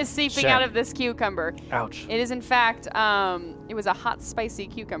lava is seeping out of this cucumber. Ouch. It is in fact, it was a hot, spicy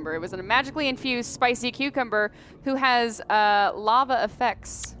cucumber. It was a magically infused, spicy cucumber who has lava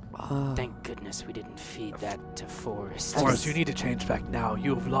effects. Thank goodness we didn't feed that to Forrest. Forrest, you need to change back now.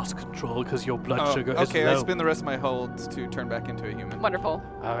 You have lost control because your blood sugar is okay, low. I spend the rest of my holds to turn back into a human. Wonderful.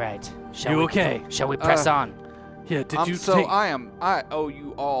 All right. You Shall we press on? Yeah, did you so take... I owe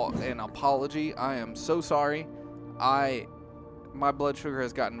you all an apology. I am so sorry. My blood sugar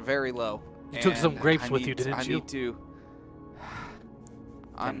has gotten very low. You took some grapes with you, didn't I you? need to.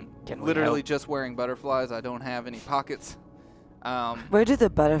 I'm Can we literally help? just wearing butterflies. I don't have any pockets. Where do the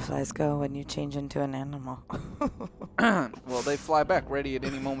butterflies go when you change into an animal? Well, they fly back ready at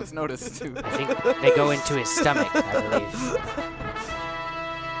any moment's notice to. I think they go into his stomach, I believe.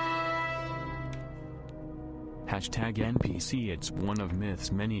 #NPC. It's one of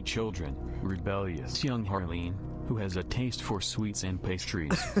Myth's many children, rebellious young Harleen, who has a taste for sweets and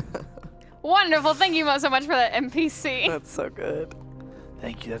pastries. Wonderful. Thank you so much for that, NPC. That's so good.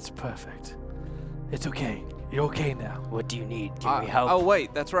 Thank you, that's perfect. It's okay. You're okay now. What do you need? Can we help? Oh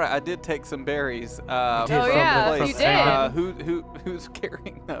wait, that's right. I did take some berries. did. Oh, From yeah, the- you from did. Who's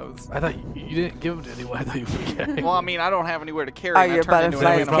carrying those? I thought you didn't give them to anyone. I thought you were carrying. Well, I mean, I don't have anywhere to carry Are them. I your turned into an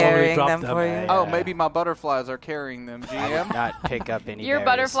butterflies animal. Probably carrying dropped them them. for you? Oh, maybe my butterflies are carrying them, I GM. would not pick up any Your berries.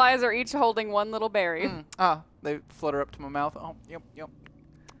 butterflies are each holding one little berry. They flutter up to my mouth. Oh, yep.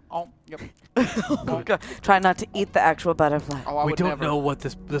 Oh, yep. Oh, God. Try not to eat the actual butterfly. Oh, I We would don't never. know what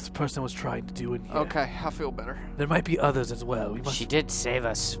this person was trying to do in here. Okay, I feel better. There might be others as well. We must. She did save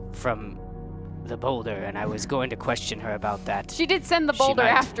us from the boulder, and I was going to question her about that. She did send the She boulder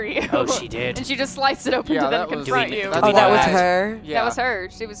might. after you. Oh, she did? And she just sliced it open Yeah, to then that was- confront Do we- you. that's Oh, that why was I- her? Yeah, That was her.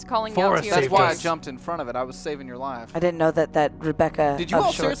 She was calling out Forrest to you. That's saved why I us. jumped in front of it. I was saving your life. I didn't know that Rebecca. Did you of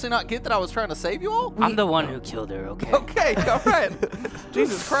all Short- seriously not get that I was trying to save you all? I'm the one who killed her, okay? Okay, all right.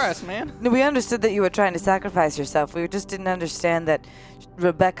 Jesus Christ, man. No, we understood that you were trying to sacrifice yourself. We just didn't understand that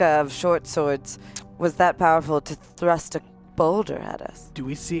Rebecca of Short Swords was that powerful to thrust a boulder at us. Do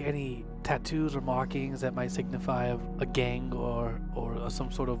we see any tattoos or markings that might signify a gang or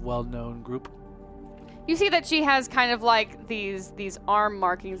some sort of well-known group? You see that she has kind of like these arm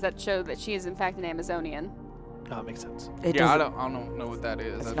markings that show that she is in fact an Amazonian. Oh, that makes sense. It Yeah, I doesn't- don't know what that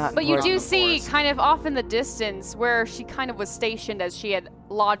is. It's That's not But you Right. do in the see forest. kind of off in the distance where she kind of was stationed as she had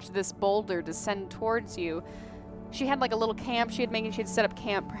lodged this boulder to send towards you. She had like a little camp she had set up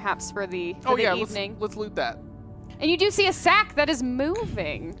camp perhaps for the Oh yeah, evening. let's loot that. And you do see a sack that is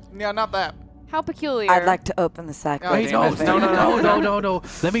moving. Yeah, not that. How peculiar. I'd like to open the sack. Oh, with damn my it. finger. No.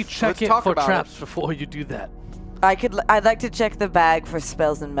 Let me check Let's it talk for about traps it. before you do that. I'd like to check the bag for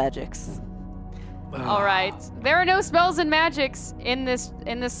spells and magics. All right. There are no spells and magics in this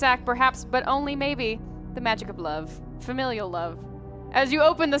sack, perhaps, but only maybe the magic of love, familial love. As you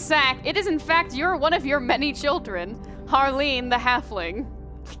open the sack, it is in fact one of your many children, Harleen the halfling.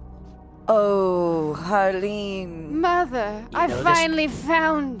 Oh, Harleen. Mother, I know this- finally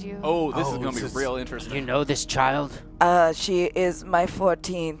found you. Oh, this is Oh, gonna be this is- real interesting. You know this child? She is my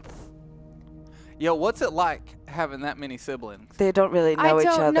 14th. Yo, what's it like having that many siblings? They don't really know I each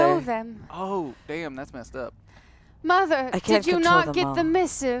don't other. know them. Oh, damn, that's messed up. Mother, I can't did you control not them get all. the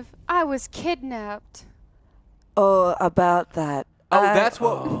missive? I was kidnapped. Oh, about that. Oh,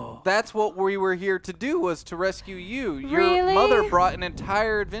 Oh. that's what we were here to do, was to rescue you. Your Really? mother brought an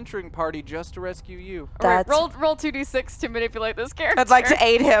entire adventuring party just to rescue you. All right, That's- roll 2d6 to manipulate this character. I'd like to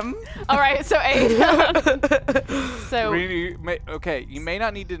aid him. All right, so 8. So Okay, you may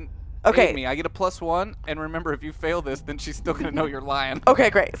not need to Okay. aid me. I get a +1, and remember, if you fail this, then she's still gonna know you're lying. Okay,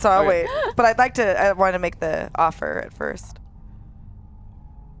 great. So I'll Okay. wait. But I want to make the offer at first.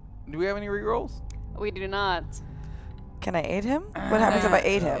 Do we have any rerolls? we do not. Can I aid him? What happens if I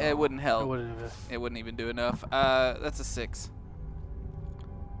aid him? It wouldn't I help. wouldn't have- It wouldn't even do enough. That's a 6.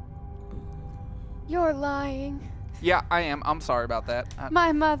 You're lying. Yeah, I am. I'm sorry about that.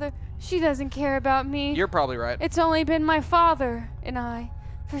 My mother, she doesn't care about me. You're probably right. It's only been my father and I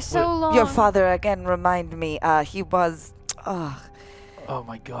for so long. Your father, again, remind me, he was, Oh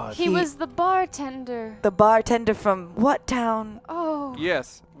my God. He was the bartender. the bartender from what town? Oh,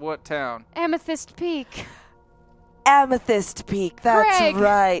 Yes. What town? Amethyst Peak. Amethyst Peak, that's Craig.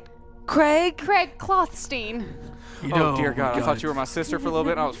 right. Craig? Craig Clothstein. You Oh, dear God. I thought you were my sister for a little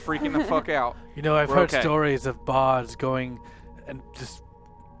bit, and I was freaking the fuck out. You know, I've We're heard okay. stories of bards going and just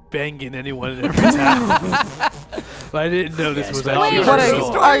banging anyone in every town. But I didn't know this Yes, was but actually you What heard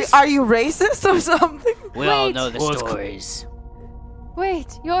are, stories. are you racist or something? We all Wait. know the Well, it's stories.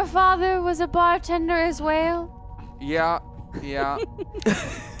 Wait, your father was a bartender as well? Yeah. Yeah.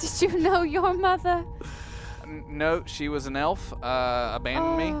 Did you know your mother? No, she was an elf.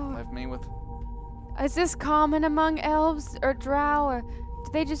 Abandoned me. Oh. Left me with. Is this common among elves or drow, or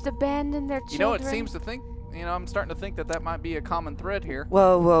do they just abandon their children? You know, it seems to think. You know, I'm starting to think that might be a common thread here.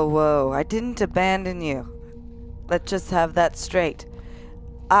 Whoa, whoa, whoa. I didn't abandon you. Let's just have that straight.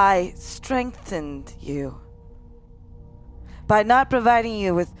 I strengthened you. By not providing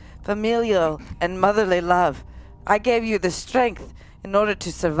you with familial and motherly love, I gave you the strength in order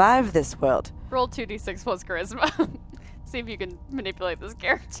to survive this world. Roll 2d6 plus charisma. See if you can manipulate this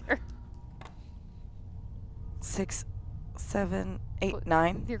character. 6, 7, 8,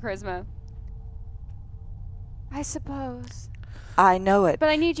 9. With your charisma. I suppose. I know it. But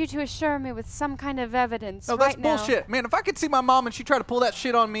I need you to assure me with some kind of evidence No, right that's now. bullshit, man. If I could see my mom and she tried to pull that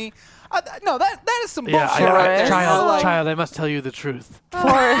shit on me, no, that is some Yeah, bullshit right there. Forrest. child, I must tell you the truth.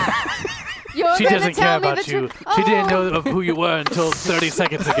 You're She gonna doesn't tell care me about the you. truth. She didn't know of who you were until 30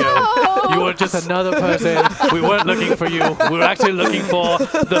 seconds ago. You were just another person. We weren't looking for you. We were actually looking for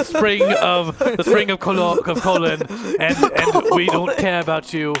the spring of Colon, and we don't care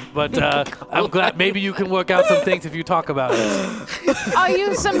about you. But I'm glad maybe you can work out some things if you talk about it. Are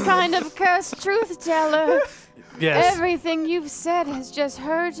you some kind of cursed truth teller? Yes. Everything you've said has just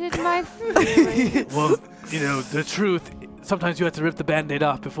hurted my feelings. Well, you know the truth. Sometimes you have to rip the Band-Aid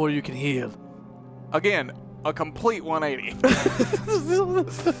off before you can heal. Again, a complete 180.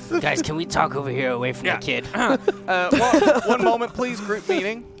 Guys, can we talk over here away from the kid? One moment, please. Group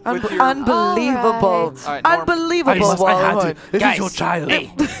meeting. With your, Unbelievable. All right, Norm. Unbelievable, I had Wallhorn. to. This Guys, is your child.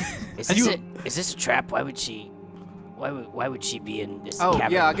 Hey, is And this you- is this a trap? Why would she be in this Oh,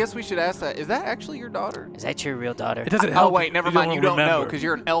 cavern? yeah, I guess we should ask that. Is that actually your daughter? Is that your real daughter? It doesn't Oh, help. wait, never if mind. You don't know remember. because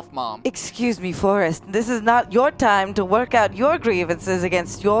you're an elf mom. Excuse me, Forrest. This is not your time to work out your grievances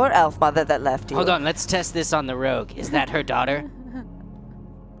against your elf mother that left you. Hold on, let's test this on the rogue. Is that her daughter?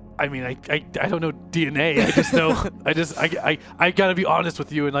 I mean, I don't know DNA. I just know. I gotta be honest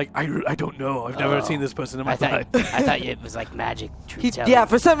with you, and like I don't know. I've never seen this person in my I thought life. I thought it was like magic truth telling. Yeah,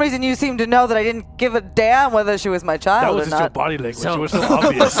 for some reason you seem to know that I didn't give a damn whether she was my That child was or just your not. body language. So- it was so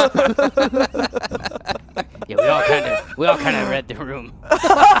obvious. Yeah, we all kind of read the room.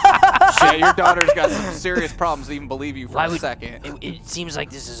 Shit, your daughter's got some serious problems to even believe you for Why a would second. it seems like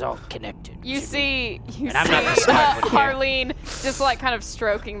this is all connected. You see And I'm not the smart one here. Harleen just like kind of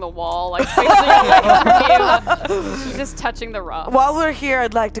stroking the wall, like facing away from you. She's just touching the rock. While we're here,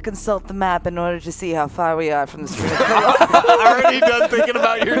 I'd like to consult the map in order to see how far we are from the street. Already done thinking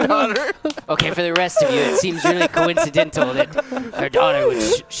about your daughter. Okay, for the rest of you, it seems really coincidental that her daughter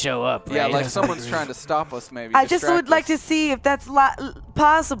would show up. Yeah, right? like someone's trying to stop us, maybe. I just would distract like us. to see if that's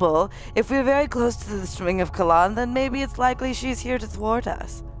possible. If we're very close to the string of Kalan, then maybe it's likely she's here to thwart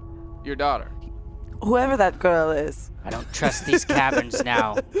us. Your daughter. Whoever that girl is. I don't trust these caverns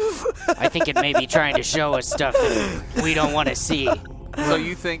now. I think it may be trying to show us stuff that we don't want to see. So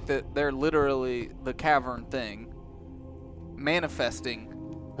you think that they're literally the cavern thing manifesting?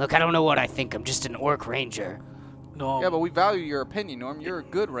 Look, I don't know what I think. I'm just an orc ranger. No, Yeah, but we value your opinion, Norm. You're a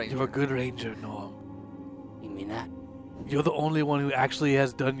good ranger. you're a good ranger, Norm. You mean that? You're the only one who actually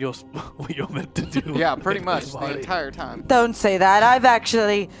has done your what you're meant to do. Yeah, pretty in my much the body. entire time. Don't say that. I've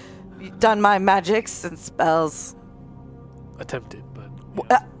actually done my magics and spells. Attempted, but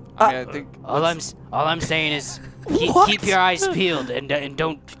I mean, I think All I'm saying is What? keep your eyes peeled and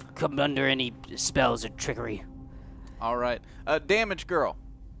don't come under any spells or trickery. all right. Damaged girl.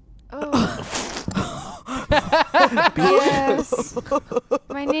 Yes.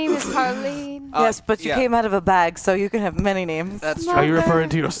 My name is Harleen. Yes, but you yeah. came out of a bag, so you can have many names. That's are you true. referring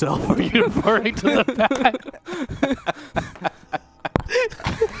to yourself or are you referring to the bag?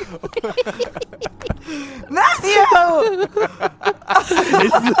 Matthew!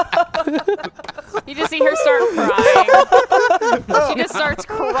 You just see her start crying. She just starts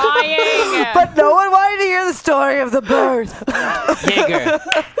crying. But no one wanted to hear the story of the birth. Jaeger,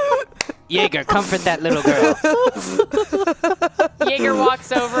 Jaeger, comfort that little girl. Jaeger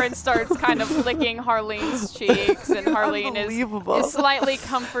walks over and starts kind of licking Harleen's cheeks, and Harleen is slightly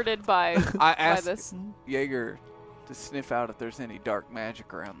comforted by I asked this. Jaeger to sniff out if there's any dark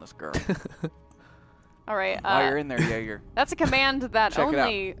magic around this girl. All right. While you're in there, Jaeger. That's a command that Check it out.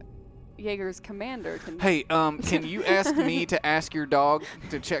 only Jaeger's commander can. Hey, can you ask me to ask your dog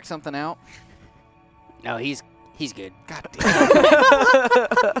to check something out? No, he's good. God damn.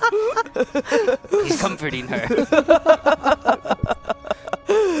 He's comforting her. So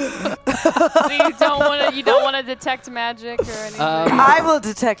you don't want to detect magic or anything. I will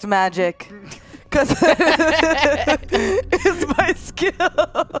detect magic. Because it's my skill.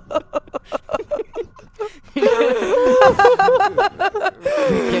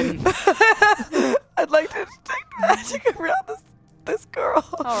 I'd like to detect magic around this girl.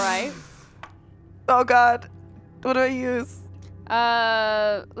 All right. Oh God, what do I use?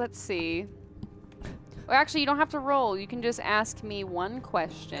 Let's see. Well, actually, you don't have to roll. You can just ask me one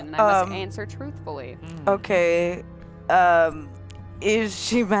question, and I must answer truthfully. Okay. Is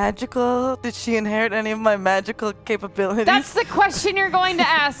she magical? Did she inherit any of my magical capabilities? That's the question you're going to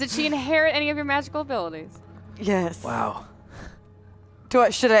ask. Did she inherit any of your magical abilities? Yes. Wow.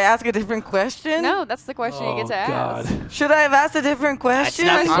 Should I ask a different question? No, that's the question you get to ask. Should I have asked a different question?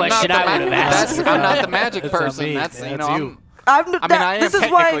 That's not the question I would have asked. I'm not the magic That's on person. me. That's, Yeah, you that's know, you. I am this is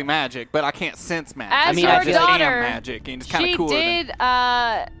technically why magic, but I can't sense magic. As mean, your I feel like daughter, magic, and it's kind she of cooler. did,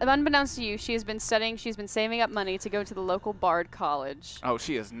 unbeknownst to you, she has been studying, she's been saving up money to go to the local Bard College. Oh,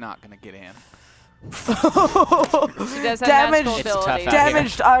 she is not going to get in. She does have magical Damaged- abilities.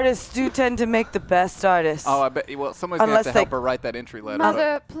 damaged artists do tend to make the best artists. Oh, I bet. Well, somebody's going to have to Unless they- help her write that entry letter.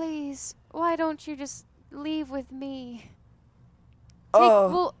 Mother, please, why don't you just leave with me? Oh.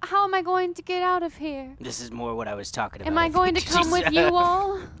 Well, how am I going to get out of here? This is more what I was talking about. Am I going to come with you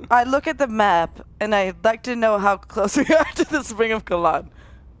all? I look at the map, and I'd like to know how close we are to the Spring of Kalan.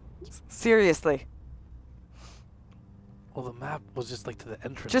 Seriously. Well, the map was just like to the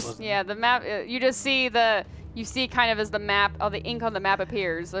entrance. Just- wasn't Yeah, the map. You just see you see kind of as the map, the ink on the map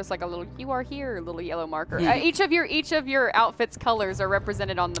appears. There's like a little "You are here" little yellow marker. Each of your outfit's colors are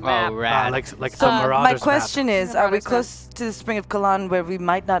represented on the map. Oh, it? rad. Like So the Marauders my map. question is, are we Marauders map. close to the Spring of Kalan where we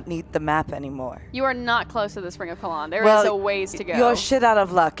might not need the map anymore? You are not close to the Spring of Kalan. There is Well, a ways to go. You're shit out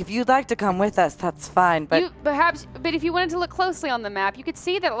of luck. If you'd like to come with us, that's fine. But But if you wanted to look closely on the map, you could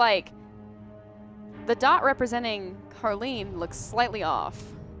see that like the dot representing Harleen looks slightly off.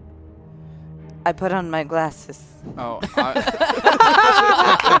 I put on my glasses. Oh,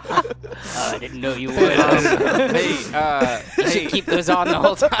 I didn't know you would. hey, You should keep those on the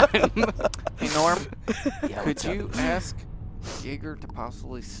whole time. hey, Norm, Yeah, could what's up? you ask Jaeger to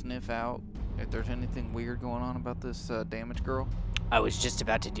possibly sniff out if there's anything weird going on about this damaged girl? I was just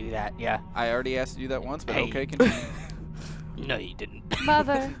about to do that, yeah. I already asked you that once, but Hey. okay, continue. No, you didn't.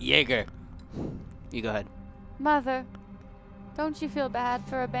 Mother, Jaeger. You go ahead. Mother, don't you feel bad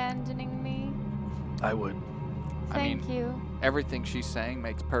for abandoning me? I would. Thank you. Everything she's saying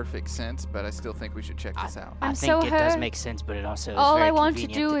makes perfect sense, but I still think we should check this out. I'm I think so it does hurt. make sense, but it also is All very I want to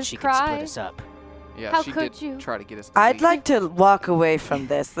convenient do that is she could cry. split us up. Yeah, How she could did you? try to get us to I'd leave. like to walk away from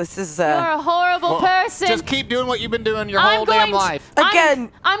this. This is You're a horrible person. Just keep doing what you've been doing your I'm whole damn going to- life. Again.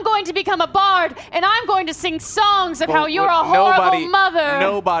 I'm going to become a bard, and I'm going to sing songs of how Well, you're a horrible nobody, mother.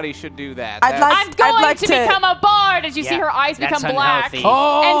 Nobody should do that. I'd That's- I'm going like to to- become a bard as you see Yeah, her eyes that's become black unhealthy.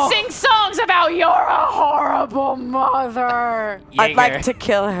 Oh! and sing songs about you're a horrible mother. I'd like Jaeger. to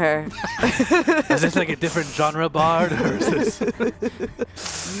kill her. Is this like a different genre bard, or is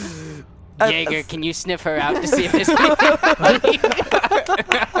this? Jaeger, can you sniff her out to see if there's anything?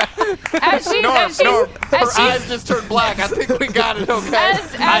 As she's, Norm, as she's, Norm, her as she's, eyes just turned black. I think we got it okay.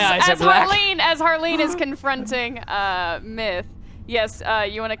 eyes are black. Harleen is confronting Myth. Yes,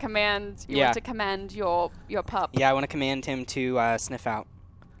 you want to command. You Yeah. want to command your pup. Yeah, I want to command him to sniff out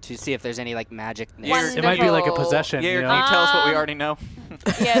to see if there's any like magic. It might be like a Wonderful. possession. Yeah, you can know? you tell us what we Um, already know?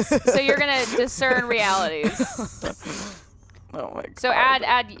 Yes. So you're gonna discern realities. Oh my god. So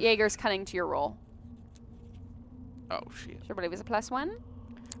add Jaeger's cunning to your roll. Oh shit. Which I believe is a +1.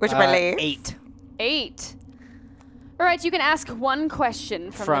 Which my leg? 8. 8. All right, you can ask one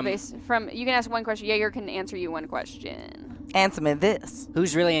question from the base. You can ask one question. Jaeger can answer you one question. Answer me this.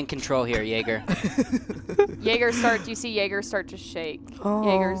 Who's really in control here, Jaeger? You see Jaeger start to shake. Oh.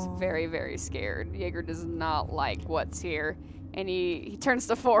 Jaeger's very, very scared. Jaeger does not like what's here. And he turns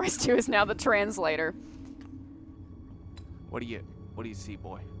to Forrest, who is now the translator. What do you see,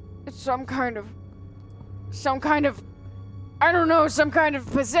 boy? It's some kind of, I don't know, some kind of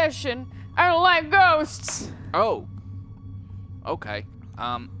possession. I don't like ghosts. Oh. Okay.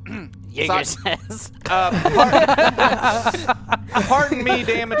 Jaeger says. Pardon me,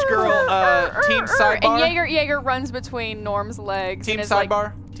 damage girl. Team sidebar. And Jaeger runs between Norm's legs. Team and is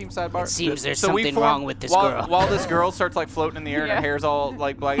sidebar. Team sidebar. It seems there's So we something form- wrong with this while, girl. While this girl starts like floating in the air and Yeah. her hair's all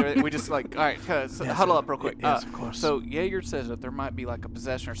like black, we just like, all right, huddle up real quick. Yes, of course. So Jaeger says that there might be like a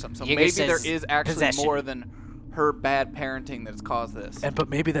possession or something. So Jaeger maybe there says is actually possession. more than her bad parenting that's caused this. But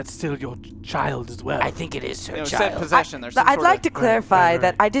maybe that's still your child as well. I think it is her You know, it said child. possession. There's some I'd sort like of, to clarify right.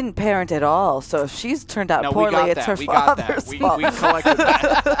 that I didn't parent at all. So if she's turned out No, we poorly, got it's that. her We got that. father's We fault. collected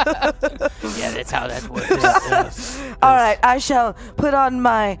that. Yeah, that's how that works. Yes. All right, I shall put on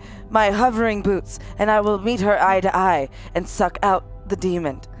my hovering boots, and I will meet her eye to eye and suck out the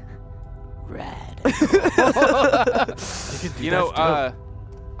demon. Rad. You know,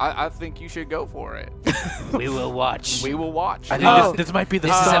 I think you should go for it. We will watch. We will watch. I think Oh. this might be the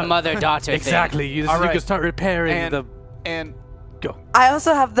This is a start. mother-daughter Exactly. You, All you right. can start repairing And- the. And Go. I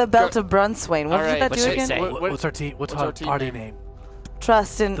also have the belt of Brunswain. What All did right, that what do should it again? say? What's our team? What's our team party name? name?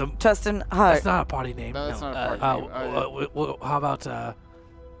 Trust in The- heart. That's not a party name. no, that's No, not a party name. How about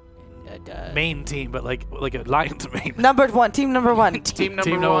main team, but like a Lions main? Numbered one. Team number one. Team number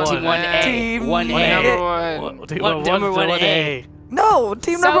Team one. number Team 1A. Team 1A. number one. Team What number 1A? No,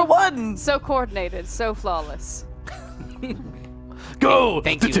 team So- number one. So coordinated, so flawless. Go.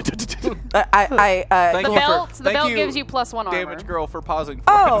 Thank you. Thank The you belt, for- the thank belt you, gives you +1 armor. Damage girl for pausing. For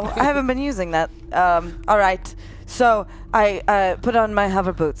Oh, I haven't been using that. All right. So I put on my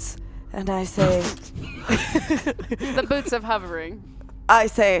hover boots, and I say, The boots of hovering.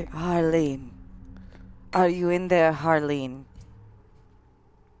 Harleen, are you in there, Harleen?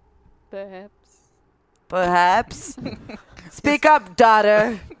 Perhaps. Perhaps. Speak up,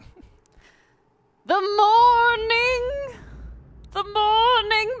 daughter. The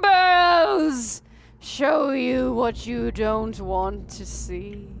morning burrows show you what you don't want to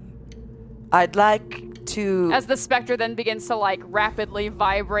see. I'd like to. As the specter then begins to like rapidly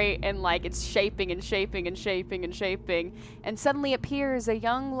vibrate and like it's shaping and shaping and shaping and shaping, and suddenly appears a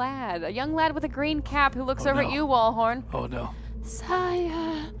young lad with a green cap who looks Oh, over no. at you, Wallhorn. Oh no.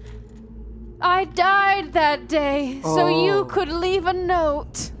 Sire, I died that day so you could leave a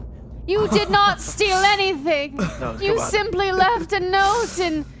note. You did not steal anything. No, You come on. simply left a note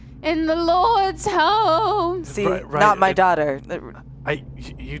in the Lord's home. See, Right, not my it- daughter.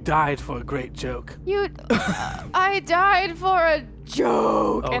 You died for a great joke. I died for a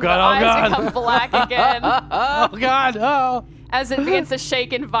joke. Oh, and God, the oh, eyes God. become black again Oh God, no. as it begins to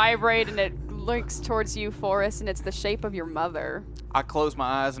shake and vibrate, and it looks towards you, Forrest, and it's the shape of your mother. I close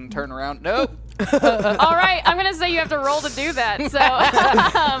my eyes and turn around. Nope. All right, I'm gonna say you have to roll to do that. So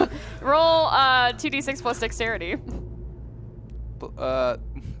roll 2d6 plus dexterity.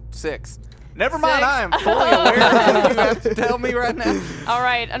 6. Never mind. Six. I am fully aware. You have to tell me right now. All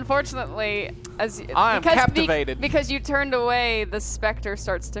right. Unfortunately, I am captivated. because you turned away, the specter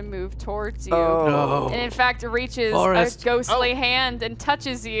starts to move towards you, No. and in fact, it reaches Forrest. a ghostly Oh. hand and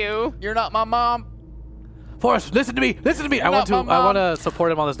touches you. You're not my mom. Forrest, listen to me. Listen to me. I Not want my mom. to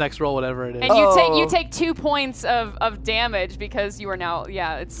support him on this next roll, whatever it is. And Oh. you take 2 points of damage because you are now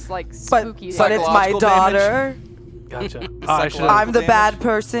it's like But, spooky. but it's my Psychological daughter. Gotcha. I should. I'm the damage. bad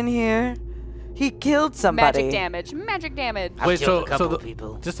person here. He killed somebody. magic damage. Magic damage. I've Wait, killed so a couple the,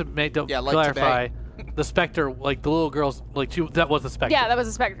 people. just to make to Yeah, like clarify, the specter, like the little girl's, like that was the specter. Yeah, that was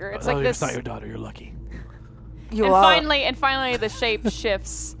a specter. It's oh, like this. It's not your daughter. You're lucky. You And are. finally, the shape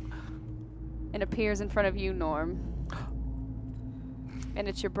shifts and appears in front of you, Norm. And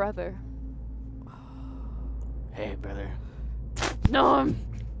it's your brother. Hey, brother. Norm,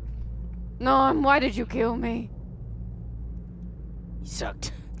 why did you kill me? He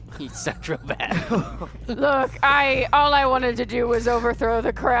sucked. He sucked real bad. Look, all I wanted to do was overthrow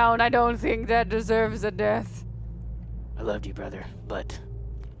the crown. I don't think that deserves a death. I loved you, brother, but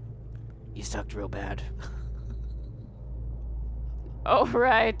you sucked real bad. Oh,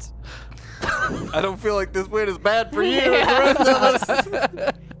 right. I don't feel like this win is bad for you. and the rest of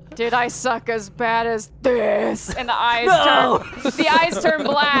us. Did I suck as bad as this? And the eyes turn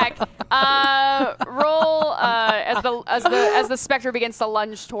black. Roll as the specter begins to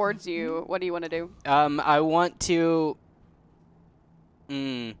lunge towards you. What do you want to do? I want to.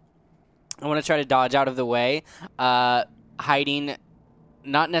 I want to try to dodge out of the way, hiding.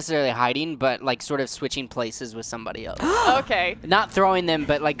 Not necessarily hiding, but like sort of switching places with somebody else. Okay. Not throwing them,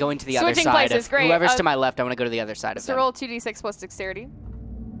 but like going to the other Switching side. places, of great. Whoever's to my left, I want to go to the other side of So them. roll 2d6 plus dexterity.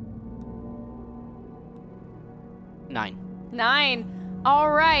 9. 9.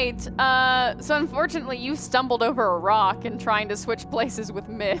 All right. So unfortunately, you stumbled over a rock in trying to switch places with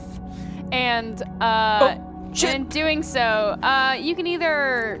Myth, and And in doing so, you can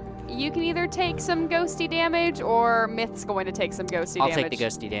either take some ghosty damage, or Myth's going to take some ghosty damage. I'll take the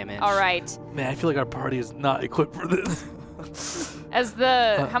ghosty damage. All right. Man, I feel like our party is not equipped for this. As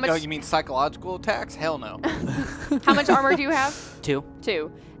the how much? No, you mean psychological attacks? Hell no. How much armor do you have? 2.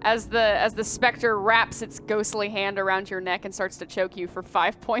 2. As the specter wraps its ghostly hand around your neck and starts to choke you for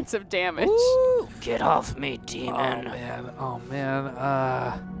 5 points of damage. Ooh, get off me, demon. Oh man.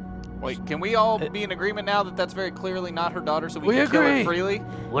 Wait, can we all be in agreement now that that's very clearly not her daughter, so we We can kill agree. her freely?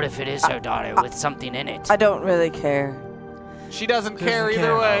 What if it is her daughter with something in it? I don't really care. She doesn't care Doesn't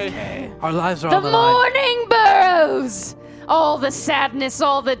either care. way. Okay. Our lives are The on the line. morning burrows! All the sadness,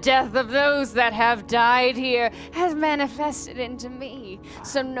 all the death of those that have died here has manifested into me.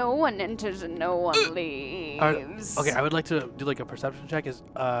 So no one enters and no one leaves. Okay, I would like to do like a perception check,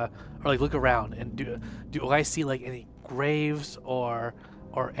 or like look around and do I see like any graves or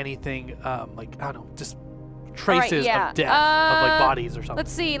anything like I don't know, just traces yeah. of death of like bodies or something.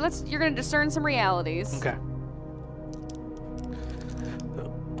 Let's see. You're gonna discern some realities. Okay.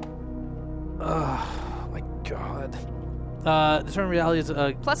 Oh my god. Discern reality is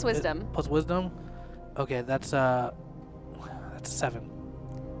Plus wisdom. Plus wisdom. Okay, that's a 7.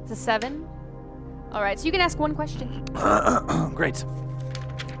 It's a 7. All right, so you can ask one question. Great.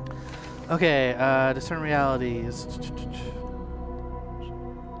 Okay, discern realities.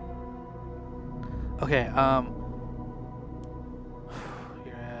 Okay,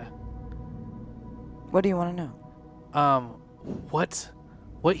 yeah. What do you want to know?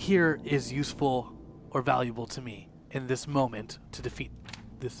 What here is useful or valuable to me in this moment to defeat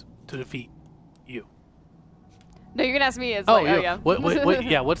you? No, you're gonna ask me. It's Oh, like, yeah. oh yeah. What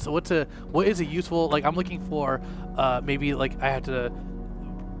yeah, what is a useful, like I'm looking for maybe like I have to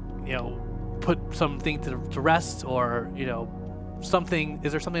put something to rest, or something.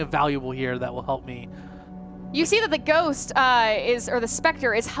 Is there something valuable here that will help me? You see that the ghost or the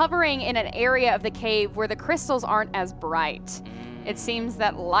specter is hovering in an area of the cave where the crystals aren't as bright. It seems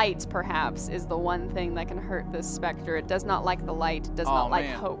that light, perhaps, is the one thing that can hurt this specter. It does not like the light. It does not like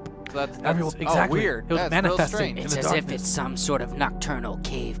man. hope. That's Exactly. weird. It was That's manifesting. real strange. in It's the as darkness. if it's some sort of nocturnal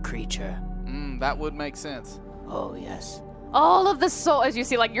cave creature. That would make sense. Oh, yes. All of the soul, as you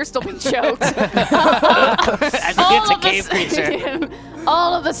see, like you're still being choked. I think it's a cave creature.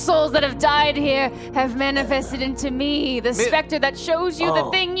 All of the souls that have died here have manifested into me, the Myth- specter that shows you the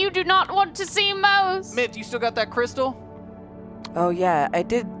thing you do not want to see most. Myth, you still got that crystal? Oh yeah, I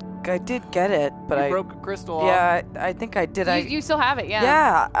did get it, but You I broke a crystal off. yeah, I think I did. You still have it, yeah.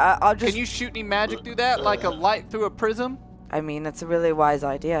 Yeah, I'll just. Can you shoot any magic through that, like a light through a prism? I mean, that's a really wise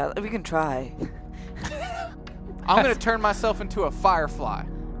idea. We can try. I'm gonna turn myself into a firefly.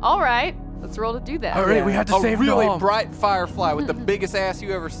 All right, let's roll to do that. All right, Yeah. we have to A save really Noam. bright firefly with the biggest ass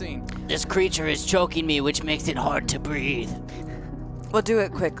you ever seen. This creature is choking me, which makes it hard to breathe. We'll do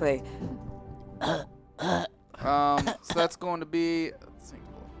it quickly. So that's going to be. Let's see.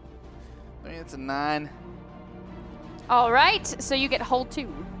 I mean, it's a 9. All right, so you get hold 2.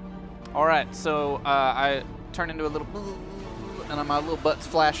 All right, so I turn into a little, and my little butt's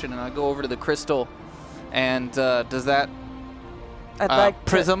flashing, and I go over to the crystal. And does that I'd like to-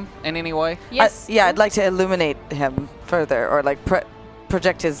 prism in any way? Yes. yeah, I'd like to illuminate him further, or like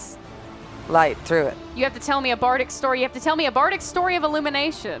project his light through it. You have to tell me a bardic story. You have to tell me a bardic story of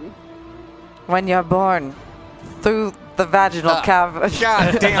illumination. When you're born, through the vaginal cavern.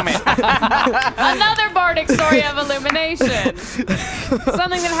 God damn it! Another bardic story of illumination.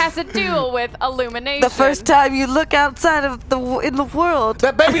 Something that has to do with illumination. The first time you look outside of in the world.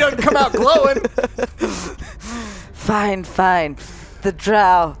 That baby doesn't come out glowing. Fine. The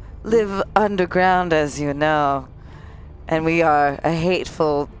drow live underground, as you know. And we are a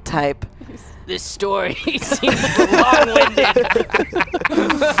hateful type. This story seems long-winded.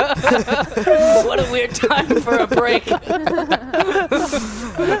 What a weird time for a break.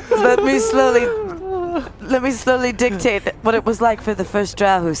 Let me slowly dictate what it was like for the first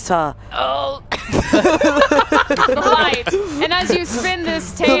drow who saw Oh, The light. And as you spin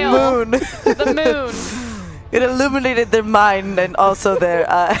this tale, the moon. the moon. It illuminated their mind and also their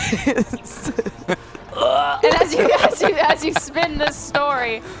eyes. And as you spin this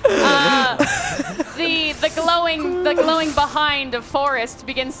story, the glowing behind of Forest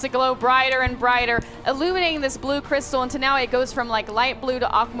begins to glow brighter and brighter, illuminating this blue crystal until now it goes from like light blue to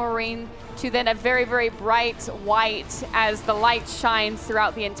aquamarine to then a very, very bright white as the light shines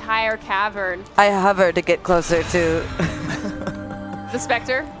throughout the entire cavern. I hover to get closer to. The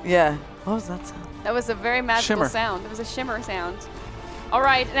specter. Yeah. What was that sound? That was a very magical Shimmer. sound. It was a shimmer sound. All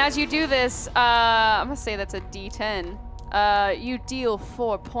right, and as you do this, I'm gonna say that's a D10. You deal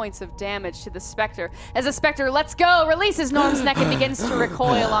 4 points of damage to the Spectre. As the Spectre lets go, releases Norm's neck and begins to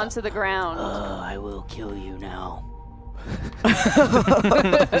recoil onto the ground. I will kill you now.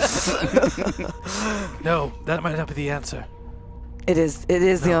 No, that might not be the answer. It is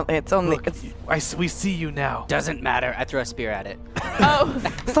the only, it's only, Look, it's we see you now. Doesn't matter. I throw a spear at it. Oh,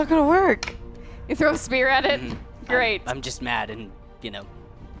 not gonna work. you throw a spear at it? Great. I'm just mad and,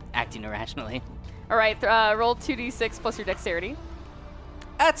 acting irrationally. All right, roll 2d6 plus your dexterity.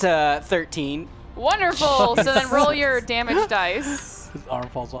 That's a 13. Wonderful. So then roll your damage dice. His arm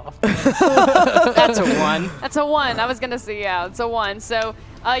falls off. That's a 1. That's a 1. I was going to say, yeah, it's a 1. So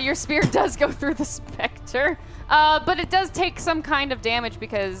your spear does go through the Spectre. But it does take some kind of damage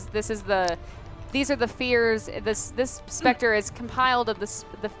because these are the fears. This Spectre is compiled of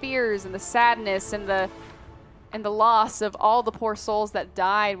the fears and the sadness and the loss of all the poor souls that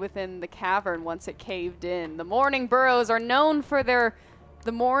died within the cavern once it caved in. The Mourning Burrows are known for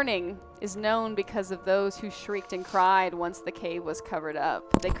the mourning is known because of those who shrieked and cried once the cave was covered up.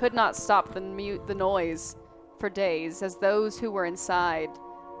 They could not stop the noise for days as those who were inside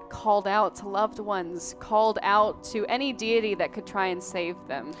called out to loved ones, called out to any deity that could try and save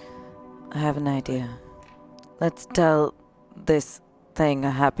them. I have an idea. Let's tell this thing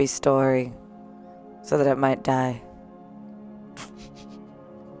a happy story so that it might die.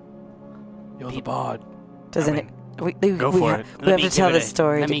 You're the bard. Doesn't it? We have Let me to tell give it this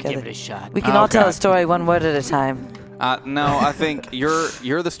story Let me together. give it a shot. We can all tell Okay. a story one word at a time. No, I think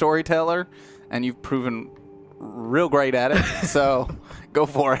you're the storyteller, and you've proven real great at it. So go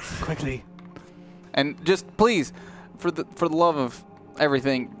for it. Quickly. And just please, for the love of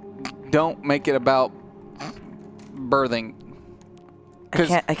everything, don't make it about birthing.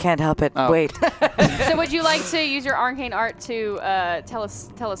 I can't help it. Oh. Wait. So would you like to use your arcane art to tell a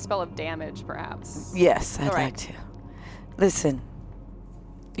spell of damage, perhaps? Yes, I'd All right. like to. Listen,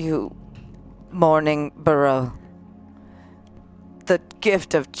 you mourning burrow. The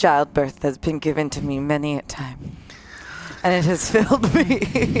gift of childbirth has been given to me many a time, and it has filled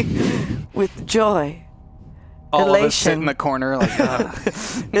me with joy, All of us sit in elation, the corner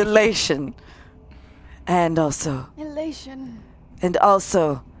like, elation, and also Elation.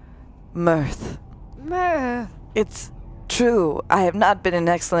 mirth. Mirth. It's true, I have not been an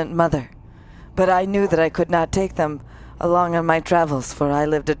excellent mother, but I knew that I could not take them along on my travels, for I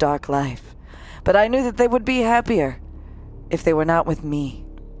lived a dark life. But I knew that they would be happier if they were not with me.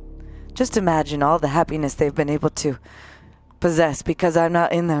 Just imagine all the happiness they've been able to possess because I'm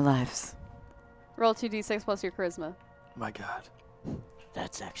not in their lives. Roll 2d6 plus your charisma. My God.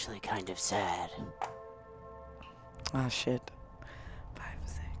 That's actually kind of sad. Oh, shit. 5,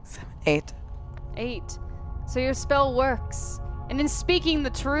 6, 7, 8. 8. So your spell works. And in speaking the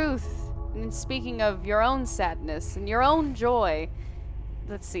truth, and in speaking of your own sadness and your own joy,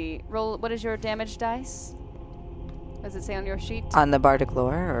 let's see. Roll. What is your damage dice? Does it say on your sheet? On the bardic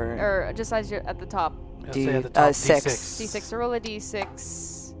lore, or Or just as you're at the top? I'll say at the top, 6. D6. So roll a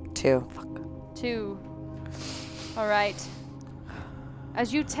D6. 2. 2. All right.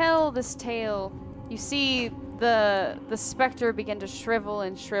 As you tell this tale, you see the specter begin to shrivel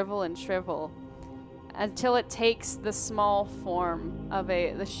and shrivel and shrivel until it takes the small form of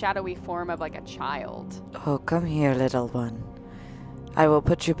the shadowy form of like a child. Oh, come here, little one. I will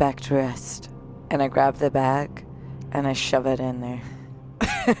put you back to rest. And I grab the bag, and I shove it in there.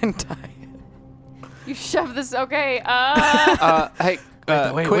 And tie it. You shove this. Okay. hey,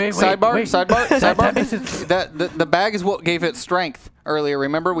 wait, quick wait, sidebar, wait. sidebar, That sidebar. makes it- The bag is what gave it strength earlier.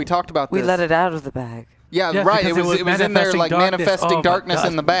 Remember, we talked about this. We let it out of the bag. Yeah, Yes, right. because It was in there manifesting like darkness. manifesting Oh my darkness God.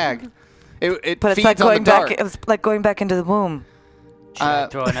 in the bag. It But it's feeds like on the going back. dark. It's like going back into the womb. Should I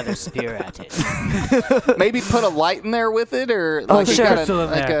throw another spear at it? Maybe put a light in there with it, or Oh, like you sure. got Crystal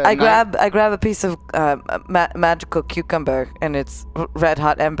in like there. a I night- grab a piece of magical cucumber, and its red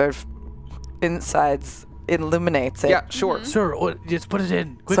hot ember insides illuminates it. Yeah, sure. Sure, just put it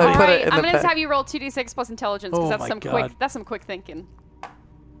in. So Quickly. I All put right. it in I'm the gonna bag. just have you roll 2d6 plus intelligence because Oh that's my some God. quick thinking.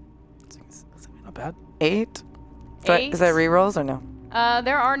 Not bad. 8. Eight. Is that rerolls or no?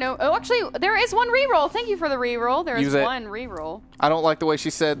 There are no. Oh, actually, there is one reroll. Thank you for the reroll. There is Use it. one reroll. I don't like the way she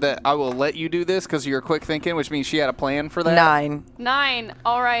said that I will let you do this because you're quick thinking, which means she had a plan for that. 9. 9.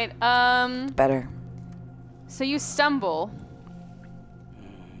 All right. Better. So you stumble,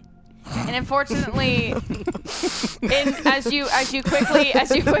 and unfortunately, as you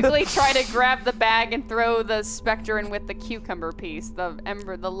quickly try to grab the bag and throw the specter in with the cucumber piece, the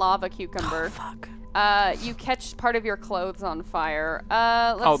lava cucumber. Fuck. You catch part of your clothes on fire.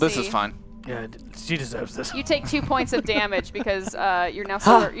 Let's Oh, this see. is fine. Yeah, she deserves this. You take 2 points of damage because you now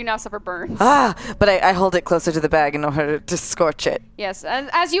suffer burns. But I hold it closer to the bag in order to scorch it. Yes, and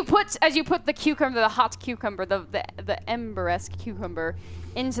as you put the cucumber, the hot cucumber, the ember-esque cucumber,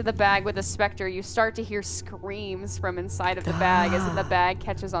 into the bag with the specter, you start to hear screams from inside of the bag as the bag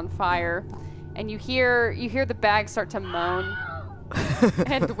catches on fire, and you hear the bag start to moan.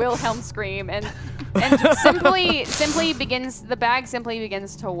 And Wilhelm scream, and the bag simply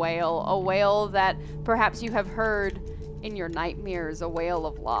begins to wail, a wail that perhaps you have heard in your nightmares, a wail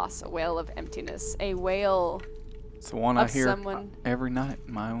of loss, a wail of emptiness, a wail It's the one I of hear someone. every night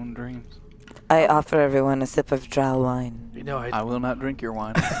in my own dreams. I offer everyone a sip of drow wine. You know, I will not drink your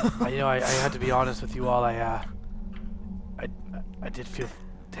wine. I had to be honest with you all. I did feel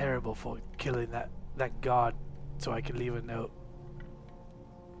terrible for killing that god, so I could leave a note.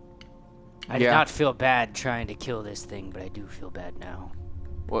 I did not feel bad trying to kill this thing, but I do feel bad now.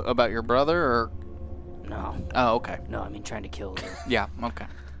 What, about your brother, or? No. Oh, okay. No, I mean trying to kill her. Yeah, okay.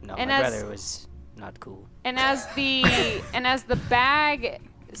 No, And my as- brother was not cool. And as the bag,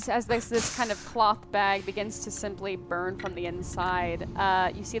 as this kind of cloth bag begins to simply burn from the inside,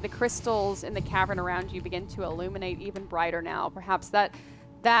 you see the crystals in the cavern around you begin to illuminate even brighter now. Perhaps that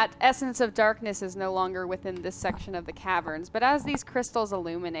essence of darkness is no longer within this section of the caverns. But as these crystals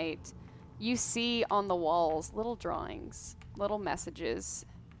illuminate, you see on the walls little drawings, little messages,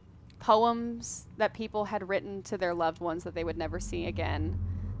 poems that people had written to their loved ones that they would never see again.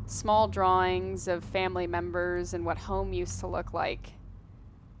 Small drawings of family members and what home used to look like.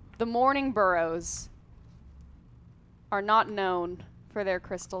 The Morning Burrows are not known for their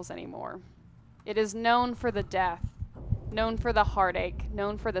crystals anymore. It is known for the death, known for the heartache,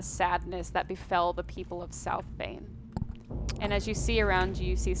 known for the sadness that befell the people of South Bane. And as you see around you,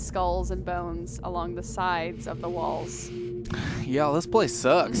 you see skulls and bones along the sides of the walls. Yeah, this place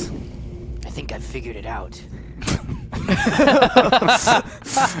sucks. I think I figured it out.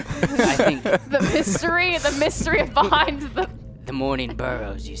 I think The mystery behind the morning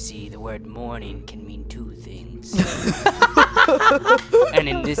burrows, you see, the word morning can mean two things. And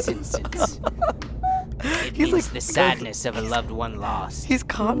in this instance, it means the sadness of a loved one lost. He's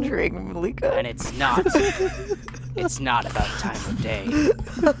conjuring Malika. And it's not about time of day.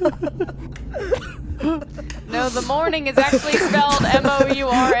 No, the morning is actually spelled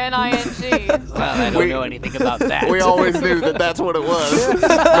M-O-U-R-N-I-G. Well, I don't know anything about that. We always knew that that's what it was.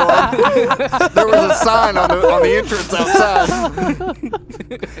 There was a sign on the entrance outside.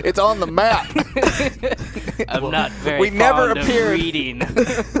 It's on the map. I'm not very We never fond of appeared. reading.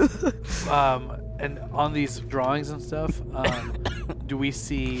 And on these drawings and stuff, do we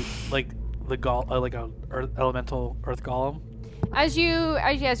see like the elemental earth golem? As you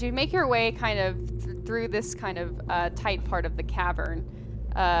make your way kind of through this kind of tight part of the cavern,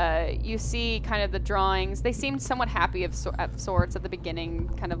 you see kind of the drawings. They seemed somewhat happy of sorts at the beginning,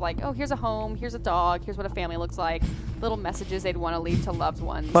 kind of like, oh, here's a home, here's a dog, here's what a family looks like, little messages they'd want to leave to loved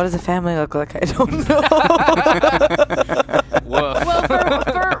ones. What does a family look like? I don't know. Well,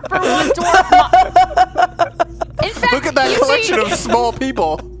 for one dwarf, in fact, Look at that collection of small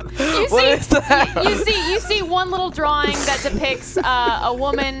people. You see one little drawing that depicts a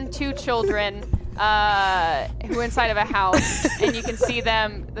woman, two children, who are inside of a house, and you can see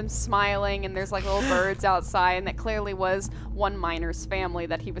them smiling, and there's like little birds outside, and that clearly was one miner's family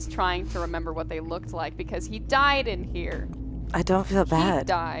that he was trying to remember what they looked like because he died in here. I don't feel bad. He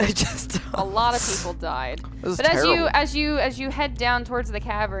died. I just A lot of people died. This is But terrible. as you head down towards the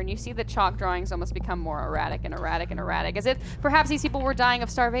cavern, you see the chalk drawings almost become more erratic, as if perhaps these people were dying of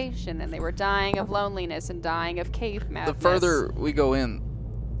starvation and they were dying of loneliness and dying of cave madness. The further we go in,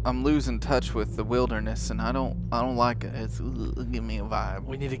 I'm losing touch with the wilderness, and I don't like it. It's give me a vibe.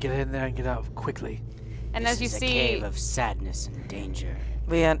 We need to get in there and get out quickly. and This as you is a see, cave of sadness and danger.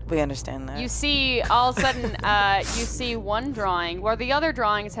 we understand that. you see all of a sudden you see one drawing where the other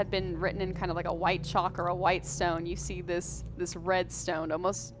drawings had been written in kind of like a white chalk or a white stone. You see this red stone,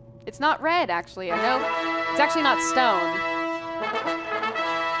 almost. It's not red actually. I know it's actually not stone.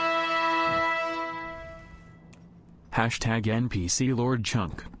 Hashtag NPC Lord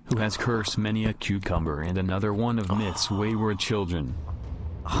Chunk, who has cursed many a cucumber and another one of Myth's wayward children.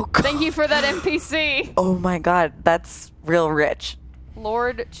 Oh god. Thank you for that NPC, Oh my god, that's real rich.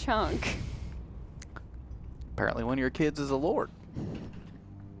 Lord Chunk. Apparently, one of your kids is a lord.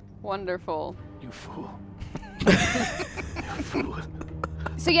 Wonderful. You fool.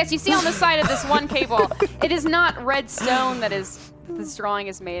 So yes, you see on the side of this one cave wall, it is not red stone that this drawing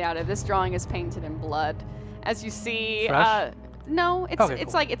is made out of. This drawing is painted in blood. As you see, Fresh? no, it's Okay,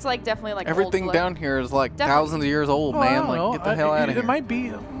 it's cool. like definitely like Everything old blood. down here is like Definitely. thousands of years old, Well, I man. don't know. Like, get the hell out of here. It might be.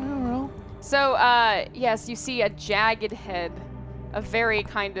 I don't know. So, yes, you see a jagged head, a very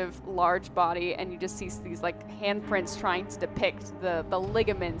kind of large body, and you just see these like handprints trying to depict the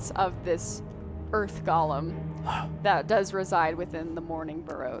ligaments of this earth golem that does reside within the Morning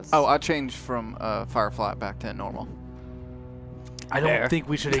Burrows. Oh, I changed from Firefly back to normal. I don't Fair. think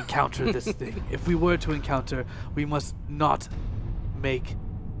we should encounter this thing. If we were to encounter, we must not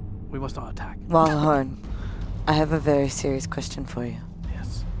attack. Wallhorn, I have a very serious question for you.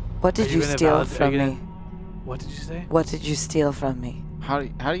 Yes. What did Are you gonna steal valid- are from you gonna- me? What did you say? What did you steal from me? How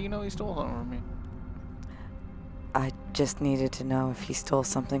do you know he stole something from me? I just needed to know if he stole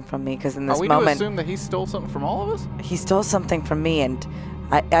something from me, because in Are this we to moment, assume that he stole something from all of us? he stole something from me, and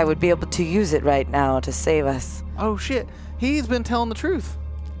I would be able to use it right now to save us. Oh shit! He's been telling the truth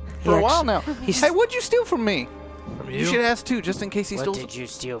He for a while actu- now. he's- Hey, what'd you steal from me? From You should ask too, just in case he What stole. did you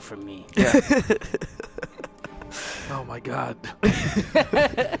steal from me? Oh my god.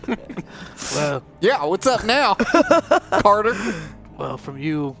 Well, Yeah, what's up now, Carter? from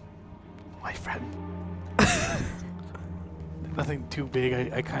you, my friend. Nothing too big.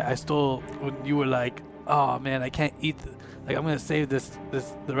 I stole when you were like, oh man, I can't eat. I'm gonna save the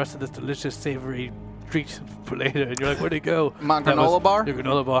rest of this delicious savory treat for later. And you're like, where'd it go? My That granola was- bar? Your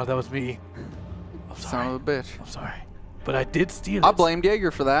granola bar. That was me. I'm Son sorry. of a bitch. I'm sorry. But I did steal it. I blamed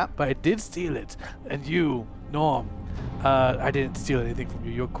Jaeger for that. But I did steal it. And you, Norm, I didn't steal anything from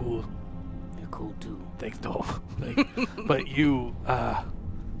you. You're cool. You're cool too. Thanks, Norm. But you,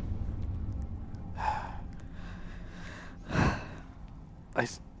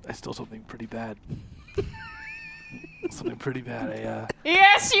 I stole something pretty bad. Something pretty bad.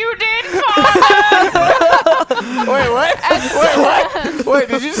 Yes, you did, Father! Wait, what? Wait, what? Wait,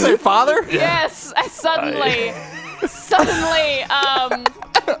 did you say father? Yes, I suddenly,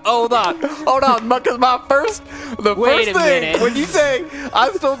 Hold on, because the Wait first a thing minute. when you say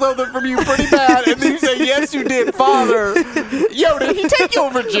I stole something from you pretty bad, and then you say yes you did, father. Yo, did he take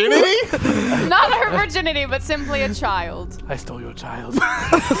your virginity? not her virginity, but simply a child. I stole your child.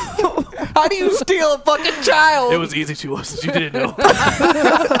 How do you steal a fucking child? It was easy. She was. She didn't know.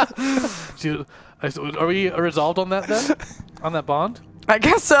 Are we resolved on that then? On that bond? I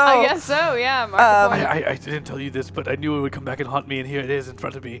guess so. I guess so, yeah. Mark the point. I didn't tell you this, but I knew it would come back and haunt me, and here it is in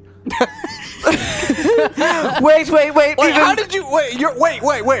front of me. Wait. Wait, even- how did you wait?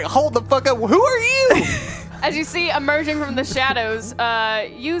 Wait! Hold the fuck up! Who are you? As you see emerging from the shadows,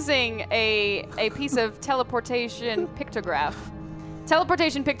 using a piece of teleportation pictograph.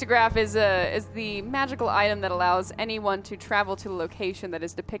 Teleportation pictograph is the magical item that allows anyone to travel to a location that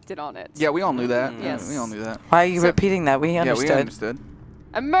is depicted on it. Yeah, we all knew that. Yes. We all knew that. Why are you repeating that? We understood. Yeah, we understood.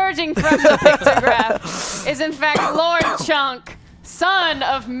 Emerging from the pictograph is in fact Lord Chunk, son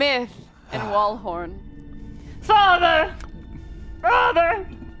of Myth and Wallhorn. Father! Brother!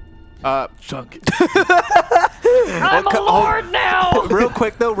 Chunk. I'm a lord now! Real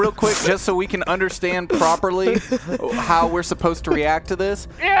quick, just so we can understand properly how we're supposed to react to this.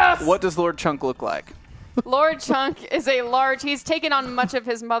 Yes! What does Lord Chunk look like? Lord Chunk is he's taken on much of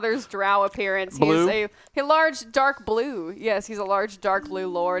his mother's drow appearance. Blue? He is a large dark blue. Yes, he's a large dark blue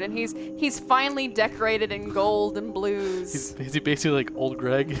lord, and he's finely decorated in gold and blues. Is he basically like old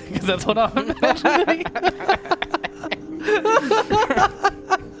Greg? Because that's what I'm imagining.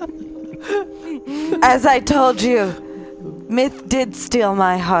 As I told you, Myth did steal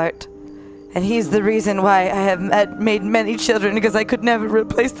my heart. And he's the reason why I have made many children, because I could never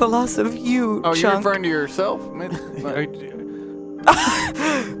replace the loss of you, Oh, you're Chunk. referring to yourself? Myth?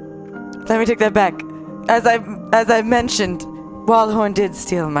 Let me take that back. As I mentioned, Wallhorn did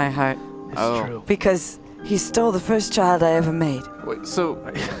steal my heart It's Oh. true. because he stole the first child I ever made. Wait, so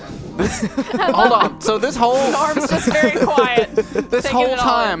hold on. So this whole Norm's just very quiet. this taking whole it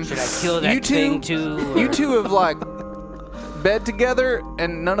all in. time, Should I kill that You two- thing too? you two have like bed together,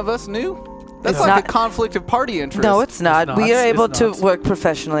 and none of us knew. That's It's like not- a conflict of party interest. No, it's not. not. We are It's able to not. work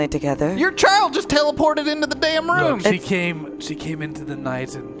professionally together. Your child just teleported into the damn room. Look, she came into the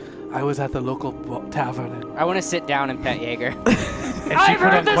night, and I was at the local tavern, and I want to sit down and pet Jaeger. she I've put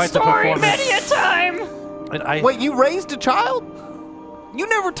heard on this quite the story performance. many a time. And I Wait, you raised a child? You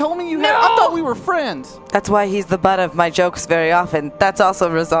never told me you had. I No! thought we were friends. That's why he's the butt of my jokes very often. That's also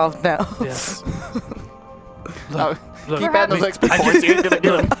resolved now. yes. Oh, Look, keep adding those XP points. You ain't gonna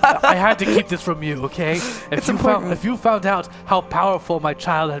get 'em. I had to keep this from you, okay? If you found out how powerful my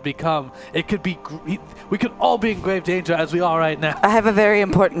child had become, it could be we could all be in grave danger as we are right now. I have a very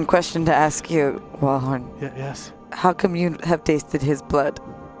important question to ask you, Wallhorn. Yes. How come you have tasted his blood?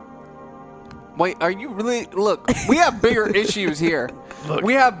 Wait, are you really? Look, we have bigger issues here. Look.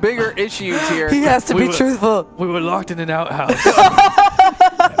 We have bigger issues here. He has to We be were- truthful. We were locked in an outhouse.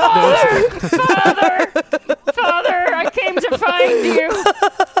 Father, I came to find you.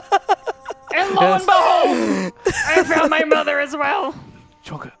 And lo and behold, I found my mother as well.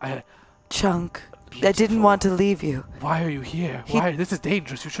 Chunk, I didn't want to leave you. Why are you here? Why? This is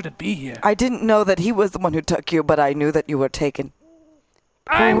dangerous. You shouldn't be here. I didn't know that he was the one who took you, but I knew that you were taken.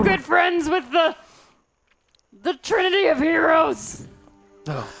 I'm good friends with the Trinity of Heroes.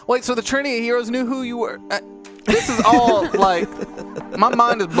 No. Wait, so the Trinity of Heroes knew who you were? This is all, like, my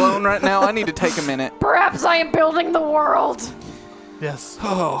mind is blown right now. I need to take a minute. Perhaps I am building the world. Yes.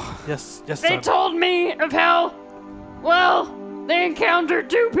 Oh. Yes, They son. told me of how, well, they encountered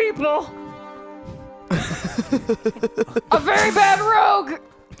two people. A very bad rogue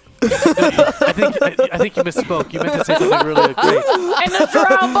I think you misspoke. You meant to say something really great. and a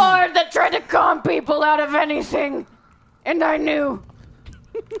drow bard that tried to con people out of anything. And I knew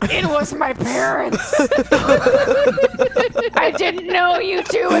it was my parents. I didn't know you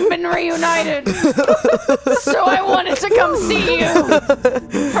two had been reunited. So I wanted to come see you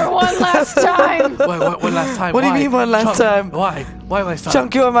for one last time. One last time? What do you Why? mean one last time? Why? Why my son?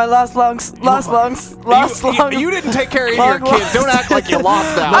 Chunk, you are my last long. You didn't take care of your Long kids. Don't act like you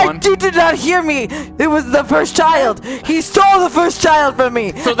lost that one. You did not hear me. It was the first child. He stole the first child from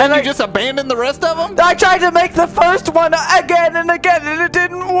me. So then and you just abandoned the rest of them? I tried to make the first one again and again, and it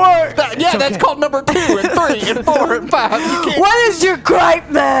didn't work. That's called number 2 and 3 and 4 and 5. You can't. What is your gripe,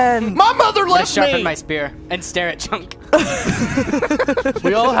 man? My mother I left sharpen me. my spear and stare at Chunk.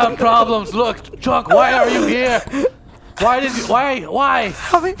 We all have problems. Look, Chunk, why are you here? Why?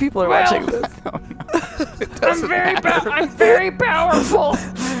 How many people are watching this? I'm very powerful.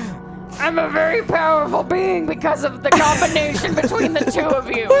 I'm a very powerful being because of the combination between the two of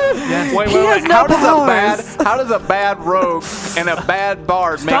you. Wait. has no powers. How does a bad rogue and a bad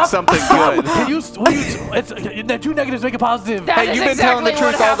bard make something good? Can you? The two negatives make a positive. That Hey, is you've been telling the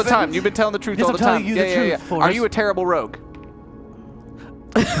exactly truth what all the time. happened. You've been telling the truth Yes, all I'm the time. telling you the truth, Are Forrest. you a terrible rogue?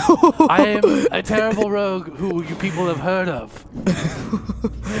 I am a terrible rogue who you people have heard of.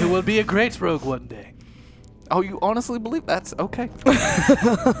 Who will be a great rogue one day. Oh, you honestly believe that's okay?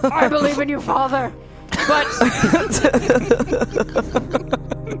 I believe in you, Father. But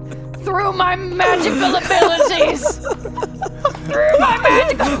through my magical abilities,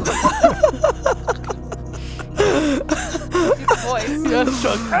 voice. Yes,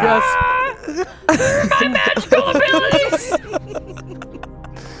 Chuck. Yes. My magical abilities.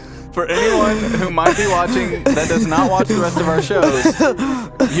 For anyone who might be watching that does not watch the rest of our shows,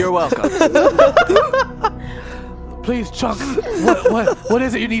 you're welcome. Please, Chuck. What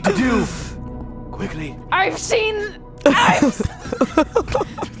is it you need to do? Quickly. I've seen.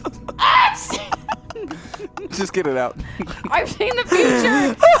 Just get it out. I've seen the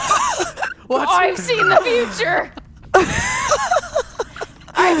future. What? I've seen the future.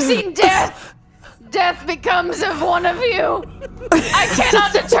 I've seen death. Death becomes of one of you. I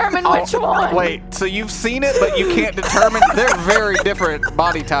cannot determine which one. Wait, so you've seen it, but you can't determine? They're very different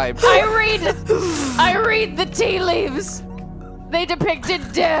body types. I read the tea leaves. They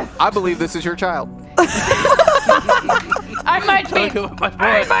depicted death. I believe this is your child. I might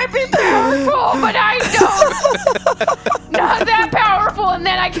be powerful, but I don't. Not that powerful, and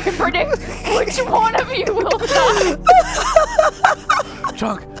then I can predict which one of you will die.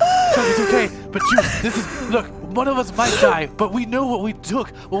 Chunk, it's okay. But look, one of us might die, but we know what we took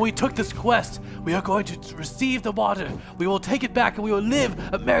when we took this quest. We are going to receive the water. We will take it back and we will live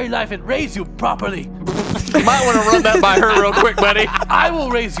a merry life and raise you properly. You might want to run that by her real quick, buddy. I will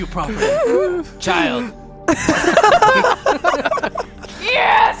raise you properly. Child,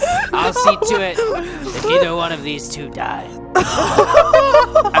 Yes! I'll see to it if either one of these two die.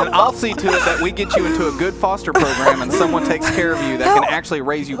 And I'll see to it that we get you into a good foster program and someone takes care of you that can actually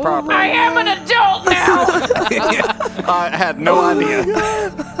raise you properly. I am an adult now. I had no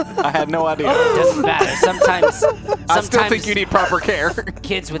idea. Doesn't matter. Sometimes I still think you need proper care.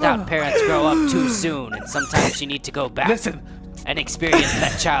 kids without parents grow up too soon, and sometimes you need to go back Listen, and experience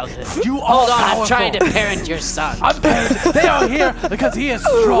that childhood. you Hold are on, powerful. I'm trying to parent your son. They are here because he is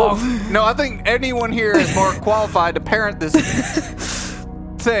strong. No, I think anyone here is more qualified to parent this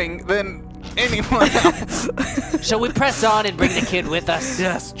thing than anyone else. Shall we press on and bring the kid with us?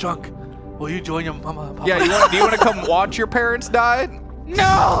 Yes, Chunk. Will you join your mama and papa? Yeah, do you want to come watch your parents die?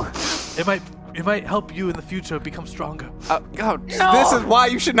 No. It might help you in the future become stronger. This is why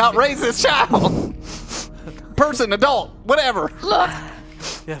you should not raise this child. Person, adult, whatever. Look,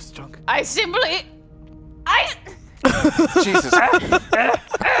 Yes, Chunk. I simply Jesus. I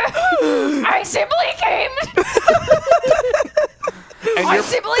simply came. And I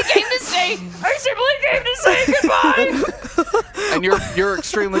simply came to say goodbye. And you're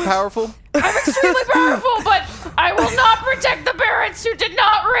extremely powerful? I'm extremely powerful, but I will not protect the parents who did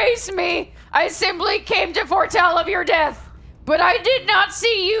not raise me. I simply came to foretell of your death. But I did not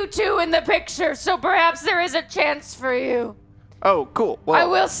see you two in the picture, so perhaps there is a chance for you. Oh, cool. Well, I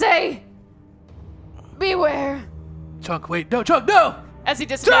will say, beware. Chunk, wait. No, Chunk, no! As he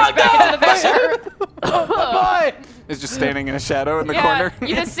disappears back into the picture. Bye! Is just standing in a shadow in the corner.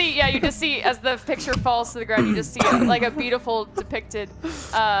 you just see as the picture falls to the ground, you just see like a beautiful depicted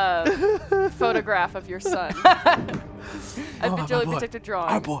photograph of your son. A visually depicted drawing.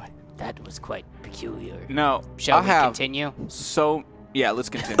 Our boy. That was quite peculiar. No. Shall we continue? Yeah, let's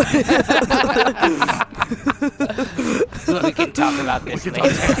continue. We can talk about this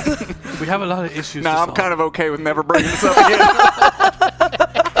later. We have a lot of issues. No, to I'm solve. kind of okay with never bringing this up again.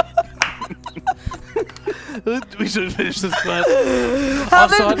 We should finish this class.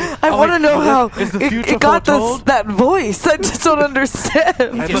 I want to know how is the future it got foretold? that voice. I just don't understand.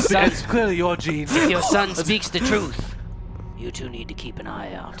 It's clearly your gene. If your son speaks the truth, you two need to keep an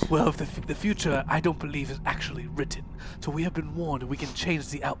eye out. Well, if the future, I don't believe, is actually written. So we have been warned, and we can change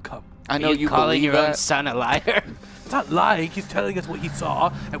the outcome. I know you calling believe your that. own son a liar. It's not lying. He's telling us what he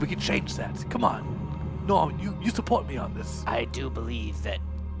saw, and we can change that. Come on. No, you support me on this. I do believe that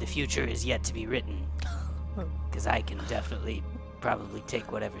the future is yet to be written. Because I can definitely probably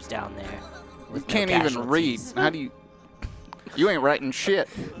take whatever's down there. You can't even read. How do you... You ain't writing shit.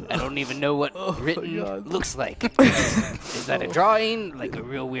 I don't even know what written looks like. Is that a drawing? Like a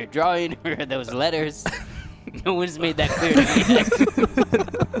real weird drawing? Or are those letters? No one's made that clear to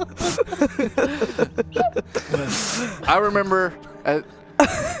me. I remember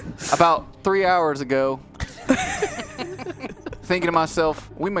about 3 hours ago thinking to myself,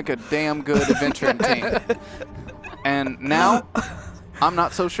 we make a damn good adventuring team. And now, I'm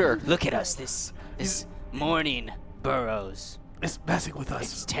not so sure. Look at us. This morning burrows. It's messing with us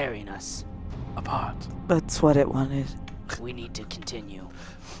It's tearing us. apart. That's what it wanted. We need to continue.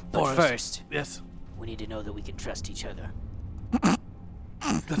 But Forrest. first, Yes, we need to know that we can trust each other.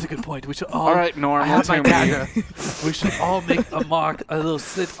 that's a good point. We should all. All right, Norm, I have let's my hear me. dagger. We should all make a mark, a little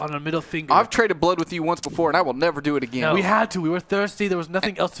slit on our middle finger. I've traded blood with you once before, and I will never do it again. We had to. We were thirsty. There was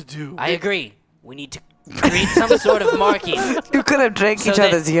nothing else to do. I agree. We need to create some sort of marking. You could have drank So each that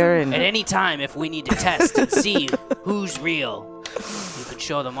other's urine. At any time, if we need to test and see who's real, you could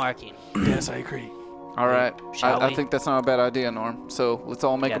show the marking. Yes, I agree. All right. Shall I we? think that's not a bad idea, Norm. So let's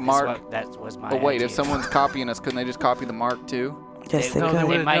all make Yeah, a mark. That was my But wait, idea. if someone's copying us, couldn't they just copy the mark too? Yes, they No, could. they They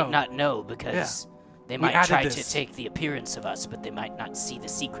wouldn't might know. not know because they We might added try this. to take the appearance of us, but they might not see the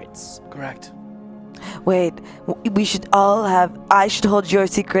secrets. Correct. Wait, we should all have. I should hold your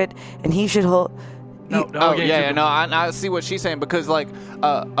secret, and he should hold. No, no. Oh okay, yeah, you- no, I see what she's saying because like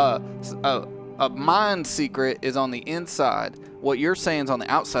a mind secret is on the inside. What you're saying is on the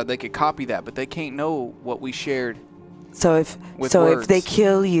outside. They could copy that, but they can't know what we shared. So if With if they words.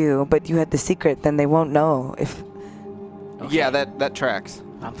 kill you, but you had the secret, then they won't know. If Yeah, that tracks.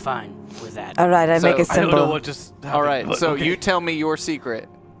 I'm fine with that. all right, I make a So- I don't know symbol. what just happened. All right, but so okay. you tell me your secret.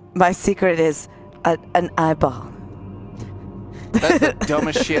 My secret is an eyeball. That's the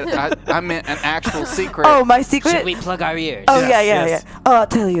dumbest shit. I meant an actual secret. Oh, my secret. Should we plug our ears? Oh Yes, yeah. yes. Oh, I'll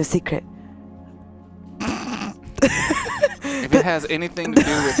tell you a secret. If it has anything to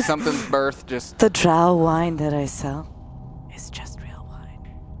do with something's birth, just The drow wine that I sell is just real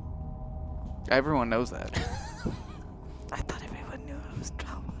wine. everyone knows that. I thought everyone knew it was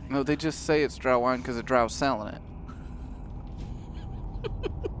drow wine. No, they just say it's drow wine because the drow's selling it.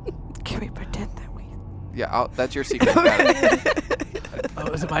 Can we pretend that we? Yeah, that's your secret. Got it. Oh,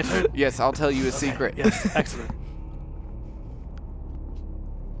 is it my turn? Yes, I'll tell you a Okay, secret. Yes, excellent.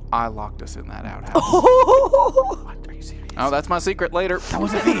 I locked us in that outhouse. What? Are you serious? Oh, that's my secret later. That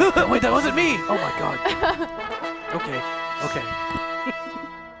wasn't me. No, wait, that wasn't me. Oh my god. Okay.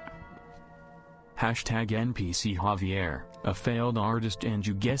 Hashtag NPC Javier, a failed artist, and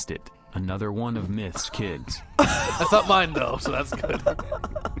you guessed it, another one of Myth's kids. That's not mine though, so that's good.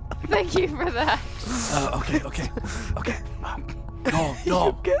 Thank you for that. Okay.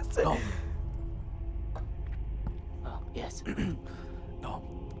 No. guessed it. No. Oh, yes. No.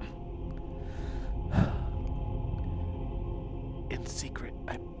 In secret,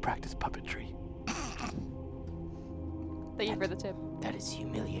 I practice puppetry. Thank you for the tip. That is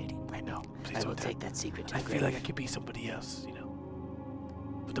humiliating. I know. Please I will don't tell. take that secret to I the feel grave. like I could be somebody else, you know.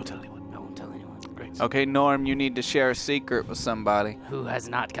 But don't tell anyone. I won't tell anyone. Great. Okay, Norm, you need to share a secret with somebody. Who has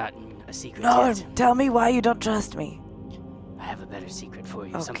not gotten a secret Norm, yet? tell me why you don't trust me. I have a better secret for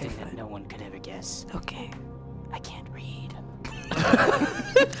you. Okay, Something that fine. no one could ever guess. Okay. I can't read.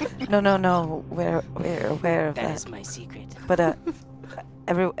 No. We're aware of That that. is my secret. But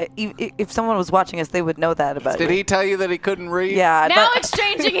if someone was watching us, they would know that about Did you. he tell you that he couldn't read? Yeah. Now but-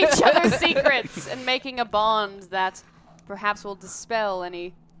 exchanging each other's secrets and making a bond that perhaps will dispel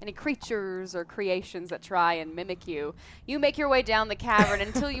any creatures or creations that try and mimic you. You make your way down the cavern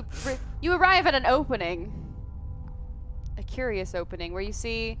until you arrive at an opening. A curious opening where you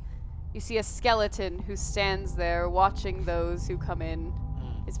see a skeleton who stands there watching those who come in.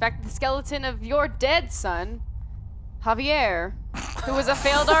 It's in fact the skeleton of your dead son, Javier, who was a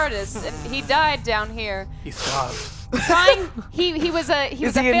failed artist, and he died down here. He starved. He was a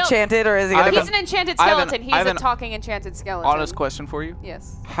Is he enchanted or is he I gonna? He's an enchanted I have an- skeleton. I He's have a an talking enchanted skeleton. Honest question for you.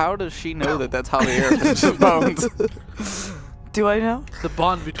 Yes. How does she know that that's Javier Bones? Do I know? The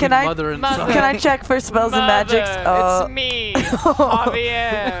bond between Can I- mother and Mother. son. Can I check for spells and magics? It's me,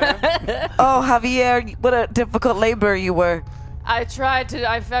 Javier. Oh, Javier, what a difficult labor you were. I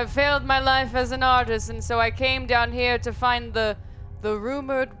failed my life as an artist, and so I came down here to find the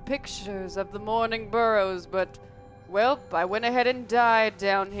rumored pictures of the Morning Burrows, but, well, I went ahead and died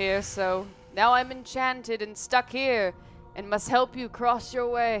down here, so now I'm enchanted and stuck here, and must help you cross your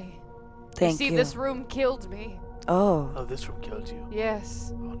way. Thank you. you. See, this room killed me. Oh, Oh, this room killed you.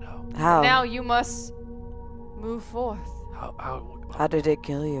 Yes. Oh no. how? Now you must move forth. How did it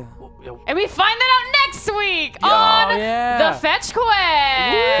kill you? And we find that out next week on yeah. the Fetch Quest.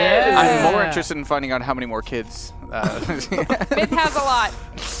 I'm more interested in finding out how many more kids. Myth has a lot.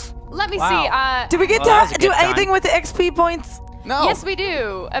 Let me Wow. see. Did we get Well, that was to a do good time. anything with the XP points? No. Yes, we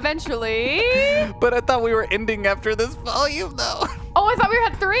do. Eventually. But I thought we were ending after this volume, though. Oh, I thought we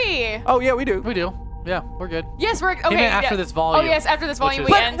had 3. Oh yeah, we do. We do. Yeah, we're good. Yes, we're okay. meant after yeah. this volume, Oh yes, after this volume is-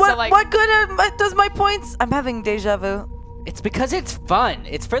 we But end. What, So like, what good does my points? I'm having deja vu. It's because it's fun.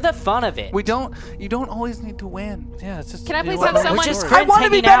 It's for the fun of it. You don't always need to win. Yeah, it's just. Can I you know please what, have we're someone- just We're I friends want to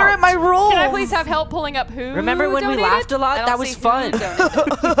be hanging better out. at my roles. can I please have help pulling up who? Remember when we donated? laughed a lot? I don't That was see who fun. donated.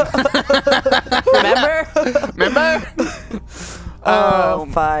 Remember? Remember? Oh,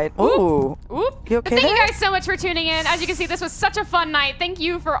 fine. Ooh. Whoop. You okay Thank you there? guys so much for tuning in. As you can see, this was such a fun night. Thank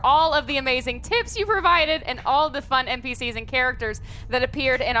you for all of the amazing tips you provided and all the fun NPCs and characters that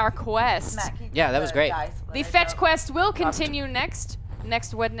appeared in our quest. Yeah, that was great. The Fetch Quest will continue next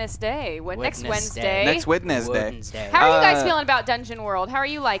Wednesday. Next Wednesday. Next Wednesday. Wednesday. How are you guys Uh, feeling about Dungeon World? How are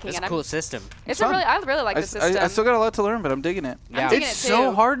you liking It's it? a cool system. It's fun. I really like the system. I still got a lot to learn, but I'm digging it. Yeah. digging It's it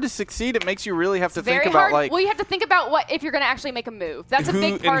so too. hard to succeed. It makes you really have to Very think about hard. like Well, you have to think about what if you're going to actually make a move. That's a Who-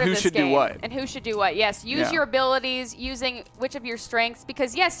 big and part of who this should do game. what. And who should do what? Yes, use Yeah. your abilities, using which of your strengths,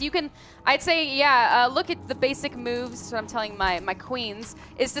 because yes, you can. I'd say look at the basic moves. So I'm telling my queens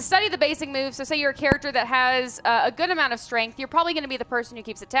is to study the basic moves. So say you're a character that has a good amount of strength, you're probably going to be the person who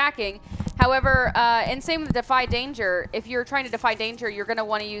keeps attacking. However, and same with Defy Danger. If you're trying to defy danger, you're going to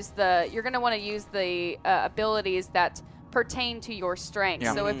want to use the abilities that pertain to your strength.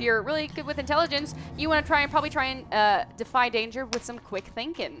 Yeah. So if you're really good with intelligence, you want to probably try and defy danger with some quick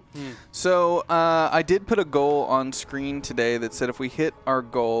thinking. So I did put a goal on screen today that said if we hit our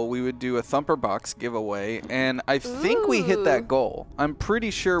goal, we would do a Thumper Box giveaway, and I think we hit Ooh. that goal. I'm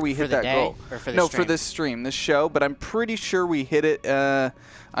pretty sure we hit the that day goal. or for the no, stream? for this stream, this show, but I'm pretty sure we hit it.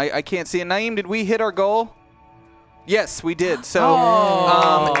 I can't see it. Naeem, did we hit our goal? Yes, we did. So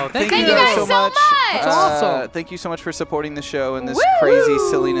thank you guys so much. That's awesome. Thank you so much for supporting the show and this Woo! crazy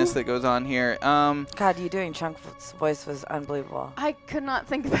silliness that goes on here. God, you doing Chunk's voice was unbelievable. I could not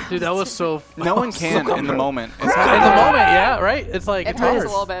think about Dude, that was so. No one can in the moment. It's In the hard. moment, yeah, right? It's like It it's hurts hard. a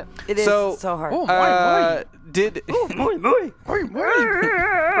little bit. It is So- so hard. Oh, Did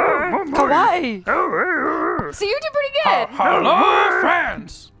Kawaii. So you did pretty good. hello,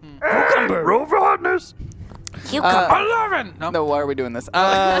 friends. Cucumber. 11. No. No, why are we doing this?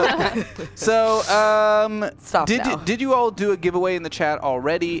 Stop now. Did you all do a giveaway in the chat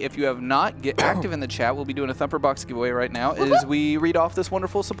already? If you have not, get active in the chat. We'll be doing a Thumper Box giveaway right now as we read off this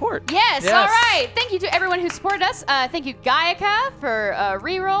wonderful support. Yes, Yes. all right. Thank you to everyone who supported us. Thank you, Gaiaka, for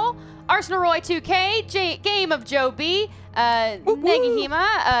reroll. Arsenal Roy 2K, Game of Joe B,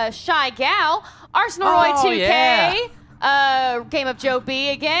 Negihima, Shy Gal, Arsenal Roy Oh, 2K, Game of Joe B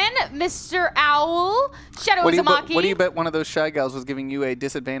again, Mr. Owl, Shadow Uzumaki. What do you bet one of those Shy Gals was giving you a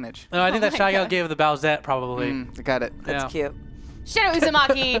disadvantage? No, I think that my Shy Gal God. gave the Bowsette probably. Got it. Yeah. That's cute. Shadow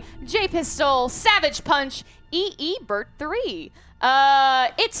Uzumaki, J Pistol, Savage Punch, EE Bert 3.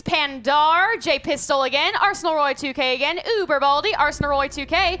 It's Pandar, J Pistol again, Arsenal Roy 2K again, Uber Baldy, Arsenal Roy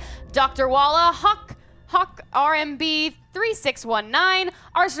 2K, Dr. Walla, Hawk RMB 3619,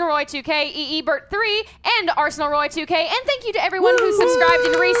 Arsenal Roy 2K, EE Bert 3, and Arsenal Roy 2K. And thank you to everyone who subscribed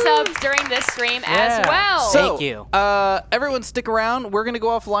and resubbed during this stream as well. So, Thank you. Everyone stick around. We're going to go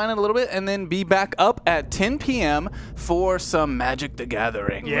offline in a little bit and then be back up at 10 p.m. for some Magic the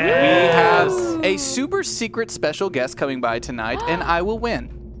Gathering. Yes. We have a super secret special guest coming by tonight, and I will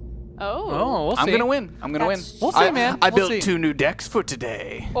win. Oh. We'll see. I'm going to win. I'm going to win. We'll see, man. I We'll built see. 2 new decks for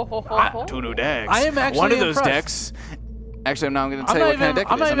today. Ho, ho, ho, ho. 2 new decks. I am actually One of those impressed. decks. Actually, I'm not going to tell you what kind of deck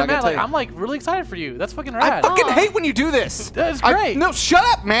it I'm is. not I'm even not going mad. to tell you. I'm like really excited for you. That's fucking I rad. fucking hate when you do this. That's great. No, shut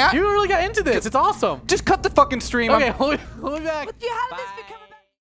up, Matt. You really got into this. It's awesome. Just cut the fucking stream. Okay, we'll be back. You have this become